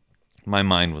 My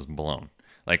mind was blown.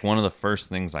 Like one of the first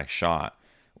things I shot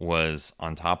was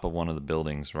on top of one of the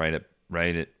buildings right at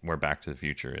where Back to the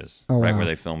Future is. Oh, right wow. where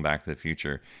they filmed Back to the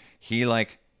Future. He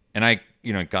like, and I,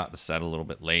 you know, got the set a little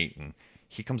bit late and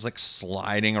he comes like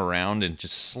sliding around and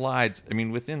just slides. I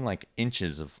mean, within like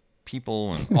inches of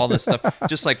people and all this stuff,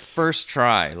 just like first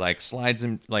try, like slides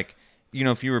in, like, you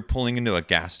know, if you were pulling into a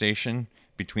gas station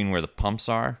between where the pumps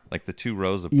are, like the 2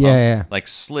 rows of pumps, like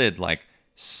slid like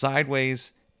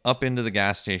sideways up into the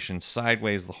gas station,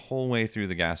 sideways the whole way through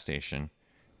the gas station,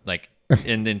 like,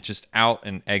 and then just out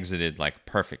and exited like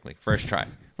perfectly. First try. I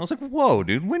was like, whoa,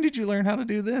 dude, when did you learn how to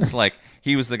do this? Like,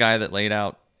 he was the guy that laid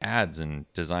out ads and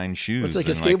designed shoes. It's like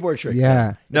a skateboard trick.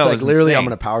 Yeah. No, it's it like was literally insane. I'm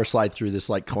going to power slide through this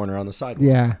like corner on the sidewalk.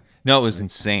 Yeah. No, it was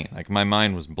insane. Like my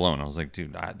mind was blown. I was like,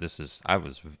 dude, that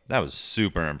was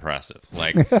super impressive.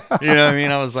 Like, you know what I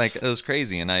mean? I was like, it was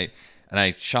crazy. And I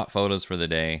shot photos for the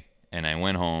day and I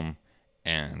went home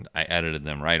and I edited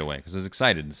them right away because I was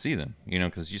excited to see them, you know,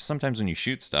 because sometimes when you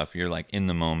shoot stuff, you're like in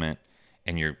the moment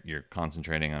and you're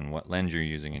concentrating on what lens you're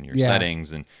using and your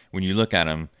settings. And when you look at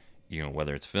them, you know,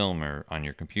 whether it's film or on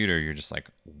your computer, you're just like,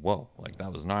 whoa, like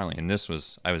that was gnarly. And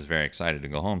I was very excited to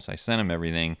go home. So I sent him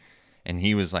everything. And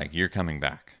he was like, you're coming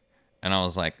back. And I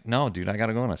was like, no, dude, I got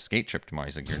to go on a skate trip tomorrow.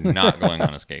 He's like, you're not going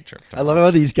on a skate trip tomorrow. I love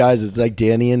how these guys, it's like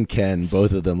Danny and Ken,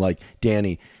 both of them. Like,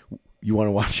 Danny, you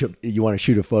want to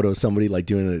shoot a photo of somebody like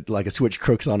doing a switch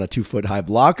crooks on a 2-foot high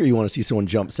block, or you want to see someone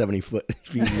jump 70 feet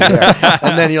in the air?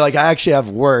 And then you're like, I actually have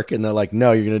work. And they're like,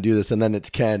 no, you're going to do this. And then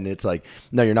it's Ken. It's like,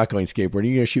 no, you're not going skateboarding.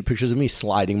 You're going to shoot pictures of me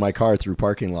sliding my car through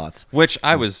parking lots. Which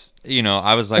I was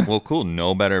like, well, cool.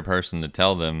 No better person to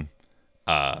tell them,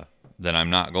 that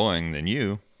I'm not going than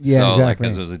you. Yeah, so exactly. like,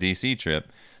 because it was a DC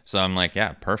trip. So I'm like,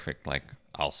 yeah, perfect. Like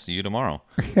I'll see you tomorrow.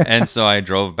 And so I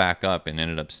drove back up and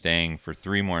ended up staying for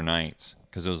 3 more nights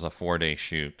because it was a 4-day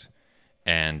shoot.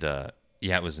 And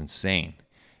yeah, it was insane.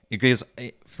 Because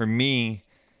for me,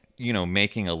 you know,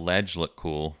 making a ledge look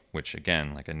cool, which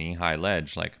again, like a knee-high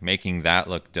ledge, like making that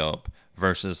look dope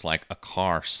versus like a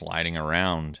car sliding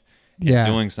around and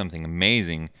doing something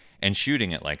amazing and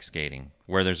shooting it like skating,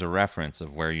 where there's a reference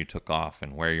of where you took off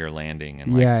and where you're landing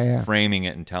and like framing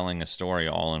it and telling a story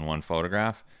all in one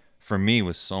photograph, for me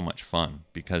was so much fun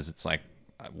because it's like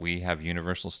we have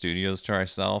Universal Studios to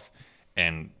ourselves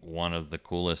and one of the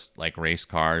coolest like race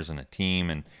cars and a team,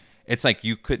 and it's like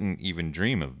you couldn't even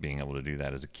dream of being able to do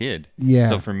that as a kid. Yeah.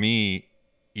 So for me,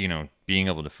 you know, being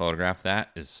able to photograph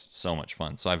that is so much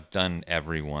fun. So I've done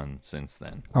every one since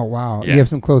then. Oh, wow. Yeah. You have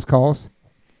some close calls?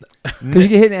 Because you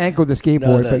get hit an ankle with a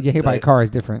skateboard, but get hit by a car is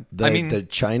different. The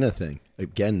China thing,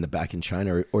 again, the back in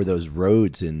China, or those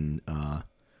roads in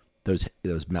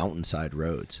those mountainside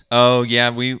roads. Oh, yeah.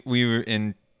 We were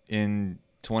in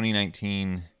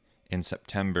 2019 in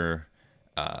September.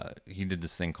 He did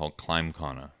this thing called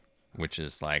ClimbKana, which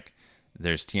is like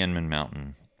there's Tiananmen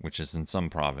Mountain, which is in some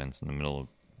province in the middle of,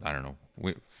 I don't know,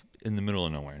 in the middle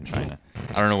of nowhere in China.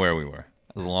 I don't know where we were.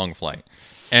 It was a long flight.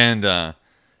 And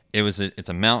it's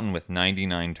a mountain with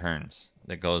 99 turns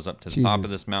that goes up to the top of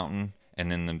this mountain,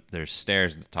 and then there's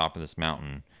stairs at the top of this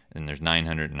mountain, and there's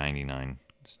 999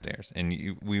 stairs.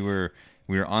 And we were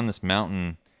on this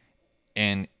mountain,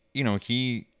 and you know,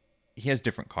 he has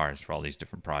different cars for all these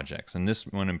different projects, and this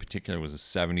one in particular was a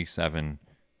 77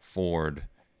 Ford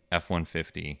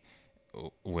F-150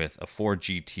 with a Ford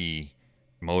GT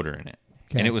motor in it.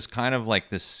 Okay. And it was kind of like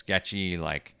this sketchy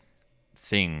like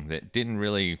thing that didn't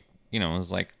really, you know, it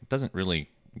was like, doesn't really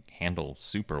handle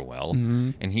super well.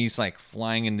 Mm-hmm. And he's like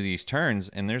flying into these turns,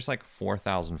 and there's like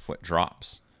 4,000 foot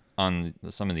drops on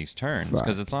some of these turns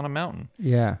because it's on a mountain.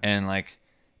 Yeah. And like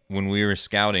when we were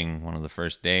scouting one of the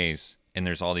first days, and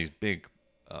there's all these big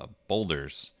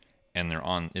boulders, and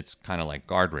it's kind of like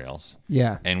guardrails.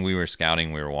 Yeah. And we were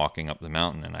scouting, we were walking up the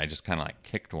mountain, and I just kind of like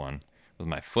kicked one with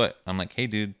my foot. I'm like, hey,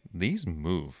 dude, these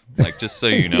move. Like, just so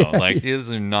you know, like,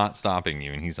 these are not stopping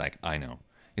you. And he's like, I know.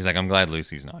 He's like, I'm glad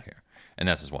Lucy's not here. And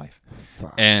that's his wife.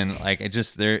 Fuck. And like, it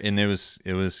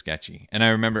was sketchy. And I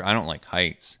remember, I don't like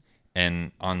heights.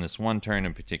 And on this one turn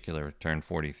in particular, turn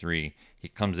 43, he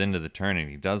comes into the turn and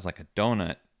he does like a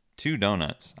donut. 2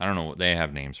 donuts. I don't know what they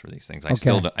have names for these things. I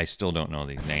still don't know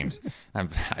these names.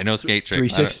 I know skate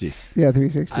tricks. 360. Yeah,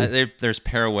 360. There's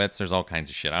pirouettes. There's all kinds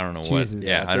of shit. I don't know what.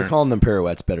 Yeah, if they're calling them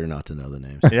pirouettes, better not to know the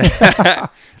names. Yeah.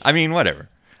 I mean, whatever.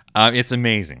 It's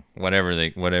amazing.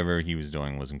 Whatever he was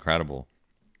doing was incredible.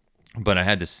 But I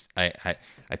had to.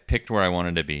 I picked where I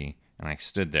wanted to be, and I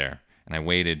stood there, and I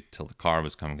waited till the car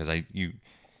was coming because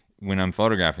when I'm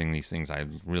photographing these things, I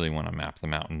really want to map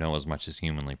them out and know as much as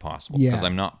humanly possible because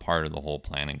I'm not part of the whole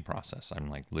planning process. I'm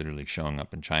like literally showing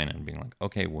up in China and being like,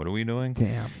 okay, what are we doing?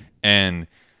 Damn. And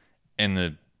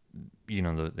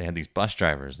they had these bus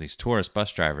drivers, these tourist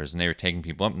bus drivers, and they were taking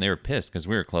people up, and they were pissed because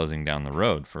we were closing down the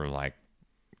road for like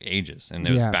ages, and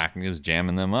it was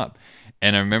jamming them up.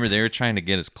 And I remember they were trying to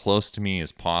get as close to me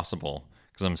as possible,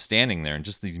 because I'm standing there and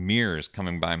just these mirrors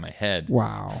coming by my head,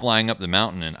 flying up the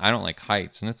mountain, and I don't like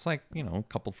heights, and it's like, you know, a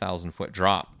couple 1,000-foot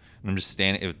drop, and I'm just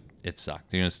standing. It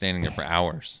sucked, you know, standing there for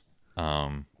hours. You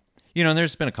know, and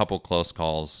there's been a couple close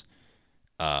calls,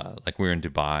 like we were in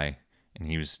Dubai, and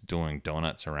he was doing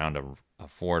donuts around a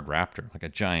Ford Raptor, like a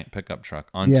giant pickup truck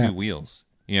on 2 wheels.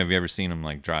 You know, have you ever seen him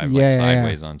like drive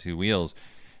sideways on 2 wheels?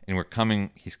 And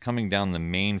he's coming down the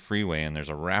main freeway, and there's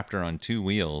a Raptor on 2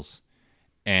 wheels.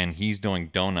 And he's doing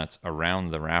donuts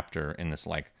around the Raptor in this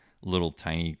like little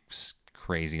tiny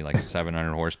crazy like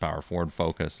 700 horsepower Ford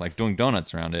Focus, like doing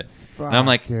donuts around it. Fuck, and I'm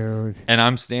like, dude. And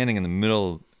I'm standing in the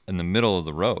middle of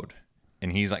the road,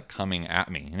 and he's like coming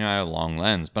at me. You know, I have a long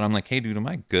lens, but I'm like, hey, dude, am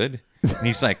I good? And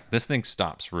he's like, this thing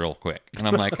stops real quick. And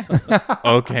I'm like,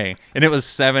 okay. And it was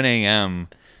 7 a.m.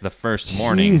 the first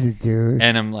morning. Jesus, dude.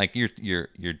 And I'm like,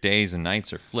 your days and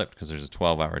nights are flipped because there's a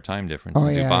 12-hour time difference in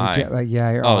Dubai.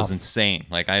 You're off. It was insane.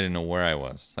 Like, I didn't know where I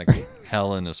was. Like,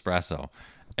 hell in espresso.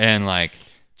 And like,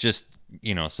 just,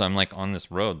 you know, so I'm like on this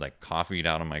road, like coffeeed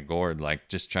out of my gourd, like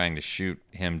just trying to shoot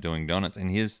him doing donuts. And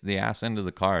the ass end of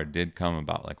the car did come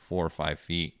about like 4 or 5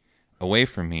 feet away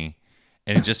from me.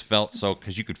 And it just felt so,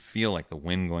 because you could feel like the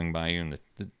wind going by you, and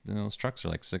those trucks are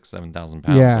like 6,000-7,000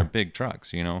 pounds. Yeah. They're big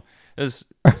trucks, you know.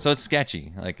 So it's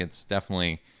sketchy. Like, it's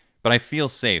definitely, but I feel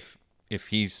safe if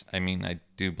I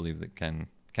do believe that Ken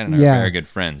Ken and I are very good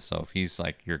friends. So if he's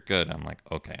like, "You're good," I'm like,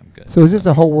 "Okay, I'm good." So is this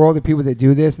a whole world of people that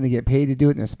do this and they get paid to do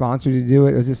it and they're sponsored to do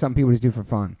it, or is this something people just do for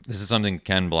fun? This is something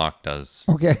Ken Block does.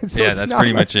 Okay, so yeah, that's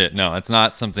pretty much it. No, it's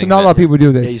not something. So not a lot of people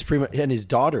do this. Yeah, he's pretty much, and his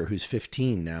daughter, who's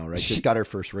 15 now, right, just got her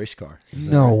first race car.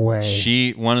 No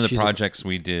way. One of the projects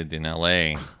we did in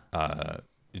LA,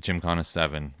 Gymkhana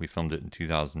 7, we filmed it in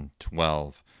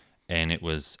 2012, and it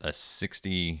was a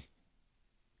 60.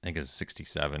 I think it was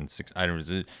 67, I don't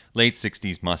know, late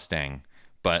 60s Mustang,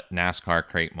 but NASCAR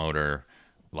crate motor,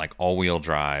 like all-wheel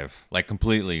drive, like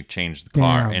completely changed the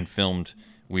car. And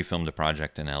we filmed a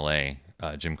project in LA,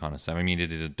 Gymkhana 7. I mean, he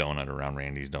did a donut around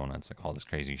Randy's Donuts, like all this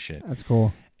crazy shit. That's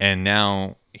cool. And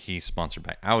now he's sponsored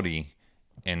by Audi,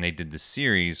 and they did this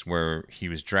series where he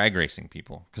was drag racing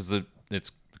people, because the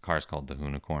car's called the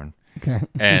Hoonicorn. Okay.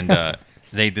 And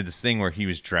they did this thing where he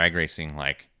was drag racing,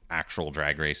 like, actual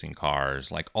drag racing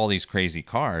cars, like all these crazy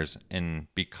cars. And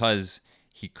because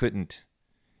he couldn't,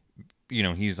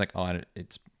 he's like, oh,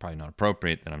 it's probably not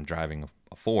appropriate that I'm driving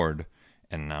a Ford,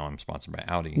 and now I'm sponsored by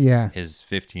Audi. Yeah. His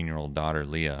 15-year-old daughter,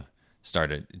 Leah,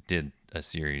 did a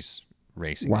series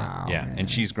racing. Wow. Yeah. Man. And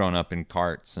she's grown up in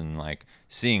karts and like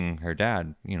seeing her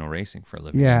dad, racing for a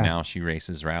living. Yeah. And now she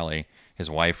races rally. His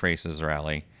wife races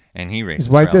rally. And he races.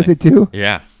 His wife rally. does it too.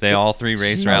 Yeah, they all three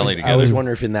race rally together. I always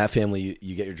wonder if in that family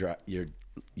you get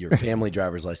your family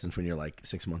driver's license when you're like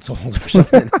 6 months old or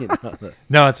something.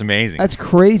 No, it's amazing. That's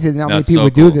crazy. How many people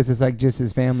do this? It's like just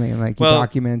his family, and like he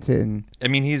documents it. And I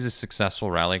mean, he's a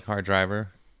successful rally car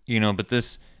driver, but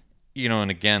this, and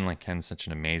again, like Ken's such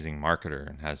an amazing marketer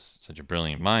and has such a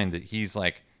brilliant mind that he's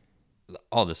like,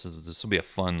 oh, this will be a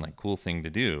fun, like, cool thing to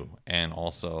do, and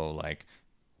also like,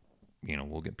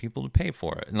 we'll get people to pay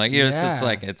for it. And like, it's just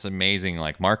like, it's amazing,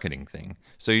 like, marketing thing.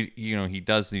 So, he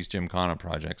does these Gymkhana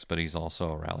projects, but he's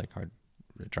also a rally car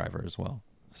driver as well.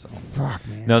 So, fuck,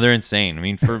 man. No, they're insane. I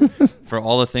mean, for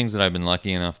all the things that I've been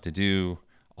lucky enough to do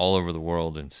all over the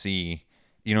world and see,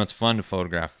 it's fun to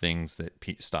photograph things that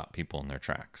stop people in their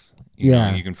tracks. You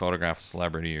know, you can photograph a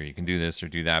celebrity, or you can do this or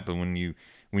do that. But when you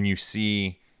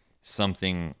see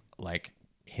something like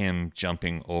him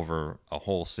jumping over a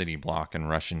whole city block in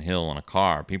Russian Hill in a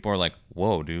car, people are like,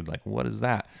 whoa, dude, like, what is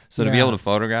that? So to be able to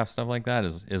photograph stuff like that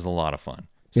is a lot of fun.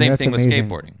 Same thing with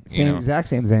skateboarding. Exact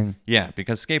same thing. Yeah,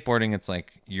 because skateboarding, it's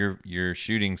like you're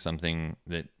shooting something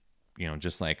that,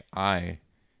 just like I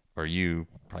or you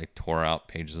probably tore out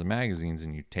pages of magazines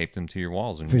and you taped them to your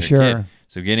walls when you were a kid.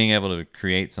 So getting able to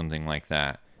create something like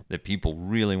that people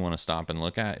really want to stop and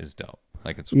look at is dope.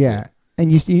 Like, it's cool. And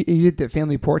you did the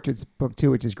family portraits book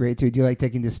too, which is great too. Do you like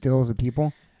taking just stills of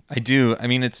people? I do. I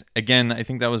mean, it's, again, I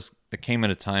think that came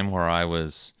at a time where I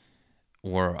wanted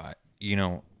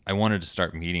to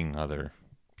start meeting other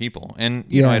people. And,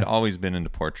 I'd always been into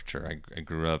portraiture. I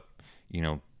grew up,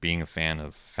 being a fan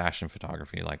of fashion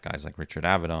photography, like guys like Richard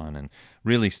Avedon, and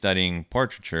really studying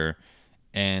portraiture.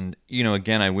 And,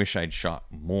 again, I wish I'd shot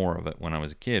more of it when I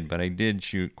was a kid, but I did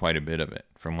shoot quite a bit of it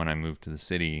from when I moved to the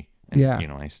city.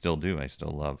 And, I still do. I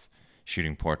still love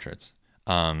shooting portraits.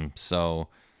 So,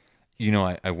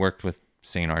 I worked with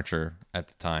St. Archer at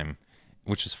the time,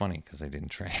 which is funny because I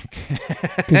didn't drink.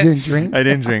 You didn't drink? I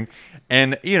didn't drink.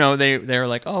 And, they were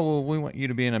like, oh, well, we want you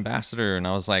to be an ambassador. And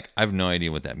I was like, I have no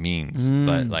idea what that means.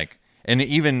 But like, and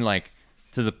even like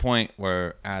to the point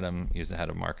where Adam, he was the head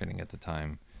of marketing at the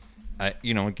time.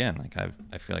 Again, like I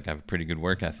feel like I have a pretty good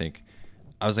work ethic.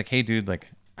 I was like, hey, dude, like,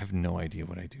 I have no idea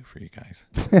what I do for you guys.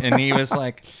 And he was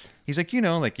like, like,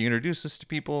 like, you introduce us to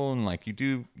people, and like, you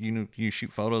do, you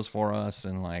shoot photos for us,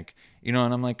 and like, and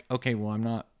I'm like, okay, well, I'm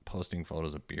not posting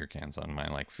photos of beer cans on my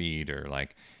like feed, or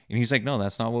like, and he's like, no,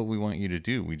 that's not what we want you to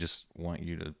do. We just want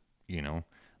you to,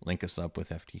 link us up with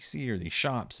FTC or these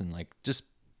shops, and like, just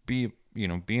be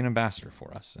an ambassador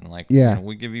for us. And like,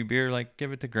 we give you beer, like,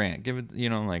 give it to Grant, give it,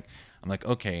 like, I'm like,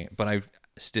 okay, but I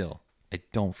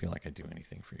don't feel like I do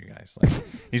anything for you guys. Like,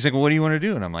 he's like, well, what do you want to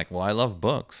do? And I'm like, well, I love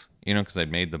books, because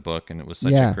I'd made the book, and it was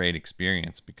such a great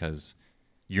experience because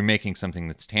you're making something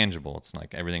that's tangible. It's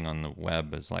like everything on the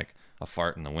web is like a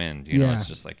fart in the wind. It's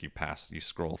just like you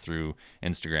scroll through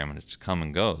Instagram and it just come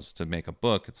and goes. To make a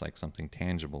book, it's like something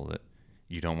tangible that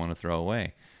you don't want to throw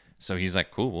away. So he's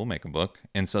like, cool, we'll make a book.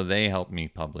 And so they helped me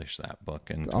publish that book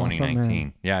in 2019.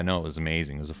 Awesome, yeah, no, it was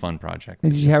amazing. It was a fun project.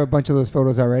 And did you have a bunch of those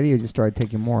photos already, or just started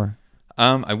taking more?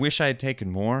 I wish I had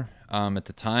taken more. At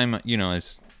the time,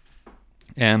 as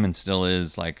and still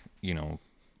is, like,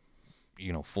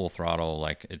 full throttle,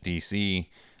 like at DC,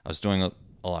 I was doing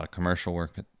a lot of commercial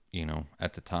work,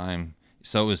 at the time.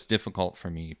 So it was difficult for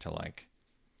me to like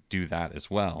do that as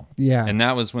well. Yeah. And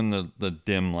that was when the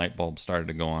dim light bulb started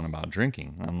to go on about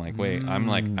drinking. I'm like, wait,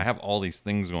 I have all these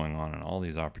things going on and all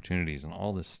these opportunities and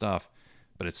all this stuff,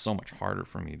 but it's so much harder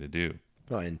for me to do.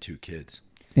 Oh, and 2 kids.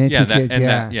 And 2 kids,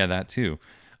 that too.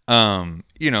 So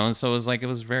it was like, it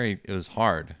was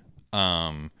hard.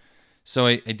 So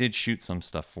I did shoot some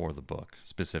stuff for the book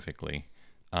specifically.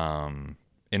 And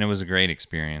it was a great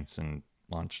experience, and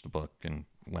launched the book and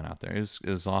went out there. It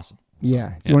was awesome. So,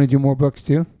 yeah. Do you want to do more books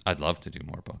too? I'd love to do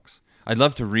more books. I'd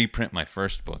love to reprint my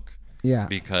first book. Yeah.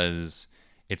 Because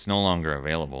it's no longer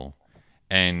available,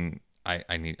 and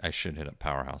I should hit up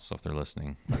Powerhouse. So if they're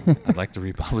listening, I'd like to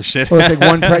republish it. Oh, it's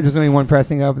like there's only one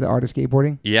pressing of the Art of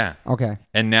Skateboarding. Yeah. Okay.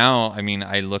 And now, I mean,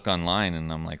 I look online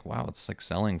and I'm like, wow, it's like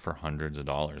selling for hundreds of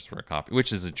dollars for a copy,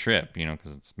 which is a trip,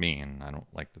 because it's me, and I don't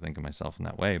like to think of myself in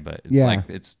that way. But it's like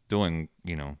it's doing,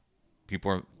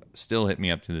 people are still hit me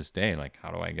up to this day, like,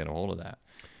 how do I get a hold of that?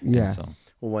 Yeah. And so,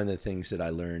 well, one of the things that I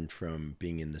learned from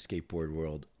being in the skateboard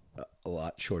world a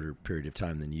lot shorter period of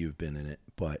time than you've been in it,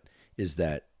 but is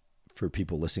that for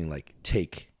people listening, like,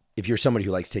 if you're somebody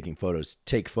who likes taking photos,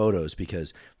 take photos,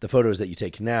 because the photos that you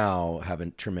take now have a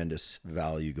tremendous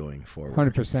value going forward.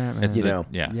 100%. Man.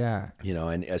 yeah.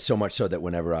 And so much so that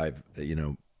whenever I've,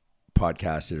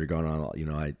 podcasted or gone on,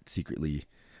 I secretly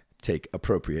take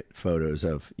appropriate photos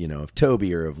of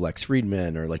Toby or of Lex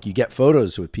Friedman, or like, you get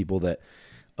photos with people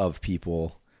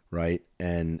right?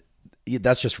 And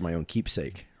that's just for my own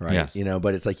keepsake, right? Yes.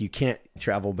 But it's like, you can't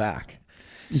travel back.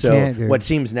 So what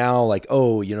seems now like,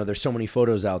 there's so many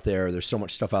photos out there, there's so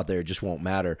much stuff out there, it just won't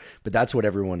matter. But that's what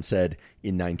everyone said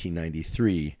in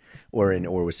 1993,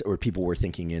 or people were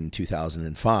thinking in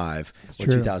 2005 or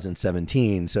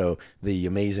 2017. So the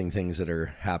amazing things that are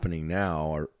happening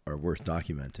now are worth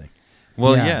documenting.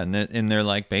 Well, and they're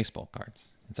like baseball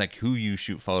cards. It's like, who you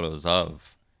shoot photos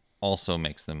of also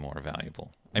makes them more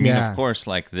valuable. I mean, of course,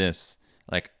 like this,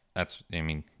 like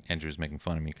Andrew's making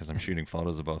fun of me because I'm shooting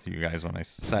photos of both of you guys when I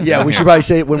sat down we should probably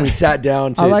say, when we sat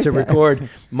down to that. record,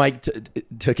 Mike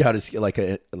took out his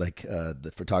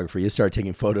the photographer. He started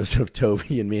taking photos of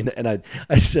Toby and me, and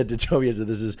I said to Toby, I said,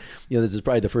 this is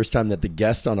probably the first time that the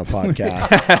guest on a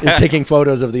podcast is taking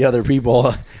photos of the other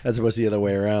people as opposed to the other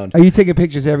way around. Are you taking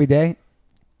pictures every day?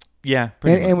 Yeah,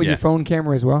 pretty much. And with your phone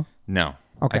camera as well? No.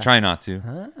 Okay. I try not to.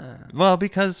 Well,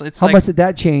 because it's How much did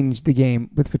that change the game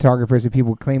with photographers and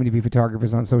people claiming to be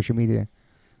photographers on social media?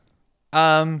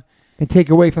 And take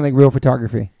away from like real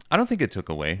photography? I don't think it took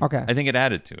away. Okay. I think it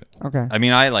added to it. Okay. I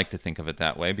mean, I like to think of it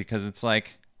that way, because it's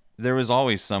like, there was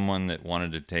always someone that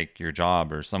wanted to take your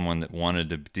job, or someone that wanted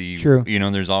to be, True.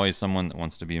 There's always someone that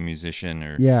wants to be a musician,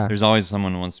 or there's always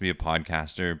someone who wants to be a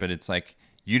podcaster, but it's like,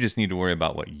 you just need to worry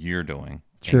about what you're doing.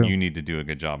 True. And you need to do a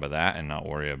good job of that and not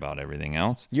worry about everything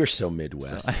else. You're so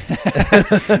Midwest.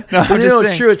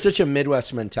 It's true. It's such a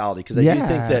Midwest mentality, because I do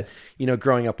think that,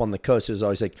 growing up on the coast, it was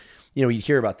always like, you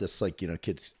hear about this, like,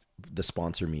 kids, the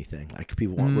sponsor me thing. Like,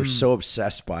 people we're so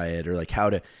obsessed by it, or like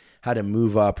how to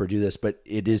move up or do this. But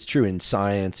it is true in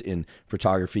science, in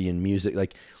photography, in music.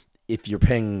 Like, if you're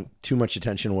paying too much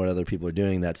attention to what other people are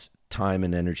doing, that's time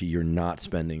and energy you're not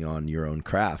spending on your own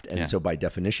craft, and so by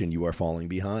definition you are falling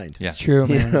behind. Yeah, it's true,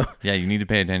 man. Yeah, you need to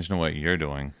pay attention to what you're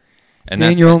doing, and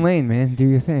stay in your own lane, man. Do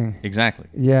your thing. Exactly.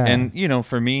 Yeah. And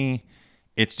for me,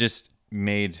 it's just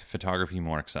made photography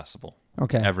more accessible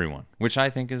to everyone, which I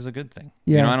think is a good thing.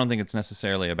 I don't think it's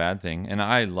necessarily a bad thing, and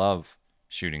I love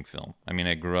shooting film. I mean,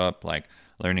 I grew up like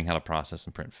learning how to process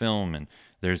and print film, and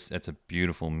it's a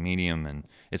beautiful medium, and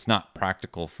it's not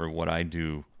practical for what I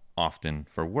do often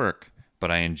for work,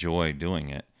 but I enjoy doing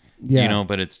it.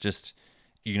 But it's just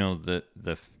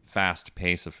the fast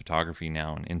pace of photography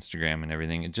now, and Instagram and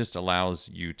everything, it just allows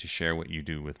you to share what you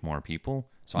do with more people.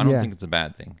 So I don't think it's a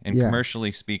bad thing. And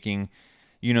commercially speaking,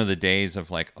 the days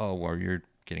of like, you're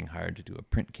getting hired to do a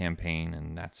print campaign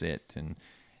and that's it, and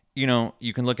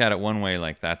you can look at it one way,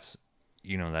 like that's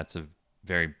a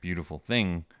very beautiful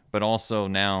thing, but also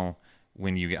now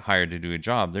when you get hired to do a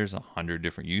job, there's 100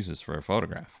 different uses for a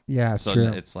photograph. Yeah, so true.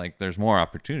 It's like there's more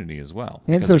opportunity as well.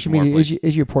 And social media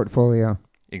is your portfolio.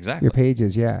 Exactly. Your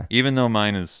pages, yeah. Even though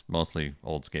mine is mostly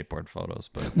old skateboard photos,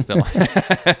 but still.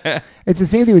 It's the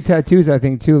same thing with tattoos, I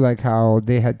think, too, like how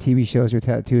they had TV shows with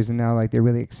tattoos, and now like they're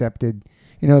really accepted.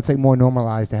 It's like more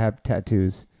normalized to have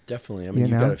tattoos. Definitely. I mean,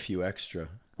 you've got a few extra.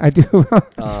 I do.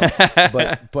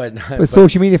 but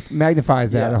social media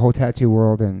magnifies that, the whole tattoo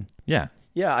world. And yeah,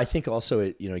 I think also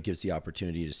it gives the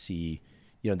opportunity to see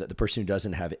that the person who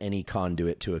doesn't have any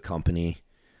conduit to a company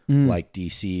like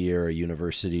DC or a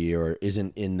university, or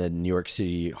isn't in the New York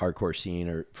City hardcore scene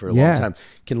or for a long time,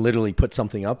 can literally put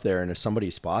something up there, and if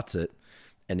somebody spots it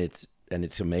and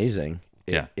it's amazing,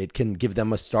 it can give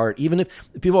them a start. Even if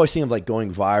people always think of like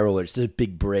going viral or it's a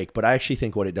big break, but I actually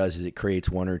think what it does is it creates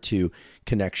one or two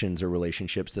connections or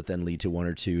relationships that then lead to one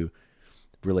or two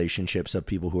relationships of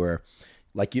people who are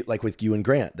like you, like with you and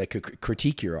Grant, that could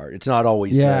critique your art. It's not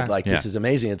always this is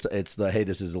amazing. It's the, hey,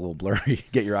 this is a little blurry.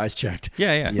 Get your eyes checked.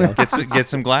 Yeah. You know? Get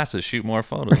some glasses, shoot more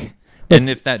photos. And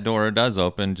if that door does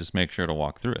open, just make sure to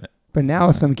walk through it. But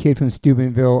now some kid from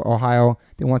Steubenville, Ohio,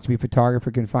 that wants to be a photographer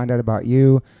can find out about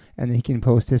you, and then he can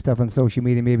post his stuff on social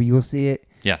media. Maybe you'll see it.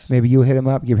 Yes. Maybe you'll hit him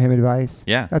up, give him advice.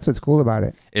 Yeah. That's what's cool about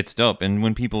it. It's dope. And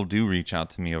when people do reach out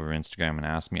to me over Instagram and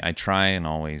ask me, I try and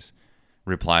always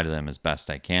reply to them as best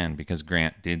I can, because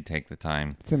Grant did take the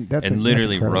time and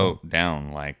literally wrote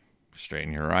down like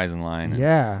straighten your horizon line.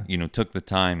 And, you know, took the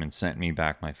time and sent me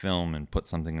back my film and put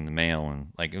something in the mail, and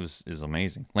like it was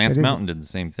amazing. Lance Mountain did the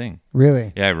same thing.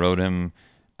 Really? Yeah, I wrote him.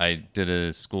 I did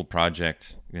a school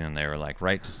project, and they were like,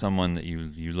 write to someone that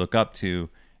you look up to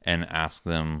and ask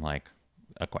them like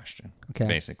a question,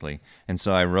 basically. And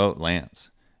so I wrote Lance,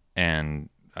 and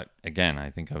again,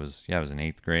 I think I was in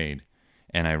 8th grade,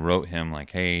 and I wrote him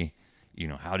like, hey, you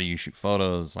know, how do you shoot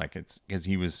photos? Like, it's because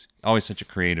he was always such a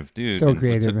creative dude. So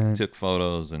creative, man. Took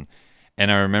photos, and I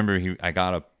remember I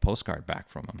got a postcard back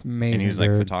from him. It's amazing, and he was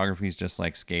like, photography's just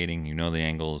like skating. You know the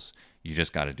angles. You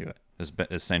just got to do it. It's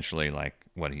essentially like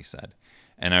what he said.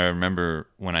 And I remember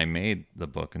when I made the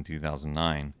book in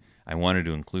 2009, I wanted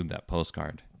to include that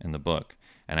postcard in the book.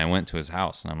 And I went to his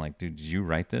house, and I'm like, dude, did you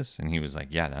write this? And he was like,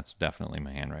 yeah, that's definitely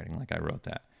my handwriting. Like, I wrote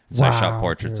that. So I shot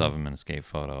portraits of him in a skate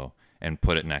photo and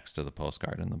put it next to the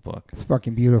postcard in the book. It's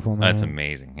fucking beautiful, man. That's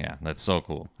amazing. Yeah, that's so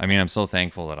cool. I mean, I'm so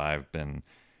thankful that I've been,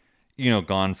 you know,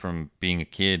 gone from being a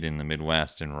kid in the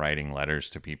Midwest and writing letters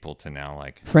to people to now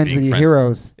like friends with your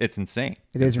heroes. It's insane.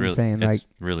 It's insane. It's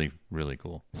really, really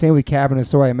cool. Same with Cabin of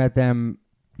Soy. I met them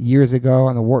years ago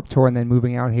on the Warped Tour, and then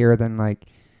moving out here, then like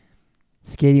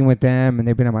skating with them, and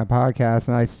they've been on my podcast.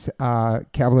 And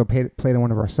Cavalier played on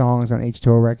one of our songs on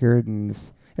H2O record, and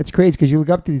it's crazy because you look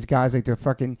up to these guys like they're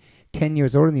fucking 10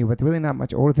 years older than you, but they're really not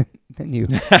much older than you.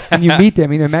 And you meet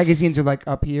them, you know, magazines are like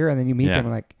up here, and then you meet them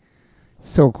like,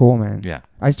 so cool, man. Yeah.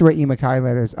 I used to write Ian MacKaye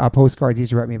letters, postcards. He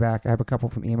used to write me back. I have a couple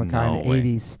from Ian MacKaye in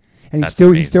the 80s. And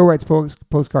he still writes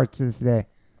postcards to this day.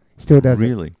 Still does it.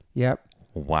 Really? Yep.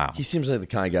 Wow. He seems like the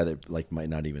kind of guy that like might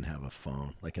not even have a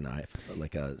phone, like an iPhone,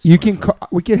 like a.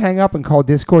 We could hang up and call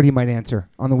Discord. He might answer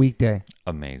on the weekday.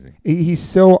 Amazing. He's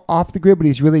so off the grid, but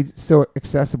he's really so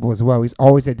accessible as well. He's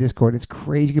always at Discord. It's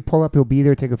crazy. You can pull up. He'll be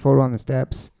there. Take a photo on the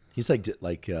steps. He's like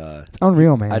it's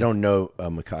unreal, man. I don't know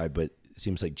MacKaye, but it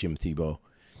seems like Jim Thiebaud,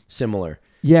 similar.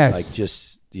 Yes. Like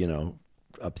just, you know,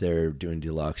 up there doing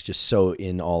deluxe, just so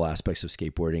in all aspects of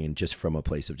skateboarding, and just from a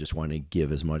place of just wanting to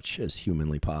give as much as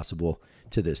humanly possible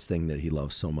to this thing that he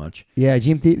loves so much. Yeah,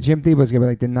 Jim Thiebaud's gonna be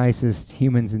like the nicest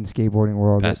humans in skateboarding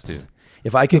world. Best dude.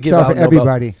 If I could give out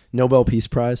Nobel Peace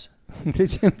Prize,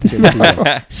 Jim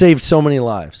saved so many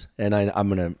lives, and I'm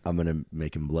gonna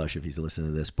make him blush if he's listening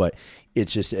to this. But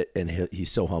it's just, and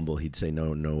he's so humble. He'd say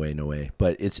no way.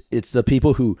 But it's the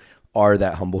people who are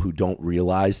that humble who don't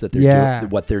realize that they're doing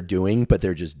what they're doing, but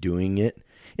they're just doing it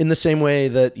in the same way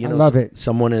that, you know,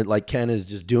 someone like Ken is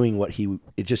just doing what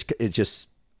it just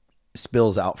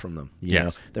spills out from them. You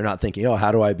know, they're not thinking, oh,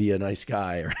 how do I be a nice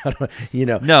guy, or how do I, you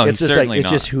know, no, it's just like, it's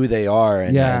just who they are.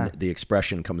 And the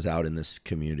expression comes out in this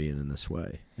community and in this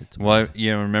way. Well,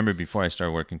 you know, remember before I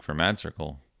started working for Mad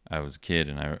Circle, I was a kid,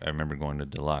 and I remember going to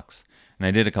Deluxe, and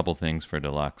I did a couple things for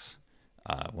Deluxe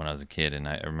when I was a kid. And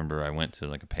I remember I went to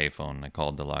like a payphone, and I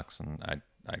called Deluxe, and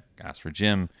I asked for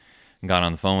Jim and got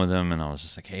on the phone with him, and I was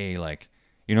just like, hey, like,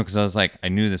 you know, because I was like, I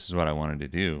knew this is what I wanted to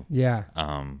do. Yeah.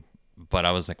 But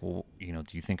I was like, well, you know,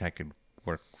 do you think I could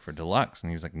work for Deluxe?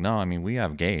 And he's like, no, I mean, we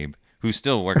have Gabe, who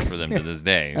still works for them to this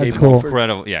day. That's cool.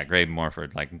 Incredible. Yeah, Gabe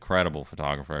Morford, like incredible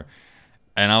photographer.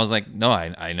 And I was like, no,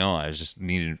 I know. I was just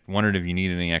wondered if you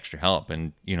needed any extra help.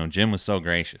 And, you know, Jim was so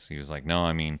gracious. He was like, no,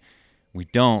 I mean, we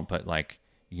don't, but like,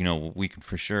 you know, we could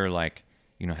for sure, like,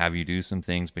 you know, have you do some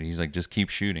things. But he's like, just keep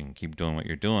shooting, keep doing what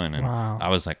you're doing. And I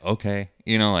was like, okay,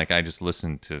 you know, like I just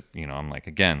listened to, you know, I'm like,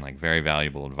 again, like very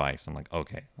valuable advice. I'm like,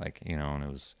 okay, like, you know, and it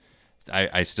was,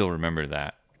 I still remember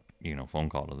that, you know, phone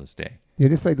call to this day. Yeah,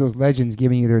 just like those legends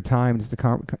giving you their time just to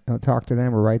talk to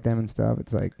them or write them and stuff.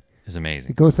 It's like, it's amazing.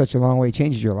 It goes such a long way. It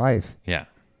changes your life. Yeah.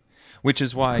 Which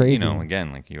is why, you know,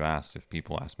 again, like you asked, if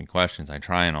people ask me questions, I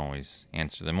try and always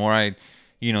answer them. Or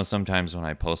you know, sometimes when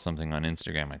I post something on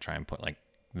Instagram, I try and put like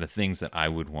the things that I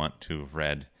would want to have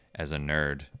read as a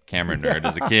nerd, camera nerd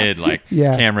as a kid, like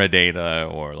camera data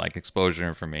or like exposure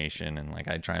information. And like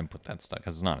I try and put that stuff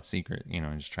because it's not a secret, you know,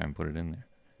 I just try and put it in there.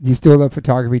 Do you still love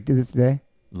photography to this day?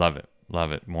 Love it.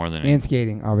 Love it more than and anything.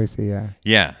 skating, obviously. Yeah.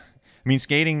 Yeah. I mean,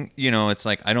 skating, it's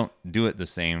like I don't do it the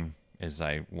same as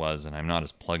I was, and I'm not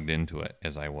as plugged into it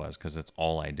as I was because it's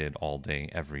all I did all day,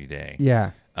 every day.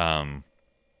 Yeah.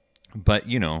 But,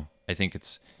 I think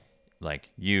it's like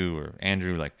you or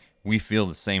Andrew, like we feel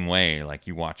the same way. Like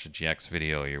you watch a GX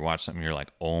video, you watch something, you're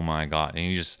like, oh my God.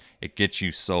 And it gets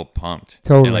you so pumped.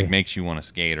 Totally. It like makes you want to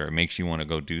skate or it makes you want to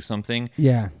go do something.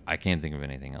 Yeah. I can't think of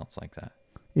anything else like that.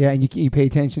 Yeah, and you pay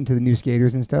attention to the new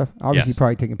skaters and stuff. Obviously, Yes.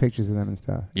 probably taking pictures of them and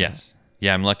stuff. Yes.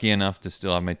 Yeah, I'm lucky enough to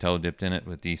still have my toe dipped in it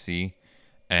with DC,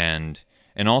 and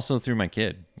also through my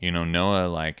kid. Noah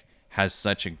like has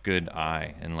such a good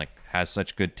eye and like has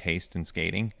such good taste in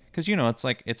skating because it's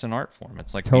like it's an art form.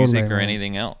 It's like Totally, music or right.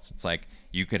 anything else. It's like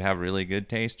you could have really good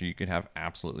taste or you could have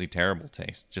absolutely terrible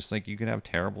taste. Just like you could have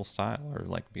terrible style or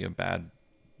like be a bad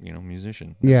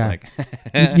musician. Yeah.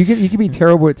 It's like you can be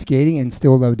terrible at skating and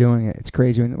still love doing it. It's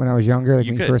crazy. When I was younger, like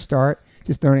You when could. you first start,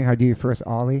 just learning how to do your first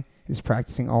ollie, just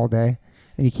practicing all day,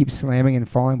 and you keep slamming and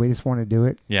falling, but you just want to do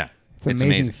it. yeah. It's an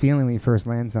amazing feeling when you first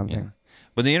land something. Yeah.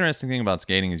 But the interesting thing about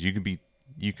skating is you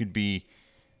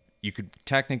could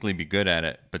technically be good at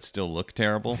it, but still look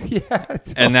terrible. Yeah.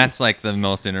 And that's like the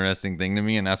most interesting thing to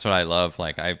me, and that's what I love.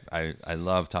 Like I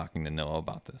love talking to Noah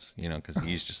about this, because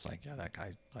he's just like, yeah, that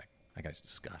guy's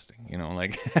disgusting,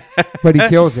 like. But he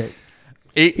kills it.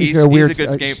 He's got a a weird, good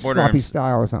skateboarder. sloppy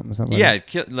style or something. Yeah,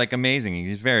 like amazing.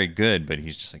 He's very good, but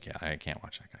he's just like, yeah, I can't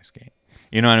watch that guy skate.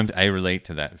 And I relate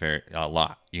to that a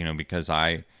lot, because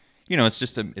and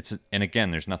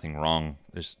again, there's nothing wrong.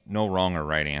 There's no wrong or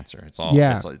right answer. It's all,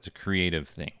 it's a creative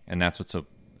thing. And that's what's so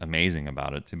amazing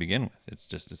about it to begin with.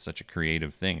 It's such a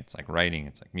creative thing. It's like writing,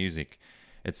 it's like music.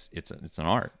 It's an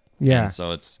art. Yeah. And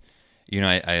so it's,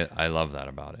 I love that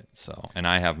about it. So, and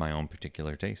I have my own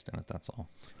particular taste in it. That's all.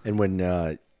 And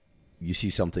when you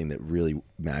see something that really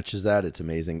matches that, it's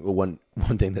amazing. One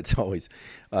thing that's always,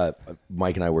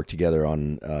 Mike and I work together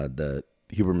on the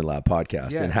Huberman Lab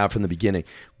podcast and have from the beginning.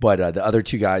 But the other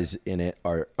two guys in it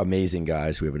are amazing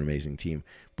guys. We have an amazing team,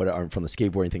 but aren't from the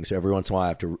skateboarding thing. So every once in a while I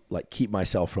have to like keep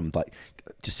myself from like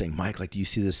just saying, Mike, like, do you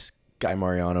see this Guy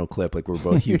Mariano clip? Like, we're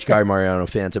both huge Guy Mariano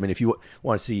fans. I mean, if you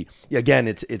want to see, again,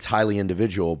 it's highly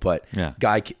individual, but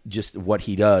Guy, just what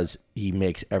he does, he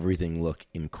makes everything look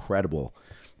incredible.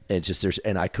 It's just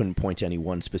and I couldn't point to any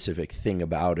one specific thing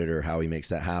about it or how he makes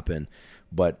that happen.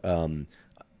 But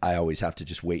I always have to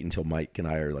just wait until Mike and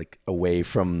I are like away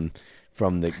from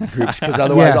the groups, because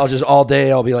otherwise I'll just all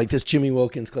day I'll be like, this Jimmy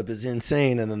Wilkins clip is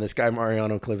insane, and then this Guy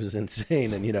Mariano clip is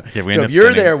insane, and so if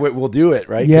you're there, we'll do it,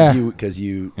 right? Because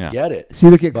you get it. So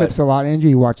you look at clips a lot, Andrew.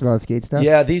 You watch a lot of skate stuff.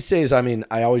 Yeah, these days, I mean,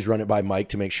 I always run it by Mike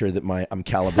to make sure that I'm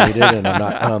calibrated and I'm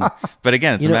not. But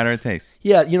again, it's a matter of taste.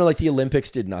 Yeah, like the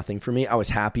Olympics did nothing for me. I was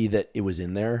happy that it was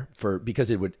in there because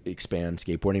it would expand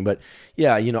skateboarding. But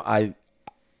yeah,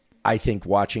 I think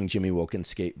watching Jimmy Wilkins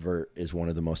skate vert is one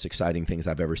of the most exciting things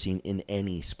I've ever seen in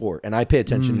any sport. And I pay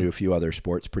attention to a few other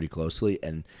sports pretty closely,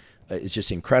 and it's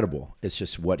just incredible. It's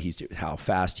just what he's doing, how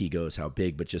fast he goes, how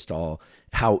big, but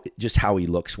how he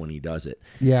looks when he does it.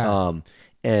 Yeah.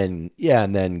 And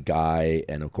then Guy,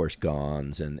 and of course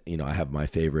Gons, and I have my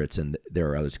favorites, and there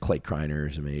are others. Clay Kreiner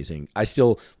is amazing. I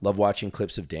still love watching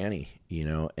clips of Danny,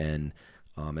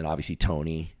 and obviously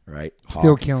Tony, right?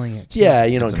 Still killing it. Yeah,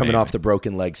 That's coming amazing. off the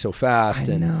broken leg so fast,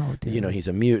 I and know, dude. he's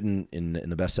a mutant in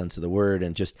the best sense of the word,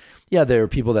 and just there are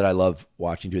people that I love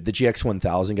watching do it. The GX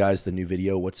 1000 guys, the new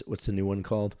video. What's the new one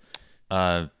called?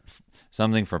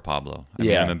 Something for Pablo. I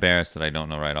mean, I'm embarrassed that I don't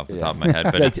know right off the top of my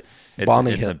head, but Like,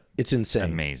 bombing it's him. It's insane.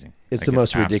 Amazing. It's Like, the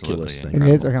most ridiculous thing. It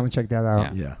is. Okay, I'm gonna check that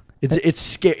out. Yeah. Yeah. It's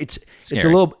scary. It's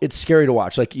Scary. it's scary to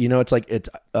watch. Like, it's like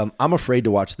I'm afraid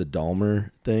to watch the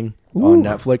Dahmer thing on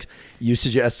Netflix. You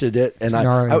suggested it, and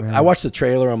Gnarly, I watched the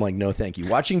trailer. I'm like, no, thank you.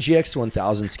 Watching GX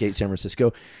 1000 skate San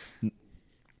Francisco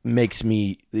makes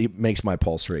my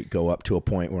pulse rate go up to a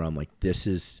point where I'm like, this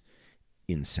is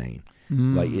insane.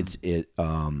 Like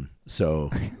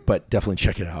but definitely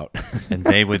check it out. And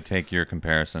they would take your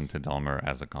comparison to Dahmer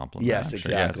as a compliment. Yes, I'm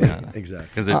sure. exactly. Yes, yeah. Exactly.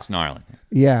 Because it's gnarly.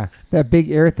 Yeah, that big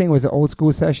air thing was an old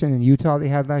school session in Utah they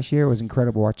had last year. It was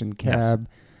incredible watching Cab,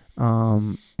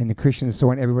 and the Christian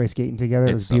Store and everybody skating together.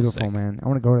 It was so beautiful, sick. man. I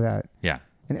want to go to that. Yeah.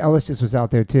 And Ellis just was out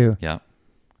there too. Yeah.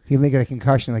 He didn't get a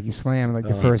concussion, like he slammed like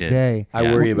the first did. day. I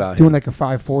worry about doing him. like a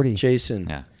 540. Jason.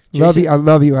 Yeah. Love you. I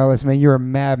love you, Ellis, man. You're a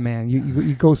madman.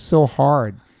 You go so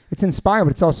hard. It's inspiring,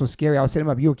 but it's also scary. I was setting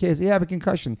him up. You okay? He said, yeah, I have a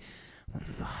concussion.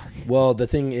 Well, the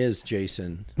thing is,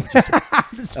 Jason.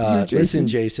 Listen,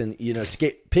 Jason.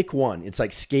 Pick one. It's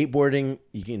like skateboarding.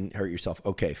 You can hurt yourself.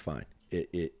 Okay, fine.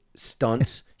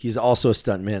 stunts. He's also a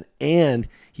stunt man, and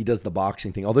he does the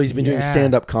boxing thing. Although he's been doing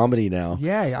stand-up comedy now.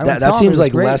 Yeah, that seems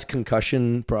like less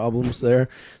concussion problems there.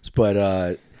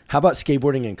 But how about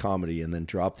skateboarding and comedy, and then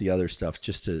drop the other stuff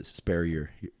just to spare your.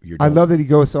 I love that he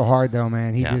goes so hard though,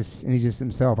 man. He's just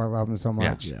himself. I love him so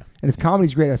much. Yeah. And his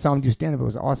comedy's great. I saw him do stand-up. It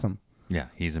was awesome. Yeah,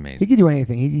 he's amazing. He can do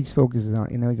anything. He just focuses on.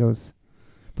 He goes,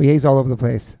 but he's all over the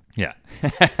place. Yeah.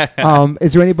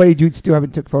 Is there anybody you still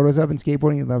haven't took photos of in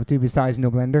skateboarding you'd love to besides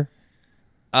No Blender?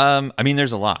 I mean,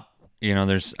 there's a lot.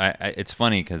 It's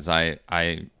funny because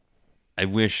I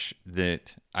wish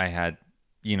that I had.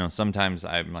 Sometimes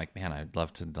I'm like, man, I'd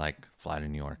love to like fly to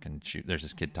New York and shoot. There's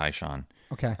this kid Tyshawn.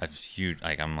 Okay. A huge.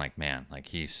 I'm like, man, like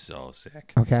he's so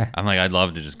sick. Okay. I'm like, I'd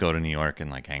love to just go to New York and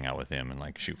like hang out with him and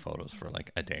like shoot photos for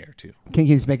like a day or two. Can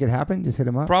you just make it happen? Just hit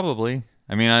him up. Probably.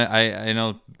 I mean, I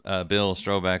know Bill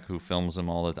Strobeck, who films them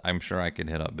all. I'm sure I could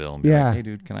hit up Bill and be like, hey,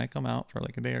 dude, can I come out for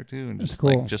like a day or two and just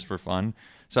like just for fun?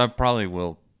 So I probably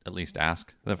will at least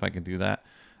ask if I can do that.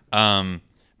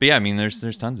 But yeah, I mean, there's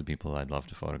tons of people I'd love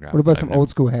to photograph. What about some old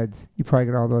school heads? You probably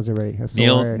got all those already.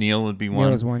 Neil would be one.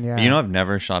 Neil is one, yeah. But I've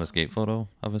never shot a skate photo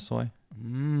of Hosoi.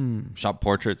 Shot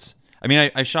portraits. I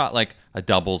mean, I shot like a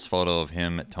doubles photo of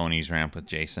him at Tony's ramp with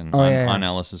Jason on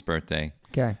Ellis's birthday.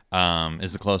 Okay.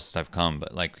 Is the closest I've come,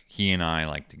 but like he and I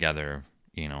like together.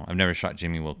 I've never shot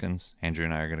Jimmy Wilkins. Andrew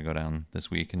and I are gonna go down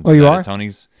this week and you are at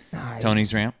Tony's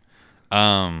ramp.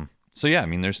 So yeah, I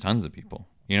mean, there's tons of people.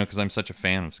 Because I'm such a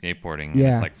fan of skateboarding, and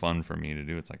it's like fun for me to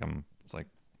do. It's like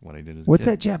what I did as a What's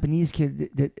kid. that Japanese kid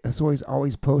that Hosoi's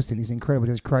always posting? He's incredible.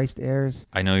 Does Christ Airs?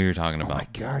 I know who you're talking about. Oh my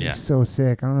God, he's so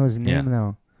sick. I don't know his name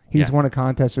though. He just won a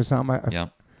contest or something. Yeah.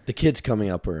 The kids coming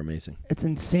up are amazing. It's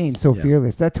insane. So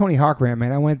fearless. That Tony Hawk ramp,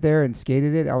 man. I went there and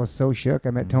skated it. I was so shook.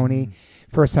 I met Tony.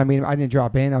 First time meeting him, I didn't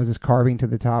drop in. I was just carving to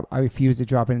the top. I refused to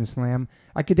drop in and slam.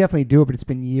 I could definitely do it, but it's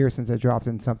been years since I dropped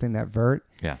in something that vert.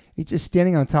 Yeah. He's just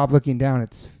standing on top looking down.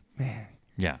 It's, man.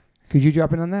 Yeah. Could you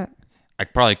drop in on that? I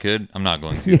probably could. I'm not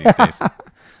going to these days. I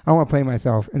don't want to play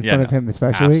myself in front of him,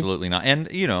 especially. Absolutely not. And,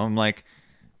 I'm like,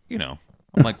 I'm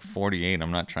like 48.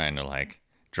 I'm not trying to like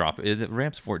drop it. The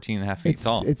ramp's 14 and a half feet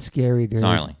tall. It's scary, dude. It's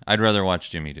gnarly. I'd rather watch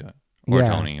Jimmy do it. Or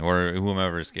Tony, or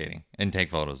whomever is skating, and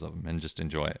take photos of them and just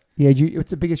enjoy it. Yeah,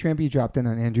 what's the biggest ramp you dropped in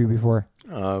on, Andrew, before?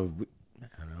 I don't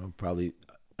know, probably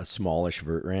a smallish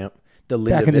vert ramp.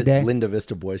 Back in the day? Linda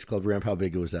Vista Boys Club ramp, how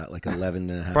big was that? Like 11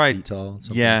 and a half feet tall?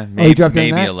 Yeah, maybe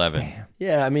 11. Damn.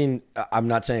 Yeah, I mean, I'm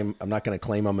not saying, I'm not going to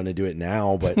claim I'm going to do it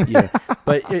now, but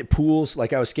but it pools.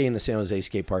 Like I was skating the San Jose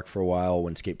skate park for a while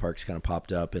when skate parks kind of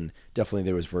popped up, and definitely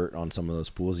there was vert on some of those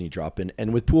pools, and you drop in.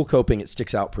 And with pool coping, it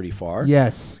sticks out pretty far.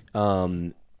 Yes.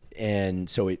 And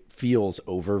so it feels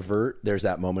over vert. There's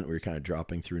that moment where you're kind of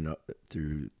dropping through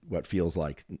what feels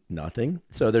like nothing.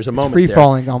 So there's a moment free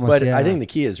falling almost. But I think the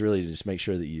key is really to just make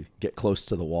sure that you get close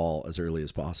to the wall as early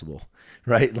as possible,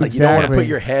 right? Like you don't want to put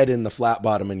your head in the flat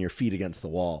bottom and your feet against the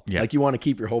wall. Yeah. Like you want to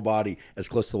keep your whole body as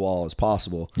close to the wall as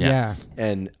possible. Yeah.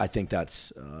 And I think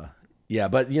that's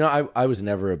but I was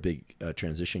never a big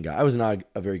transition guy. I was not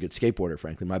a very good skateboarder,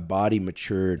 frankly. My body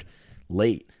matured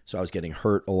late. So I was getting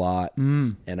hurt a lot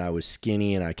and I was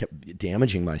skinny and I kept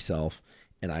damaging myself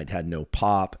and I'd had no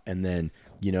pop. And then,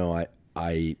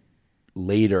 I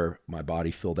later my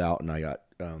body filled out and I got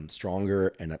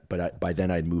stronger. But by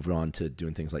then I'd moved on to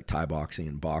doing things like Thai boxing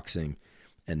and boxing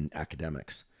and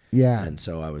academics. Yeah. And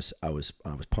so I was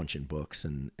punching books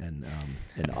and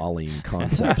ollieing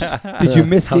concepts. Did you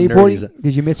miss skateboarding?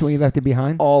 Did you miss it when you left it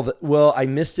behind? Well, I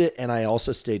missed it and I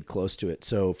also stayed close to it.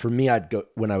 So for me,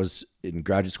 when I was in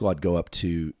graduate school,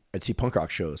 I'd see punk rock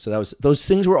shows. So those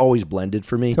things were always blended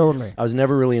for me. Totally. I was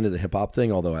never really into the hip hop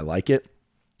thing, although I like it.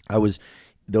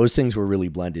 Those things were really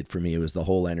blended for me. It was the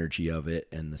whole energy of it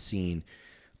and the scene.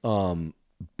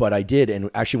 But I did, and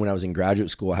actually when I was in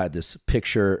graduate school, I had this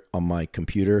picture on my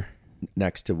computer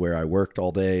next to where I worked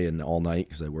all day and all night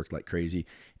because I worked like crazy.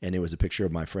 And it was a picture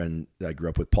of my friend that I grew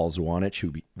up with, Paul Zwanich,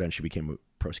 who eventually became a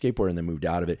pro skateboarder and then moved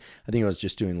out of it. I think I was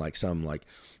just doing like some like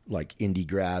indie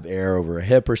grab air over a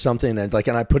hip or something. And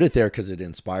I put it there because it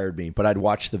inspired me. But I'd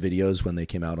watch the videos when they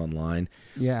came out online.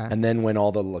 Yeah. And then when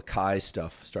all the Lakai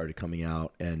stuff started coming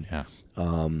out and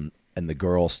the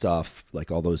girl stuff,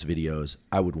 like all those videos,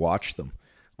 I would watch them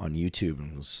on YouTube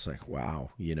and it was just like, wow,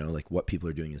 like what people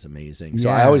are doing is amazing. So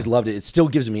I always loved it. It still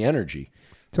gives me energy.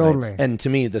 Totally. Right? And to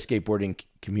me, the skateboarding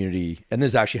community, and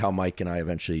this is actually how Mike and I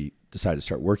eventually decided to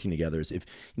start working together, is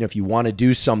if you want to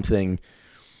do something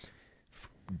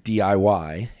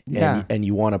DIY and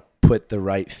you want to put the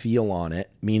right feel on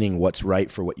it, meaning what's right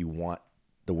for what you want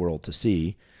the world to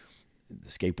see, the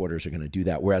skateboarders are going to do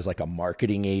that. Whereas like a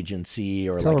marketing agency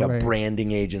or like a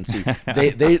branding agency,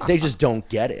 they just don't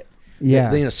get it.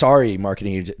 Yeah. Sorry,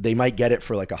 marketing agent. They might get it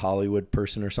for like a Hollywood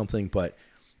person or something, but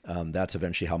that's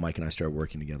eventually how Mike and I started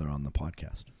working together on the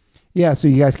podcast. Yeah. So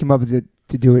you guys came up with it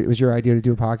to do it. It was your idea to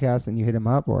do a podcast and you hit him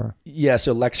up, or? Yeah.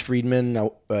 So Lex Friedman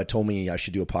told me I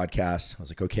should do a podcast. I was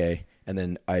like, okay. And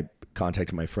then I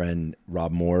contacted my friend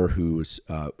Rob Moore, who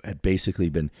had basically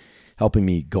been helping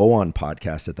me go on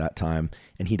podcasts at that time.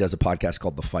 And he does a podcast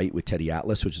called The Fight with Teddy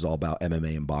Atlas, which is all about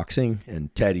MMA and boxing.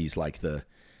 And Teddy's like the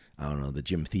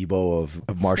Jim Thiebaud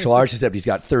of martial arts, except he's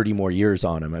got 30 more years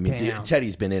on him. I mean,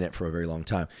 Teddy's been in it for a very long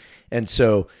time. And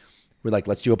so we're like,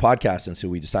 let's do a podcast. And so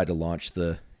we decided to launch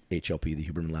the HLP, the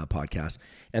Huberman Lab podcast.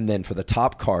 And then for the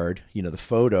top card, the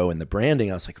photo and the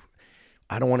branding, I was like,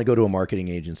 I don't want to go to a marketing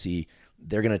agency.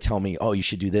 They're going to tell me, oh, you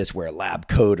should do this, wear a lab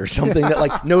coat or something that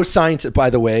like no scientist, by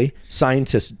the way,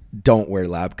 scientists don't wear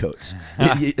lab coats.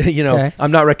 Okay.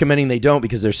 I'm not recommending they don't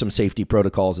because there's some safety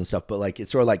protocols and stuff, but like,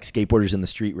 it's sort of like skateboarders in the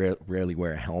street rarely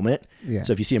wear a helmet. Yeah.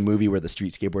 So if you see a movie where the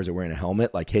street skateboarders are wearing a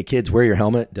helmet, like, hey kids, wear your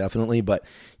helmet, definitely. But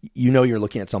you're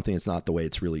looking at something that's not the way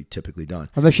it's really typically done.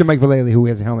 Unless you're Mike Vallely, who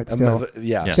wears a helmet still.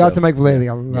 Yeah. Shout out to Mike Vallely.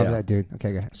 I love that dude.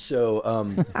 Okay, go ahead. So,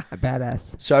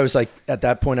 badass. So I was like, at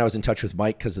that point I was in touch with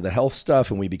Mike because of the health stuff,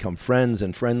 and we become friends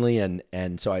and friendly.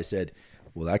 And so I said,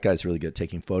 well, that guy's really good at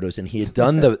taking photos. And he had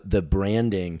done the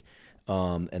branding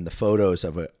and the photos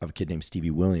of a kid named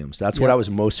Stevie Williams. That's what I was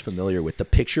most familiar with. The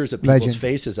pictures of people's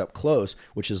faces up close,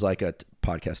 which is like a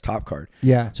podcast top card.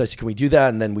 Yeah. So I said, can we do that?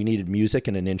 And then we needed music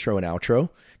and an intro and outro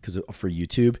for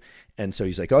YouTube. And so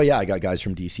he's like, oh yeah, I got guys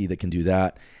from DC that can do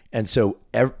that. And so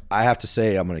I have to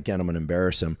say, I'm going to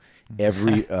embarrass him.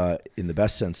 In the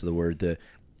best sense of the word,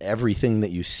 everything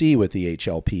that you see with the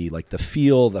HLP, like the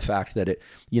feel, the fact that it,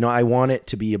 I want it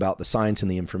to be about the science and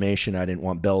the information. I didn't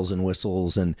want bells and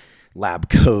whistles and lab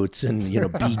coats and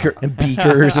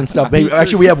beakers and stuff.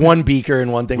 Actually, we have one beaker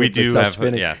and one thing. We do have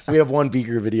spinning. Yes. We have one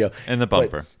beaker video and the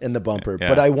bumper. Yeah.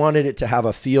 But I wanted it to have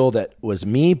a feel that was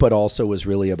me, but also was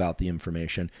really about the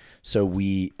information. So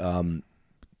we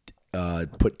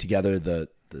put together the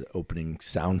opening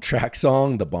soundtrack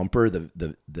song, the bumper,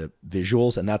 the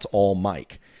visuals, and that's all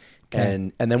Mike.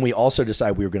 Okay. And then we also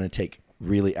decided we were going to take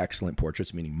really excellent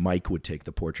portraits, meaning Mike would take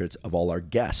the portraits of all our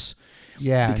guests.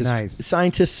 Yeah, because nice.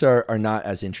 Scientists are not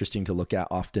as interesting to look at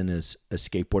often as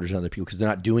skateboarders and other people because they're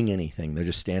not doing anything. They're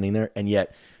just standing there. And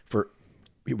yet,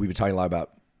 we've been talking a lot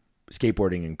about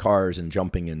skateboarding and cars and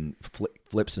jumping and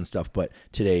flips and stuff, but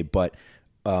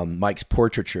Mike's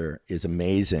portraiture is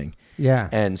amazing. Yeah.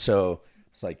 And so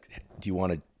it's like, do you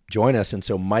want to join us? And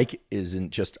so Mike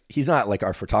he's not like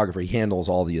our photographer. He handles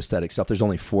all the aesthetic stuff. There's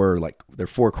only four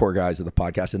core guys of the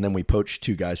podcast. And then we poached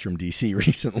 2 guys from DC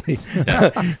recently.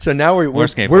 Yes. So now we're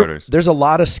skateboarders. There's a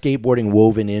lot of skateboarding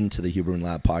woven into the Huberman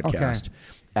Lab podcast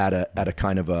at a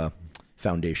kind of a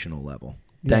foundational level.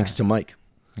 Thanks to Mike.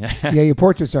 Yeah, your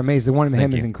portraits are amazing. The one of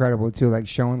him is incredible too, like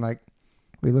showing like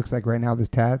what he looks like right now with his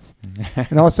tats.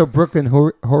 And also Brooklyn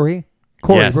Corey.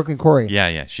 Brooklyn Corey.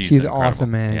 Yeah. She's awesome,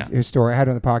 man. Yeah. Her story. I had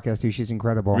her on the podcast too. She's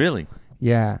incredible. Really?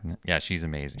 Yeah. Yeah, she's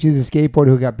amazing. She's a skateboarder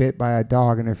who got bit by a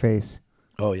dog in her face.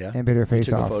 Oh, yeah? And bit her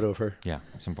face off. Took a photo of her? Yeah,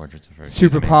 some portraits of her.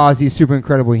 Super posy, super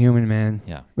incredible human, man.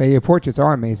 Yeah. But your portraits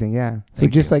are amazing, yeah. So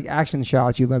just like action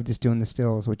shots, you love just doing the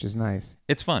stills, which is nice.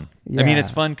 It's fun. Yeah. I mean, it's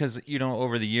fun because,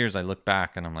 over the years I look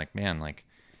back and I'm like, man, like,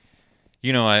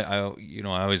 I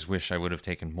always wish I would have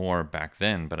taken more back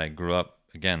then, but I grew up,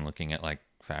 again, looking at like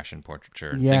fashion portraiture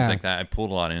and things like that. I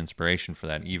pulled a lot of inspiration for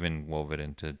that, even wove it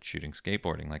into shooting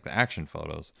skateboarding, like the action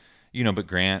photos, but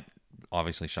Grant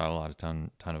obviously shot a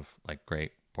ton of like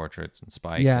great portraits and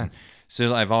Spike. Yeah. And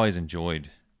so I've always enjoyed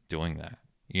doing that,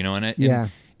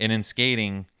 and in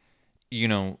skating,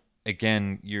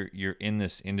 again, you're in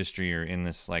this industry, you're in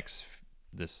this like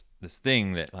this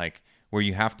thing that like where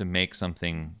you have to make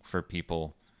something for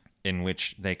people in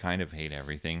which they kind of hate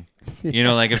everything.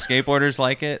 Like if skateboarders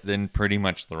like it, then pretty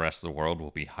much the rest of the world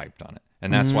will be hyped on it.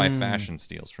 And that's why fashion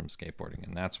steals from skateboarding.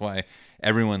 And that's why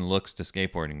everyone looks to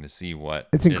skateboarding to see what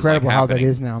it's incredible is like how happening. That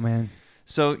is now, man.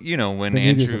 So, when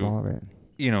Andrew,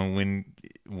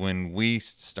 when we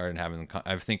started having,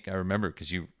 I think I remember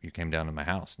because you came down to my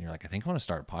house and you're like, I think I want to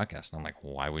start a podcast. And I'm like,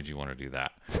 why would you want to do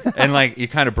that? And like, you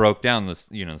kind of broke down this,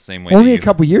 the same way. Only a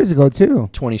couple years ago too.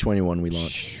 2021 we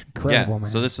launched. Incredible, man.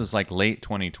 So this was like late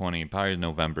 2020, probably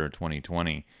November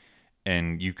 2020.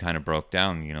 And you kind of broke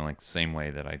down, like the same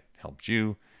way that I helped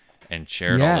you and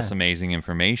shared all this amazing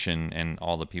information and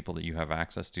all the people that you have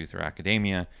access to through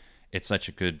academia. It's such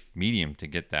a good medium to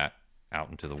get that out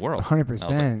into the world.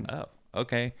 100%. Like, oh,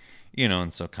 okay.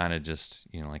 And so kind of just,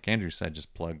 like Andrew said,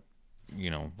 just plug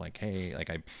like, hey, like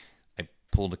I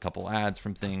pulled a couple ads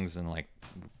from things and like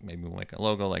maybe we'll make a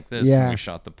logo like this. Yeah. And we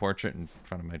shot the portrait in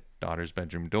front of my daughter's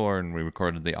bedroom door and we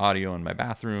recorded the audio in my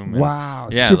bathroom. And wow.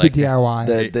 Yeah, Super like,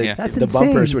 DIY. That's the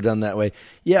bumpers were done that way.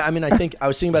 Yeah. I mean, I think I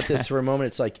was thinking about this for a moment.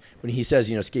 It's like when he says,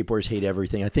 skateboarders hate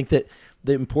everything. I think that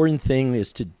the important thing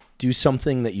is to do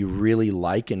something that you really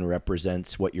like and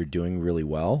represents what you're doing really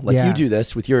well. Like you do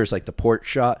this with yours, like the port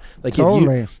shot. Like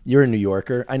if you're a New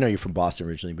Yorker. I know you're from Boston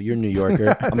originally, but you're a New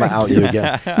Yorker. I'm gonna out you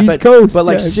again. East Coast. But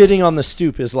like sitting on the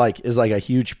stoop is like a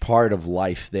huge part of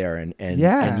life there.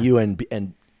 And you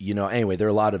and anyway, there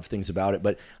are a lot of things about it.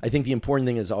 But I think the important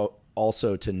thing is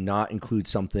also to not include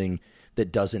something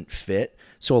that doesn't fit.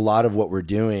 So a lot of what we're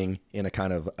doing in a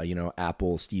kind of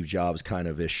Apple Steve Jobs kind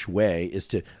of ish way is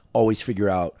to always figure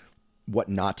out what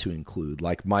not to include.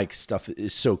 Like Mike's stuff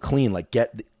is so clean, like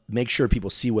make sure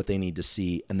people see what they need to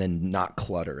see and then not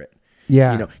clutter it.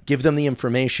 Yeah. Give them the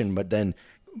information, but then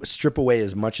strip away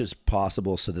as much as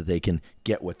possible so that they can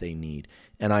get what they need.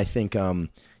 And I think,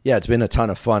 it's been a ton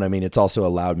of fun. I mean, it's also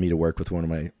allowed me to work with one of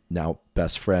my now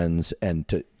best friends and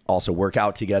to also work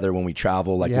out together when we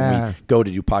travel. Like when we go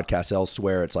to do podcasts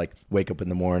elsewhere, it's like wake up in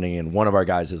the morning and one of our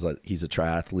guys is like, he's a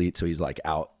triathlete. So he's like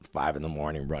out 5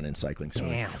 a.m. running, cycling,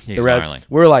 swimming.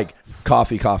 We're like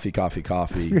coffee,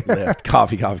 lift,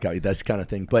 coffee, that's kind of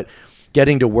thing. But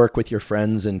getting to work with your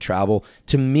friends and travel,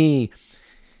 to me,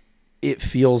 it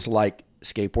feels like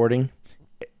skateboarding,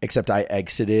 except I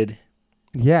exited.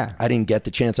 Yeah. I didn't get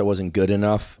the chance. I wasn't good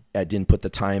enough. I didn't put the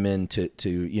time in to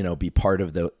be part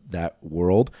of that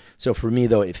world. So for me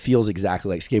though, it feels exactly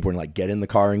like skateboarding, like get in the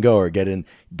car and go, or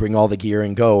bring all the gear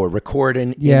and go, or record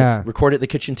record at the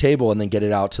kitchen table and then get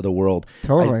it out to the world.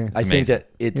 Totally. I think that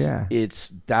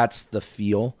that's the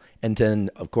feel. And then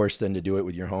of course, then to do it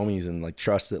with your homies and like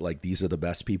trust that like these are the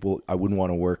best people.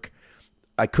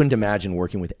 I couldn't imagine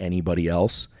working with anybody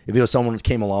else. If it was someone who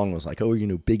came along and was like, oh,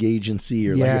 big agency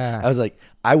or I was like,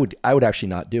 I would actually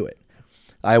not do it.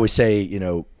 I always say,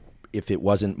 if it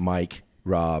wasn't Mike,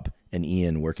 Rob, and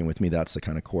Ian working with me, that's the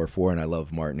kind of core four. And I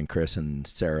love Martin and Chris and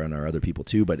Sarah and our other people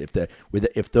too. But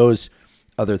if those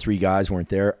other 3 guys weren't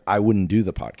there, I wouldn't do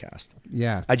the podcast.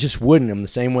 Yeah. I just wouldn't. In the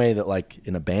same way that like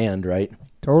in a band, right?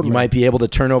 Totally. You might be able to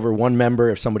turn over one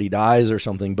member if somebody dies or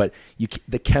something, but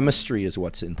the chemistry is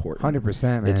what's important. 100%,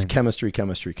 man. It's chemistry.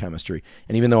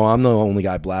 And even though I'm the only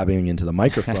guy blabbing into the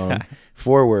microphone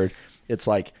forward, it's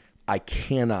like I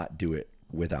cannot do it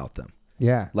without them.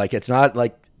 Yeah. Like it's not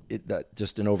like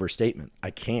just an overstatement.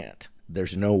 I can't.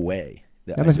 There's no way.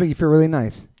 That must make you feel really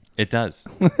nice. It does.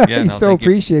 Yeah, so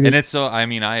appreciated. And it's so, I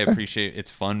mean, I appreciate it's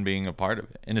fun being a part of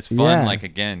it. And it's fun, like,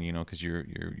 again, because you're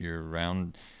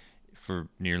around for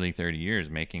nearly 30 years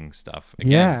making stuff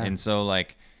again. Yeah. And so,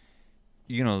 like,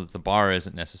 the bar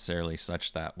isn't necessarily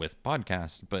such that with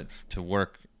podcasts, but to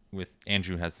work with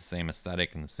Andrew has the same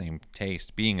aesthetic and the same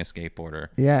taste being a skateboarder.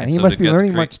 Yeah, and he must be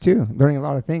learning much too, learning a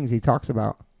lot of things he talks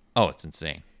about. Oh, it's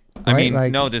insane. Right? I mean,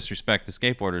 like, no disrespect to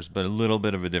skateboarders, but a little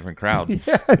bit of a different crowd.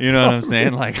 Yeah, you know what I'm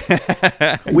saying? Like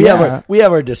we have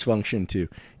our dysfunction too.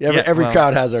 Every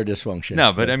crowd has our dysfunction.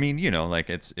 No, but I mean, like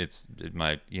it's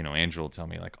my, Andrew will tell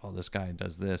me like, oh, this guy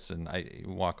does this, and I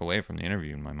walk away from the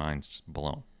interview and my mind's just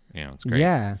blown. It's crazy.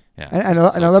 Yeah. And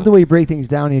I love the way you break things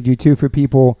down, Andrew, too, for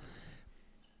people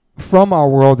from our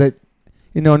world that,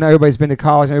 not everybody's been to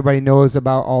college, everybody knows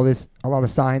about all this, a lot of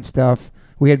science stuff.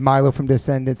 We had Milo from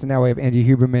Descendants, and now we have Andrew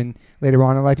Huberman later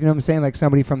on in life. You know what I'm saying? Like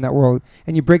somebody from that world.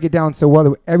 And you break it down so well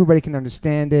that everybody can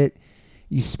understand it.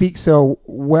 You speak so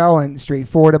well and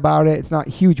straightforward about it. It's not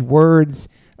huge words.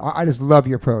 I just love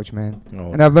your approach, man.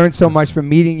 Oh, and I've learned so much from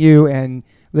meeting you and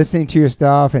listening to your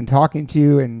stuff and talking to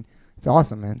you. And it's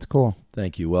awesome, man. It's cool.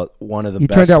 Thank you. Well, one of the best.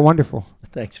 You turned out wonderful.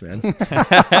 Thanks, man.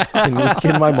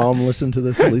 Can my mom listen to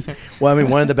this, please? Well, I mean,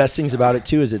 one of the best things about it,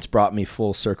 too, is it's brought me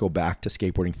full circle back to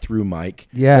skateboarding through Mike.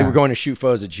 Yeah. Like we're going to shoot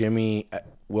photos of Jimmy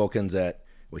Wilkins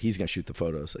he's going to shoot the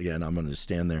photos. Again, I'm going to just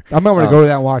stand there. I'm going to go to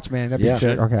that and watch, man. That'd be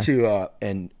sick. Okay.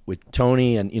 And with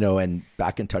Tony and, and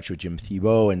back in touch with Jim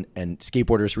Thibault and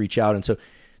skateboarders reach out. And so,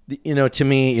 to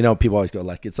me, people always go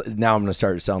like, it's now I'm going to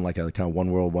start to sound like a kind of one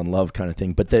world, one love kind of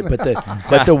thing. But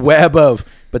the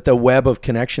web of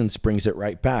connections brings it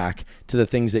right back to the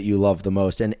things that you love the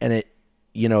most. And it,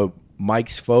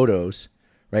 Mike's photos,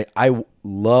 right? I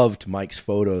loved Mike's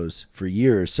photos for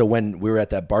years. So when we were at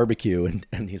that barbecue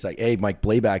and he's like, hey, Mike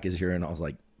Blayback is here. And I was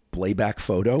like, Blayback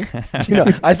Photo?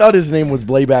 I thought his name was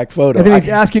Blayback Photo. And then he's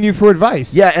asking you for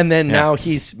advice. Yeah, and then now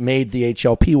he's made the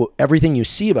HLP. Everything you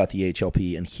see about the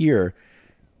HLP and here,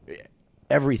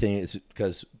 everything is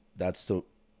because it's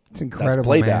incredible. That's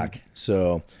Blayback. Man.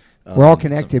 So We're all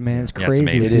connected, man. It's crazy.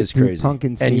 It is crazy.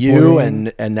 And you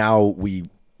and now we,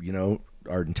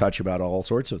 are in touch about all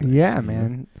sorts of things. Yeah,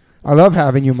 man. I love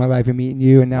having you in my life and meeting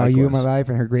you, and now you in my life,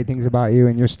 and heard great things about you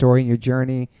and your story and your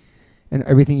journey and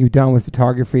everything you've done with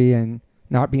photography and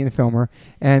not being a filmer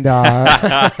and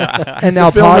and now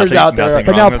filmers out there,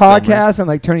 but now podcasts and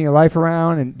like turning your life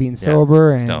around and being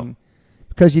sober and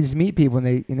because you just meet people and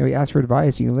they you ask for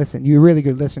advice, you listen. You're a really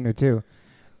good listener too.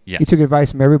 Yes. You took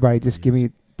advice from everybody, just giving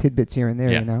you tidbits here and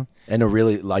there, And I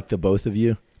really like the both of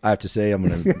you. I have to say,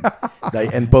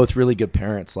 and both really good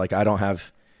parents. Like I don't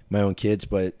have my own kids,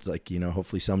 but it's like,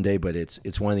 hopefully someday, but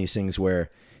it's one of these things where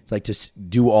it's like to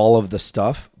do all of the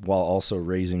stuff while also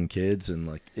raising kids. And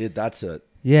like, that's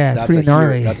pretty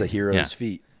gnarly. That's a hero's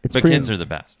feat. But kids are the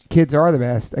best. Kids are the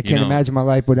best. I can't imagine my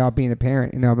life without being a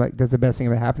parent. Like that's the best thing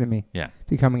that happened to me. Yeah.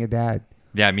 Becoming a dad.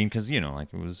 Yeah. I mean, cause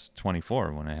like it was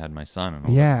 24 when I had my son and I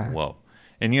was like, whoa.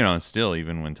 And still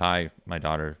even when my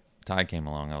daughter Ty came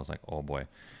along, I was like, oh boy,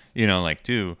 like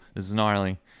dude, this is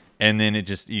gnarly. And then it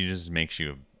just makes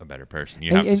you a better person.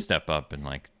 You have to step up and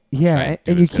like, and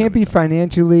you can't be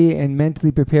financially and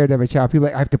mentally prepared to have a child. People are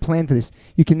like, I have to plan for this.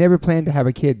 You can never plan to have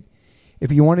a kid.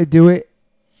 If you want to do it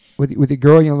with a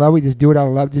girl you love, just do it out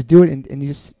of love. Just do it, and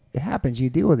it happens.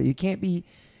 You deal with it. You can't be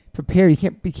prepared.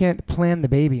 You can't plan the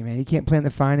baby, man. You can't plan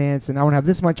the finance. And I want to have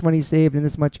this much money saved and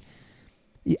this much.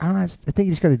 I think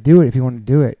you just got to do it if you want to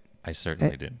do it. I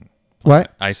certainly didn't.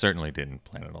 What? I certainly didn't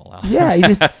plan it all out.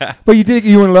 Yeah, but you did.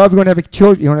 You want to love. You want to have a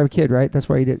child. You want to have a kid, right? That's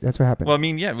why you did. That's what happened. Well, I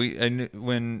mean, yeah.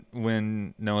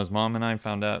 When Noah's mom and I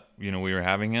found out, we were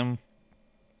having him,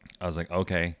 I was like,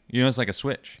 okay, it's like a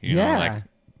switch. Like,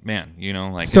 man,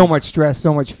 like so much stress,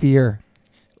 so much fear.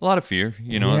 A lot of fear.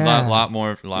 A lot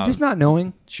more. Just not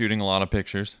knowing. Shooting a lot of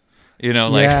pictures.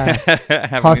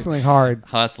 Hustling hard.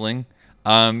 Hustling.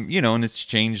 And it's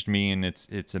changed me, and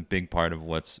it's a big part of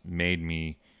what's made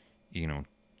me,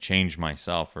 change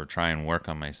myself or try and work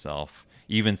on myself,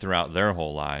 even throughout their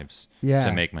whole lives,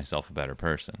 to make myself a better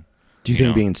person. Do you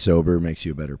think being sober makes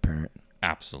you a better parent?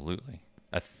 Absolutely.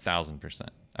 1,000%.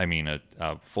 I mean, a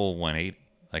full 180,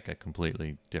 like a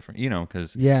completely different,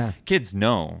 because kids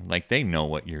know, like they know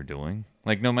what you're doing.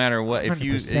 Like no matter what,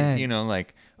 100%. If you,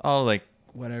 like, oh, like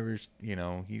whatever,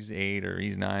 he's 8 or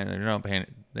he's 9, they're not paying,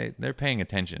 they're paying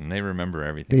attention. They remember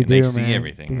everything. They see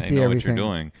everything. They know what you're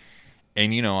doing.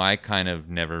 And, I kind of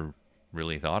never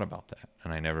really thought about that.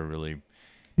 And I never really...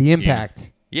 The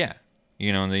impact.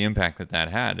 And the impact that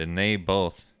had. And they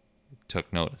both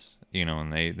took notice,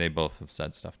 and they both have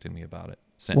said stuff to me about it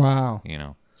since. Wow.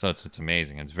 So it's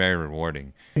amazing. It's very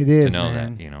rewarding to know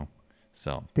that,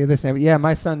 So... They listen. Yeah,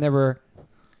 my son never...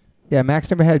 Yeah, Max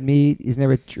never had meat. He's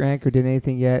never drank or did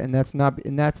anything yet. And that's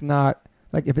not...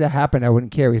 Like, if that happened, I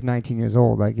wouldn't care. He's 19 years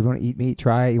old. Like, if you want to eat meat,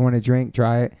 try it. You want to drink,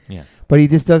 try it. Yeah. But he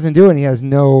just doesn't do it. And he has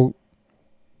no...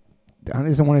 He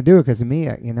doesn't want to do it because of me.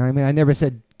 I mean, I never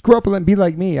said, grow up and be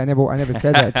like me. I never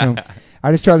said that to him.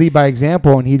 I just try to lead by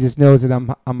example, and he just knows that I'm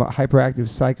a hyperactive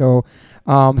psycho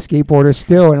skateboarder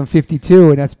still, and I'm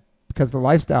 52, and that's because of the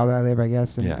lifestyle that I live, I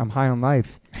guess, and I'm high on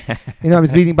life. I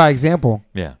was leading by example.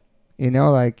 Yeah.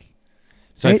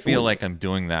 So I feel like I'm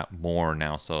doing that more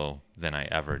now than I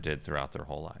ever did throughout their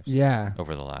whole lives. Yeah.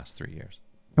 Over the last 3 years.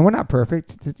 And we're not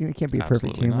perfect. You can't be a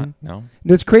perfect human. Not. No.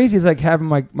 What's crazy is like having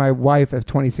my wife of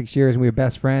 26 years, and we were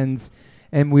best friends,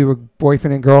 and we were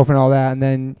boyfriend and girlfriend, all that, and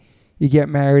then you get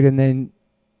married, and then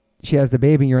she has the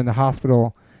baby, and you're in the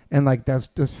hospital, and like those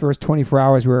first 24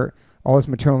 hours where all his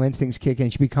maternal instincts kick in,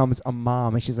 she becomes a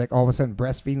mom, and she's like all of a sudden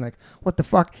breastfeeding, like, what the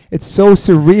fuck? It's so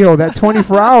surreal, that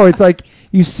 24 hours. It's like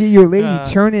you see your lady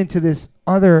turn into this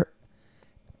other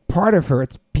part of her.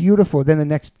 It's beautiful. Then the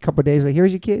next couple of days, like,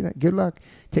 here's your kid. Good luck.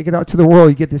 Take it out to the world.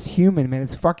 You get this human, man.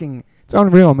 It's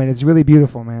unreal, man. It's really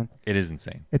beautiful, man. It is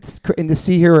insane. And to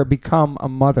see her become a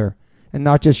mother, and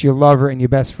not just your lover and your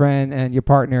best friend and your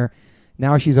partner.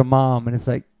 Now she's a mom, and it's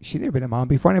like, she's never been a mom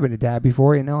before. I've never been a dad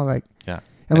before, like. Yeah.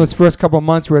 And those first couple of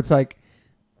months where it's like,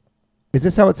 is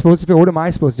this how it's supposed to feel? What am I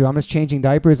supposed to do? I'm just changing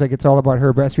diapers. Like, it's all about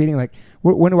her breastfeeding. Like,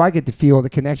 when do I get to feel the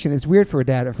connection? It's weird for a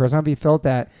dad at first. I don't know if you felt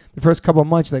that the first couple of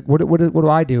months. Like, what do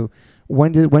I do?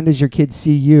 When does your kid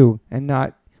see you, and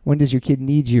not when does your kid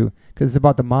need you? Because it's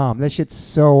about the mom. That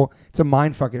shit's it's a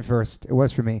mind fuck at first. It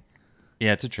was for me.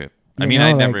 Yeah, it's a trip. I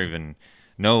never even...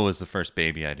 Noah was the first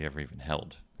baby I'd ever even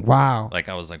held. Wow. Like,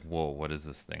 I was like, whoa, what is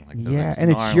this thing? Like, yeah,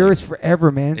 and it's yours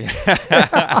forever, man.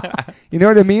 You know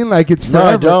what I mean? Like, it's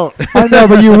forever. No, I don't. I know,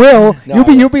 but you will. No.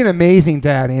 You'll be an amazing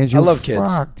dad, Andrew. I love kids.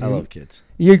 Fuck, I love kids.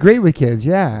 You're great with kids,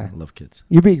 yeah. I love kids.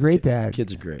 You'll be a great dad.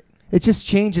 Kids are great. It just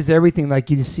changes everything.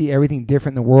 Like, you just see everything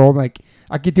different in the world. Like,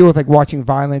 I could deal with, like, watching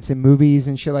violence in movies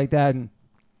and shit like that, and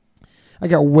I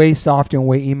got way softer and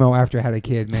way emo after I had a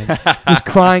kid, man. Just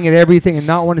crying at everything and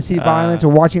not want to see violence or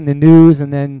watching the news,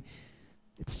 and then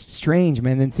it's strange,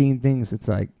 man. Then seeing things, it's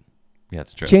like, yeah,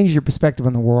 it's true. Changes your perspective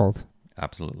on the world.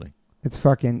 Absolutely. It's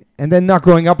fucking, and then not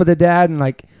growing up with a dad and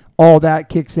like all that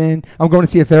kicks in. I'm going to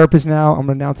see a therapist now. I'm going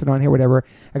to announce it on here, whatever.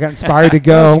 I got inspired to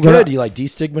go. That's good. You like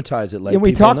destigmatize it. Like, and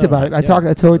we talked about it. I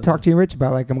totally talked to you, Rich,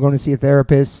 about like I'm going to see a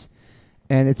therapist,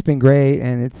 and it's been great.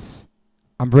 And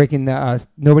I'm breaking the.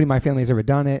 Nobody in my family has ever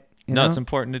done it. No, it's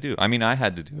important to do. I mean, I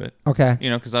had to do it. Okay.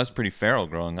 You know, because I was pretty feral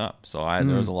growing up, so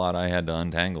there was a lot I had to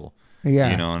untangle.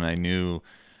 Yeah. You know, and I knew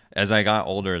as I got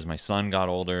older, as my son got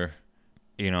older,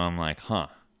 you know, I'm like,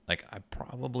 like I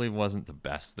probably wasn't the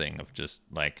best thing of just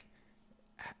like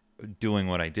doing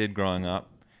what I did growing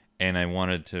up, and I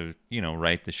wanted to, you know,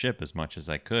 right the ship as much as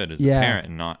I could as a parent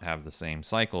and not have the same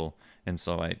cycle. And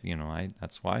so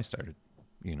that's why I started,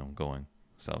 you know, going.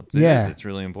 So it's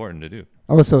really important to do.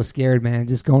 I was so scared, man,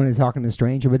 just going and talking to a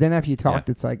stranger. But then after you talked,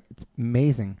 it's like, it's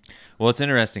amazing. Well, it's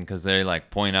interesting because they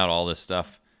like point out all this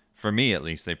stuff. For me, at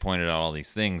least, they pointed out all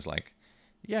these things like,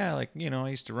 yeah, like, you know, I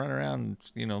used to run around,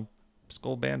 you know,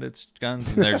 skull bandits,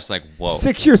 guns. And they're just like, whoa.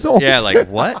 6 years old. Yeah, like,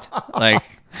 what? Like,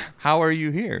 how are you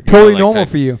here? Totally normal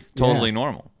for you. Totally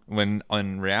normal. When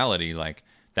in reality, like,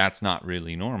 that's not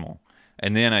really normal.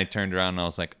 And then I turned around and I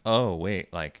was like, oh,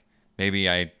 wait, like, maybe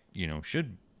I, you know,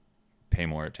 should pay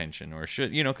more attention or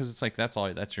should, you know, because it's like,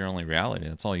 that's your only reality.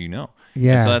 That's all you know.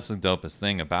 Yeah. And so that's the dopest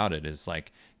thing about it is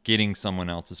like getting someone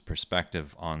else's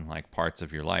perspective on like parts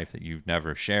of your life that you've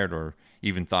never shared or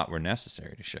even thought were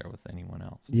necessary to share with anyone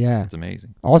else. It's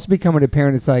amazing. Also becoming a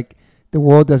parent, it's like the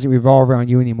world doesn't revolve around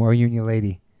you anymore, you and your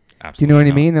lady. Absolutely. Do you know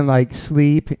what I mean? And like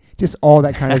sleep, just all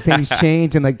that kind of things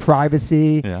change, and like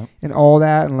privacy and all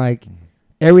that, and like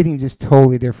everything's just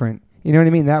totally different. You know what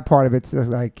I mean? That part of it's just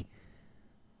like,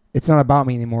 it's not about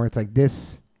me anymore. It's like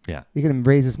this. Yeah. You're going to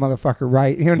raise this motherfucker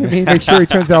right. You know what I mean? Make sure he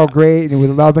turns out great and with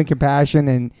love and compassion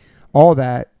and all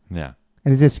that. Yeah.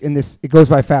 And it goes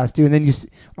by fast too. And then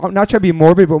I'm not trying to be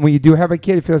morbid, but when you do have a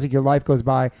kid, it feels like your life goes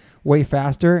by way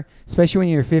faster, especially when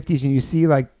you're in your 50s and you see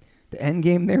like the end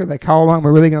game there, like how long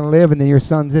we're really going to live. And then your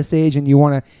son's this age and you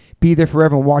want to be there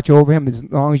forever and watch over him as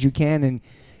long as you can. And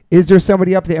is there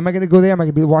somebody up there? Am I going to go there? Am I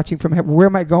going to be watching from him? Where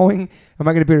am I going? Am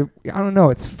I going to be, I don't know.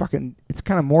 It's kind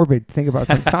of morbid to think about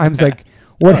sometimes. Like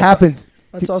what happens?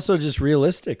 That's also just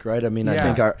realistic, right? I mean,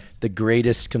 I think the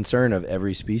greatest concern of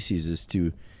every species is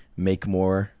to make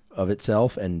more of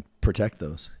itself and protect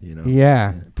those, you know?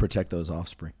 Yeah. Protect those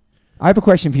offspring. I have a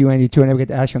question for you, Andy, too. I never get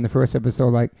to ask you on the first episode.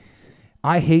 Like,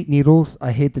 I hate needles.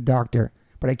 I hate the doctor,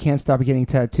 but I can't stop getting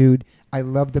tattooed. I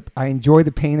enjoy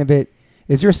the pain of it.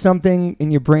 Is there something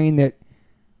in your brain that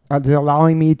is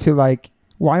allowing me to like,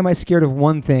 why am I scared of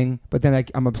one thing, but then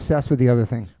I'm obsessed with the other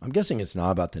thing? I'm guessing it's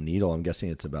not about the needle. I'm guessing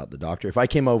it's about the doctor. If I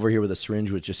came over here with a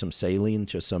syringe with just some saline,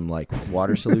 just some like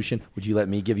water solution, would you let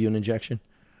me give you an injection?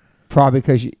 Probably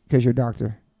because you're a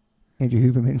doctor, Andrew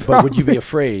Huberman. But would you be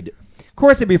afraid? Of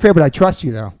course I'd be afraid, but I trust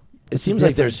you though. It seems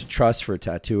like there's trust for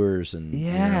tattooers and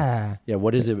yeah. You know,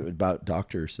 what is it about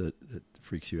doctors that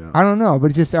freaks you out? I don't know, but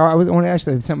it's just I want to ask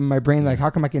you something in my brain like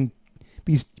how come I can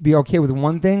be okay with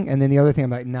one thing and then the other thing I'm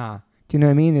like nah. Do you know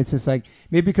what I mean? It's just like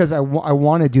maybe because I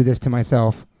want to do this to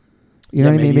myself. You know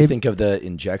what I mean? Maybe you think of the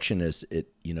injection as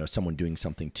someone doing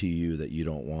something to you that you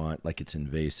don't want, like it's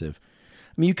invasive.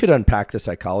 I mean, you could unpack the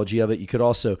psychology of it. You could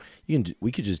also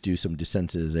we could just do some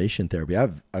desensitization therapy.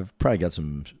 I've probably got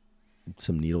some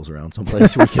needles around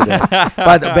someplace we could.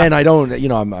 But Ben, I don't.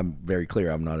 I'm very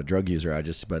clear. I'm not a drug user.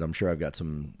 But I'm sure I've got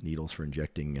some needles for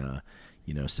injecting.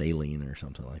 Saline or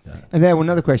something like that. And then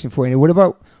another question for you. What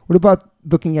about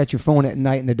looking at your phone at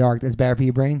night in the dark? That's bad for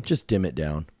your brain? Just dim it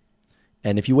down.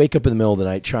 And if you wake up in the middle of the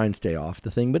night, try and stay off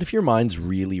the thing. But if your mind's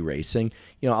really racing,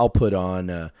 I'll put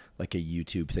on like a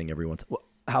YouTube thing every once. Well,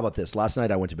 how about this? Last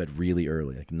night I went to bed really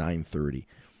early, like 9:30.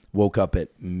 Woke up at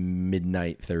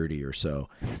midnight 30 or so.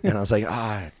 And I was like,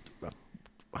 I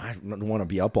don't want to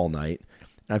be up all night.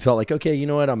 And I felt like, okay, you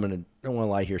know what? I don't want to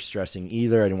lie here stressing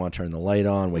either. I didn't want to turn the light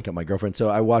on, wake up my girlfriend. So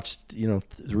I watched,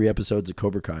 3 episodes of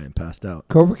Cobra Kai and passed out.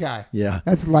 Cobra Kai. Yeah.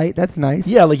 That's light. That's nice.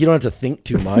 Yeah, like you don't have to think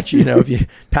too much. If you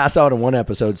pass out in one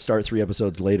episode, start 3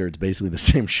 episodes later, it's basically the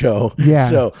same show. Yeah.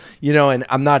 So, and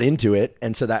I'm not into it.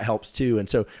 And so that helps too. And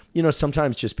so,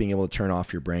 sometimes just being able to turn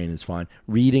off your brain is fine.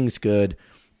 Reading's good,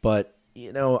 but,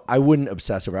 I wouldn't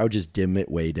obsess over it. I would just dim it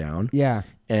way down. Yeah.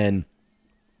 And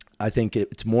I think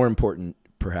it's more important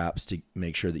perhaps to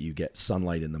make sure that you get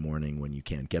sunlight in the morning when you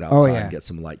can. Get outside and get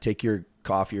some light. Take your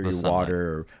coffee or your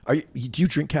water. Or do you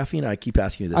drink caffeine? I keep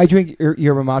asking you this. I drink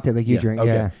yerba mate like you drink.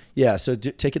 Okay. Yeah. So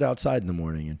take it outside in the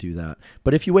morning and do that.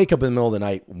 But if you wake up in the middle of the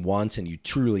night once and you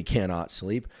truly cannot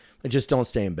sleep, just don't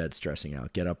stay in bed stressing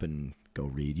out. Get up and go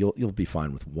read. You'll be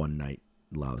fine with one night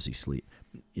lousy sleep.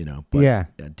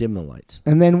 But dim the lights.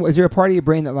 And then is there a part of your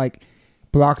brain that like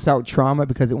blocks out trauma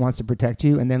because it wants to protect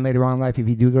you? And then later on in life, if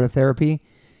you do go to therapy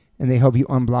and they help you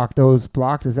unblock those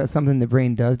blocks, is that something the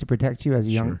brain does to protect you as a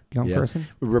young person?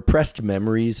 Repressed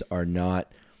memories are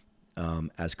not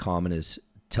as common as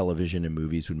television and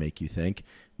movies would make you think.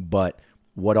 But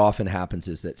what often happens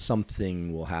is that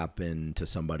something will happen to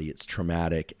somebody. It's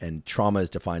traumatic, and trauma is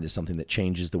defined as something that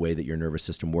changes the way that your nervous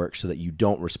system works so that you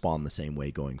don't respond the same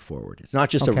way going forward. It's not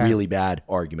just a really bad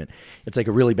argument. It's like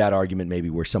a really bad argument maybe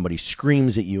where somebody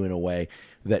screams at you in a way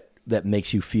that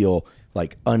makes you feel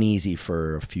like uneasy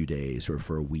for a few days or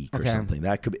for a week or something.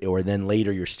 That could be, or then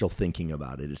later you're still thinking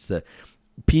about it. It's the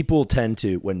people tend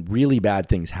to, when really bad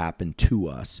things happen to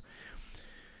us,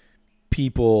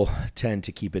 people tend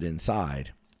to keep it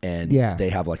inside, and they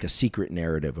have like a secret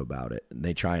narrative about it, and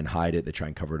they try and hide it. They try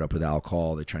and cover it up with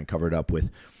alcohol. They try and cover it up with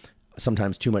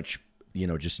sometimes too much,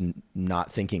 just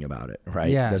not thinking about it, right?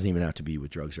 Yeah. It doesn't even have to be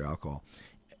with drugs or alcohol.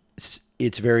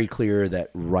 It's very clear that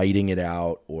writing it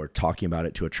out or talking about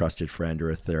it to a trusted friend or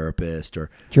a therapist or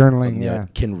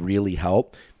journaling can really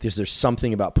help, because there's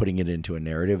something about putting it into a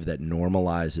narrative that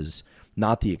normalizes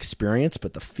not the experience,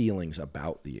 but the feelings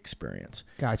about the experience.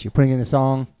 Got you. Putting in a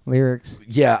song, lyrics.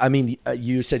 Yeah. I mean,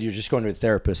 you said you're just going to a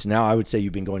therapist. Now I would say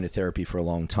you've been going to therapy for a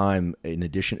long time. In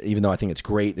addition, even though I think it's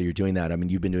great that you're doing that, I mean,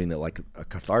 you've been doing that like a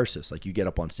catharsis. Like you get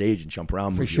up on stage and jump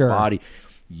around, move your body,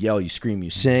 yell, you scream, you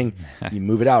sing, you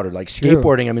move it out. Or like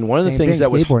skateboarding. I mean, one of the things that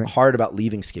was hard about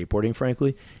leaving skateboarding,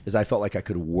 frankly, is I felt like I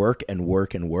could work and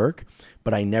work and work,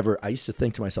 but I used to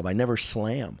think to myself, I never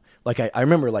slam. Like I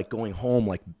remember like going home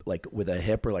like with a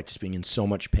hip or like just being in so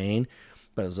much pain,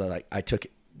 but it was like I took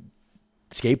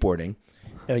skateboarding,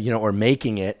 or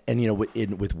making it, and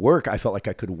with work I felt like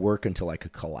I could work until I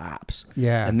could collapse.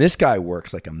 Yeah. And this guy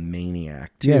works like a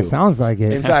maniac too. Yeah, sounds like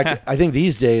it. In fact, I think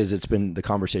these days the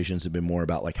conversations have been more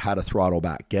about like how to throttle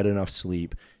back, get enough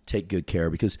sleep, take good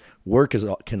care, because work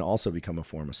can also become a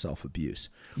form of self-abuse.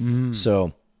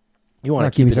 So you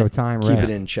want to keep it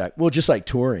in check. Well, just like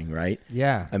touring, right?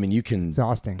 Yeah. I mean, you can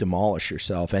demolish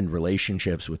yourself and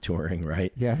relationships with touring,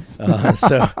 right? Yes. I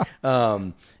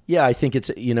think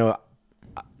it's,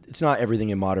 it's not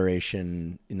everything in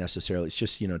moderation necessarily. It's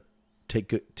just, take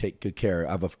good care.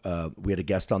 We had a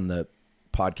guest on the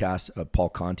podcast, Paul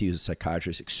Conti, who's a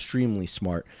psychiatrist, extremely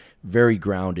smart, very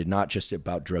grounded, not just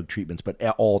about drug treatments, but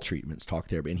all treatments, talk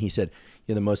therapy. And he said,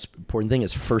 the most important thing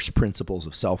is first principles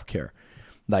of self-care.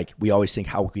 Like we always think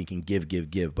how we can give,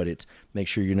 but it's make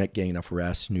sure you're not getting enough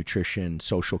rest, nutrition,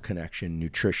 social connection,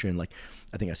 nutrition. Like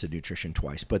I think I said nutrition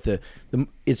twice, but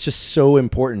it's just so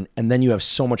important. And then you have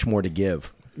so much more to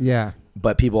give. Yeah.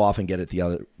 But people often get at the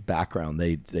other background.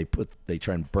 They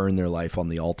try and burn their life on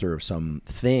the altar of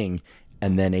something.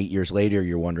 And then 8 years later,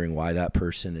 you're wondering why that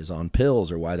person is on pills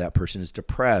or why that person is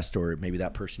depressed, or maybe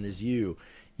that person is you.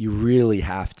 You really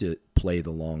have to play the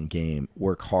long game,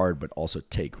 work hard, but also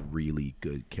take really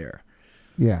good care.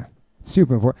 Yeah,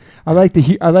 super important. I like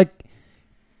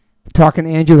talking to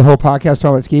Andrew the whole podcast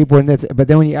about skateboarding. But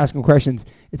then when you ask him questions,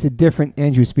 it's a different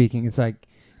Andrew speaking. It's like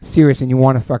serious, and you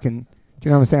want to fucking. Do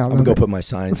you know what I'm saying? I'm gonna go put my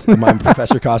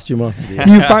professor costume on. Yeah.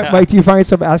 Do you find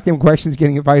yourself asking him questions,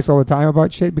 getting advice all the time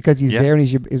about shit because he's there and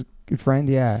he's his good friend?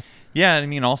 Yeah. Yeah, I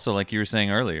mean, also like you were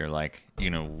saying earlier, like we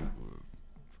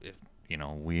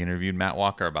interviewed Matt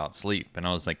Walker about sleep, and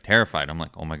I was like terrified. I'm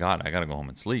like, oh my god, I gotta go home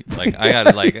and sleep. Like I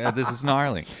gotta this is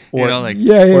gnarly. Or on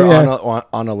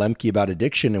a Lemke about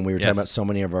addiction, and we were talking about so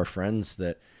many of our friends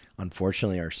that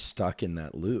unfortunately are stuck in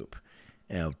that loop,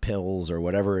 pills or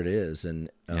whatever it is,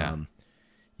 and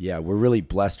we're really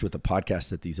blessed with the podcast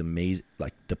that these amazing,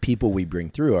 like the people we bring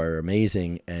through are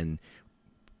amazing, and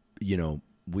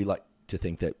we like to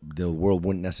think that the world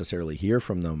wouldn't necessarily hear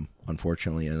from them,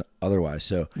 unfortunately, and otherwise.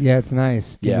 So it's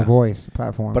nice. Give a voice, a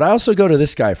platform. But I also go to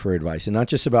this guy for advice, and not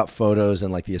just about photos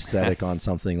and like the aesthetic on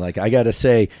something. Like I got to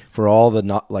say, for all the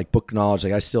book knowledge,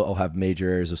 like I still have major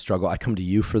areas of struggle. I come to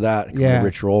you for that. I come to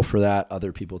Rich Roll for that.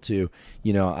 Other people too.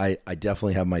 I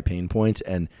definitely have my pain points,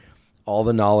 and all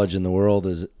the knowledge in the world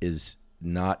is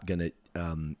not going to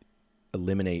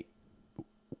eliminate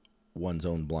one's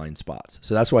own blind spots.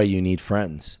 So that's why you need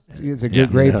friends. It's a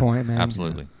great point, man.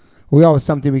 Absolutely. We always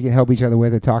something we can help each other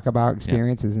with or talk about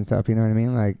experiences and stuff. You know what I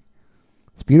mean? Like,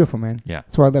 it's beautiful, man. Yeah.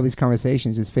 That's why I love these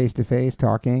conversations, just face to face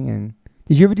talking. And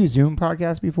Did you ever do Zoom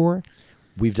podcasts before?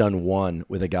 We've done one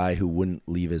with a guy who wouldn't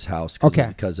leave his house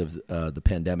because of the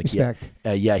pandemic. Respect.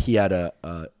 He had I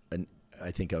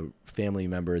think a family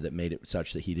member that made it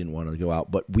such that he didn't want to go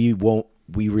out. But we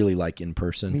really like in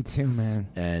person. Me too, man.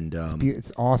 And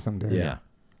it's awesome, dude. Yeah,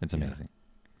 it's amazing.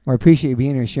 Well, I appreciate you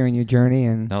being here, sharing your journey,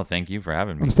 and no, thank you for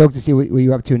having me. I'm stoked to see what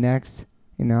you're up to next.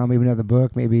 You know, maybe another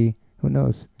book, maybe who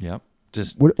knows. Yep.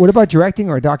 Just what about directing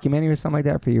or a documentary or something like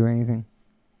that for you or anything?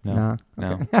 No.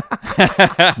 Okay.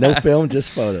 No film,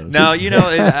 just photos. No,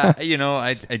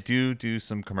 I do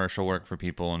some commercial work for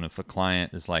people, and if a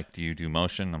client is like, "Do you do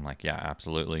motion?" I'm like, "Yeah,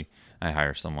 absolutely." I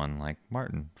hire someone like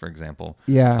Martin, for example,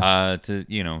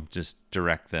 to just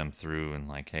direct them through and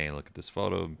like, "Hey, look at this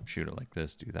photo, shoot it like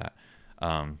this, do that."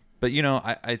 But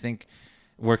I think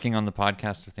working on the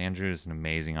podcast with Andrew is an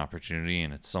amazing opportunity,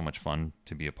 and it's so much fun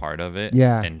to be a part of it.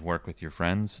 Yeah. And work with your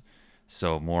friends.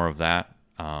 So more of that.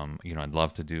 I'd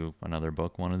love to do another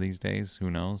book one of these days. Who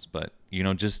knows? But, I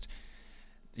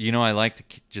like to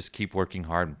just keep working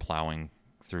hard and plowing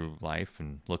through life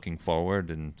and looking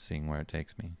forward and seeing where it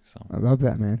takes me. So I love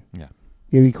that, man. Yeah.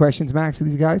 You have any questions, Max, for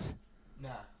these guys? Nah.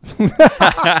 Did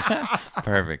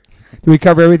Perfect. we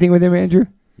cover everything with him, Andrew?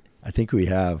 I think we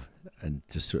have. And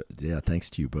just, thanks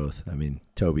to you both. I mean,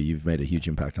 Toby, you've made a huge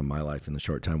impact on my life in the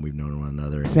short time we've known one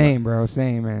another. Same, bro.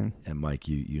 Same, man. And Mike,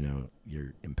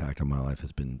 your impact on my life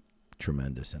has been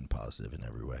tremendous and positive in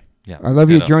every way. Yeah. I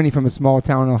love your journey from a small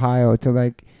town in Ohio to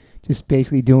like just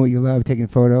basically doing what you love, taking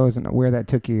photos, and where that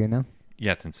took you,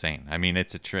 Yeah, it's insane. I mean,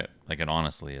 it's a trip. Like, it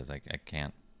honestly is. I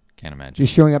can't imagine.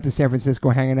 Just showing up to San Francisco,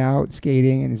 hanging out,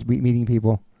 skating, and just meeting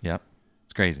people. Yep.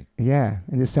 It's crazy. Yeah,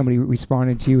 and just somebody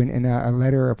responded to you in a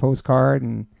letter or a postcard.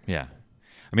 And yeah.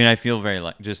 I mean, I feel very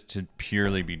like just to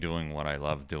purely be doing what I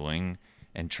love doing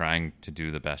and trying to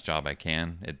do the best job I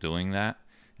can at doing that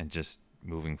and just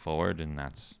moving forward. And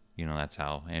that's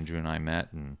how Andrew and I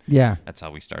met. And that's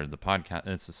how we started the podcast.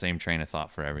 It's the same train of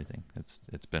thought for everything. It's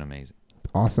been amazing.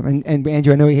 Awesome. And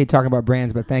Andrew, I know you hate talking about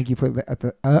brands, but thank you for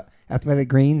the Athletic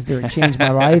Greens. They changed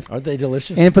my life. Aren't they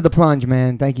delicious? And for the plunge,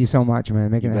 man. Thank you so much,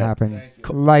 man. Making it happen.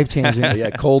 Life changing. Yeah,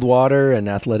 cold water and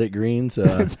Athletic Greens.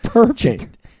 It's perfect.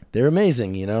 They're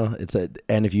amazing.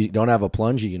 And if you don't have a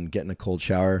plunge, you can get in a cold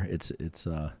shower. It's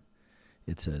a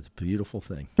beautiful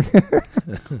thing.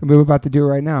 We're about to do it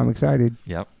right now. I'm excited.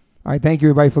 Yep. All right. Thank you,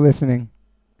 everybody, for listening.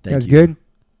 Thank you. Good?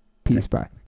 Peace. Bye.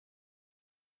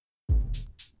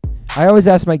 I always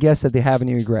ask my guests if they have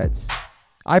any regrets.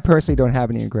 I personally don't have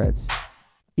any regrets.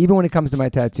 Even when it comes to my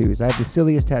tattoos, I have the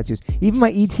silliest tattoos. Even my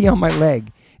ET on my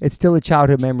leg, it's still a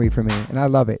childhood memory for me, and I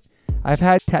love it. I've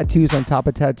had tattoos on top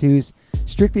of tattoos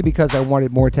strictly because I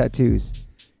wanted more tattoos.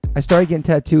 I started getting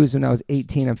tattoos when I was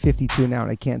 18. I'm 52 now,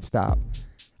 and I can't stop.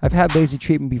 I've had laser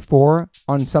treatment before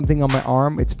on something on my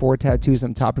arm. It's 4 tattoos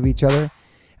on top of each other.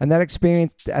 And that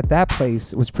experience at that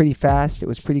place was pretty fast. It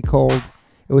was pretty cold.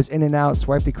 It was in and out,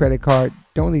 swiped the credit card,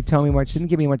 don't really tell me much, didn't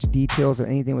give me much details of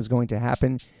anything was going to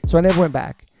happen. So I never went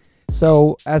back.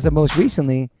 So as of most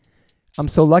recently, I'm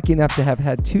so lucky enough to have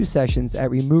had 2 sessions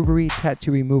at Removery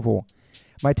Tattoo Removal.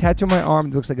 My tattoo on my arm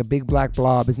that looks like a big black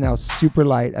blob is now super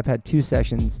light. I've had 2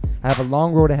 sessions. I have a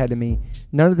long road ahead of me.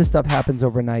 None of this stuff happens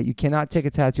overnight. You cannot take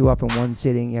a tattoo up in one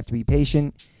sitting. You have to be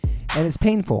patient. And it's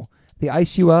painful. They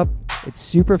ice you up. It's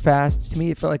super fast. To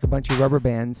me, it felt like a bunch of rubber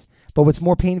bands. But what's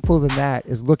more painful than that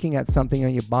is looking at something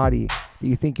on your body that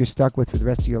you think you're stuck with for the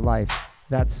rest of your life.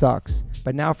 That sucks.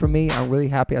 But now for me, I'm really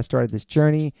happy I started this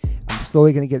journey. I'm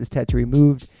slowly going to get this tattoo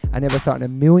removed. I never thought in a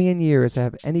million years I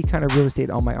have any kind of real estate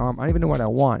on my arm. I don't even know what I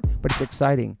want, but it's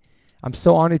exciting. I'm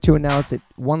so honored to announce that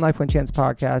One Life, One Chance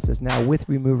podcast is now with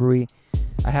Removery.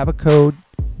 I have a code.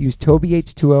 Use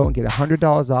TobyH20 and get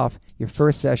 $100 off your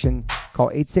first session. Call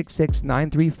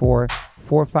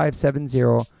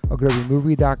 866-934-4570 or go to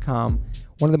Removery.com.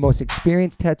 One of the most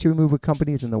experienced tattoo removal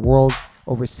companies in the world.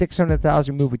 Over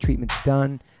 600,000 removal treatments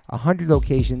done. 100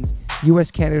 locations. U.S.,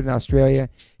 Canada, and Australia.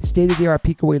 State-of-the-art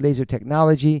Pico-Way laser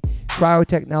technology.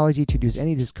 Cryo-technology to reduce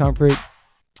any discomfort.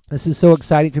 This is so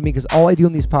exciting for me because all I do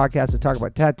in these podcasts is talk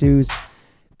about tattoos.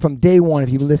 From day one,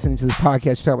 if you've been listening to this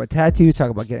podcast, talk about tattoos,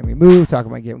 talk about getting removed, talk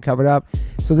about getting covered up.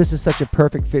 So this is such a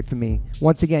perfect fit for me.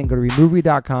 Once again, go to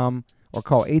Removery.com or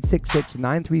call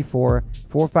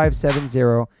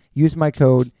 866-934-4570. Use my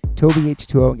code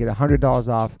TobyH20 and get $100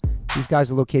 off. These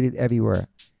guys are located everywhere.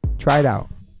 Try it out.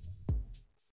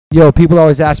 Yo, people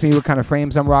always ask me what kind of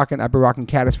frames I'm rocking. I've been rocking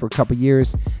Caddis for a couple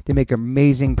years. They make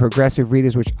amazing progressive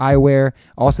readers, which I wear.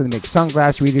 Also, they make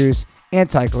sunglass readers,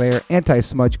 anti-glare,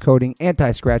 anti-smudge coating,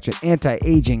 anti-scratch, and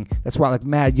anti-aging. That's why I look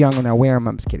mad young when I wear them.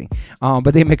 I'm just kidding.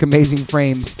 But they make amazing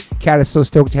frames. Caddis, so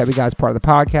stoked to have you guys part of the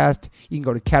podcast. You can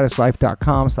go to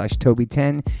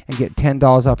caddislife.com/Toby10 and get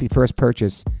 $10 off your first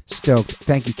purchase. Stoked.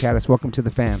 Thank you, Caddis. Welcome to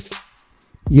the fam.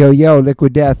 Yo,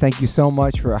 Liquid Death, thank you so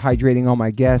much for hydrating all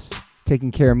my guests,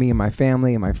 taking care of me and my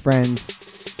family and my friends.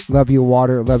 Love your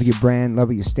water, love your brand, love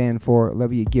what you stand for, love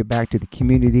what you give back to the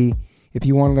community. If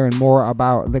you want to learn more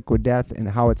about Liquid Death and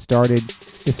how it started,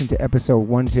 listen to episode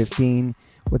 115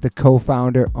 with the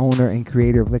co-founder, owner, and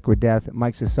creator of Liquid Death,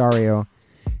 Mike Cesario.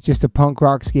 Just a punk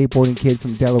rock skateboarding kid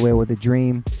from Delaware with a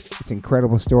dream. It's an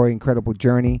incredible story, incredible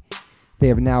journey. They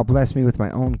have now blessed me with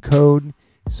my own code.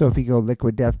 So if you go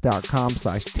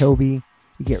liquiddeath.com/Toby,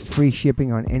 you get free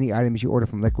shipping on any items you order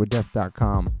from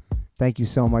liquiddeath.com. Thank you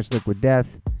so much, Liquid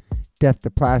Death. Death to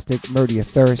plastic, murder your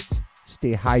thirst.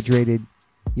 Stay hydrated.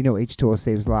 You know H2O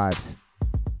saves lives.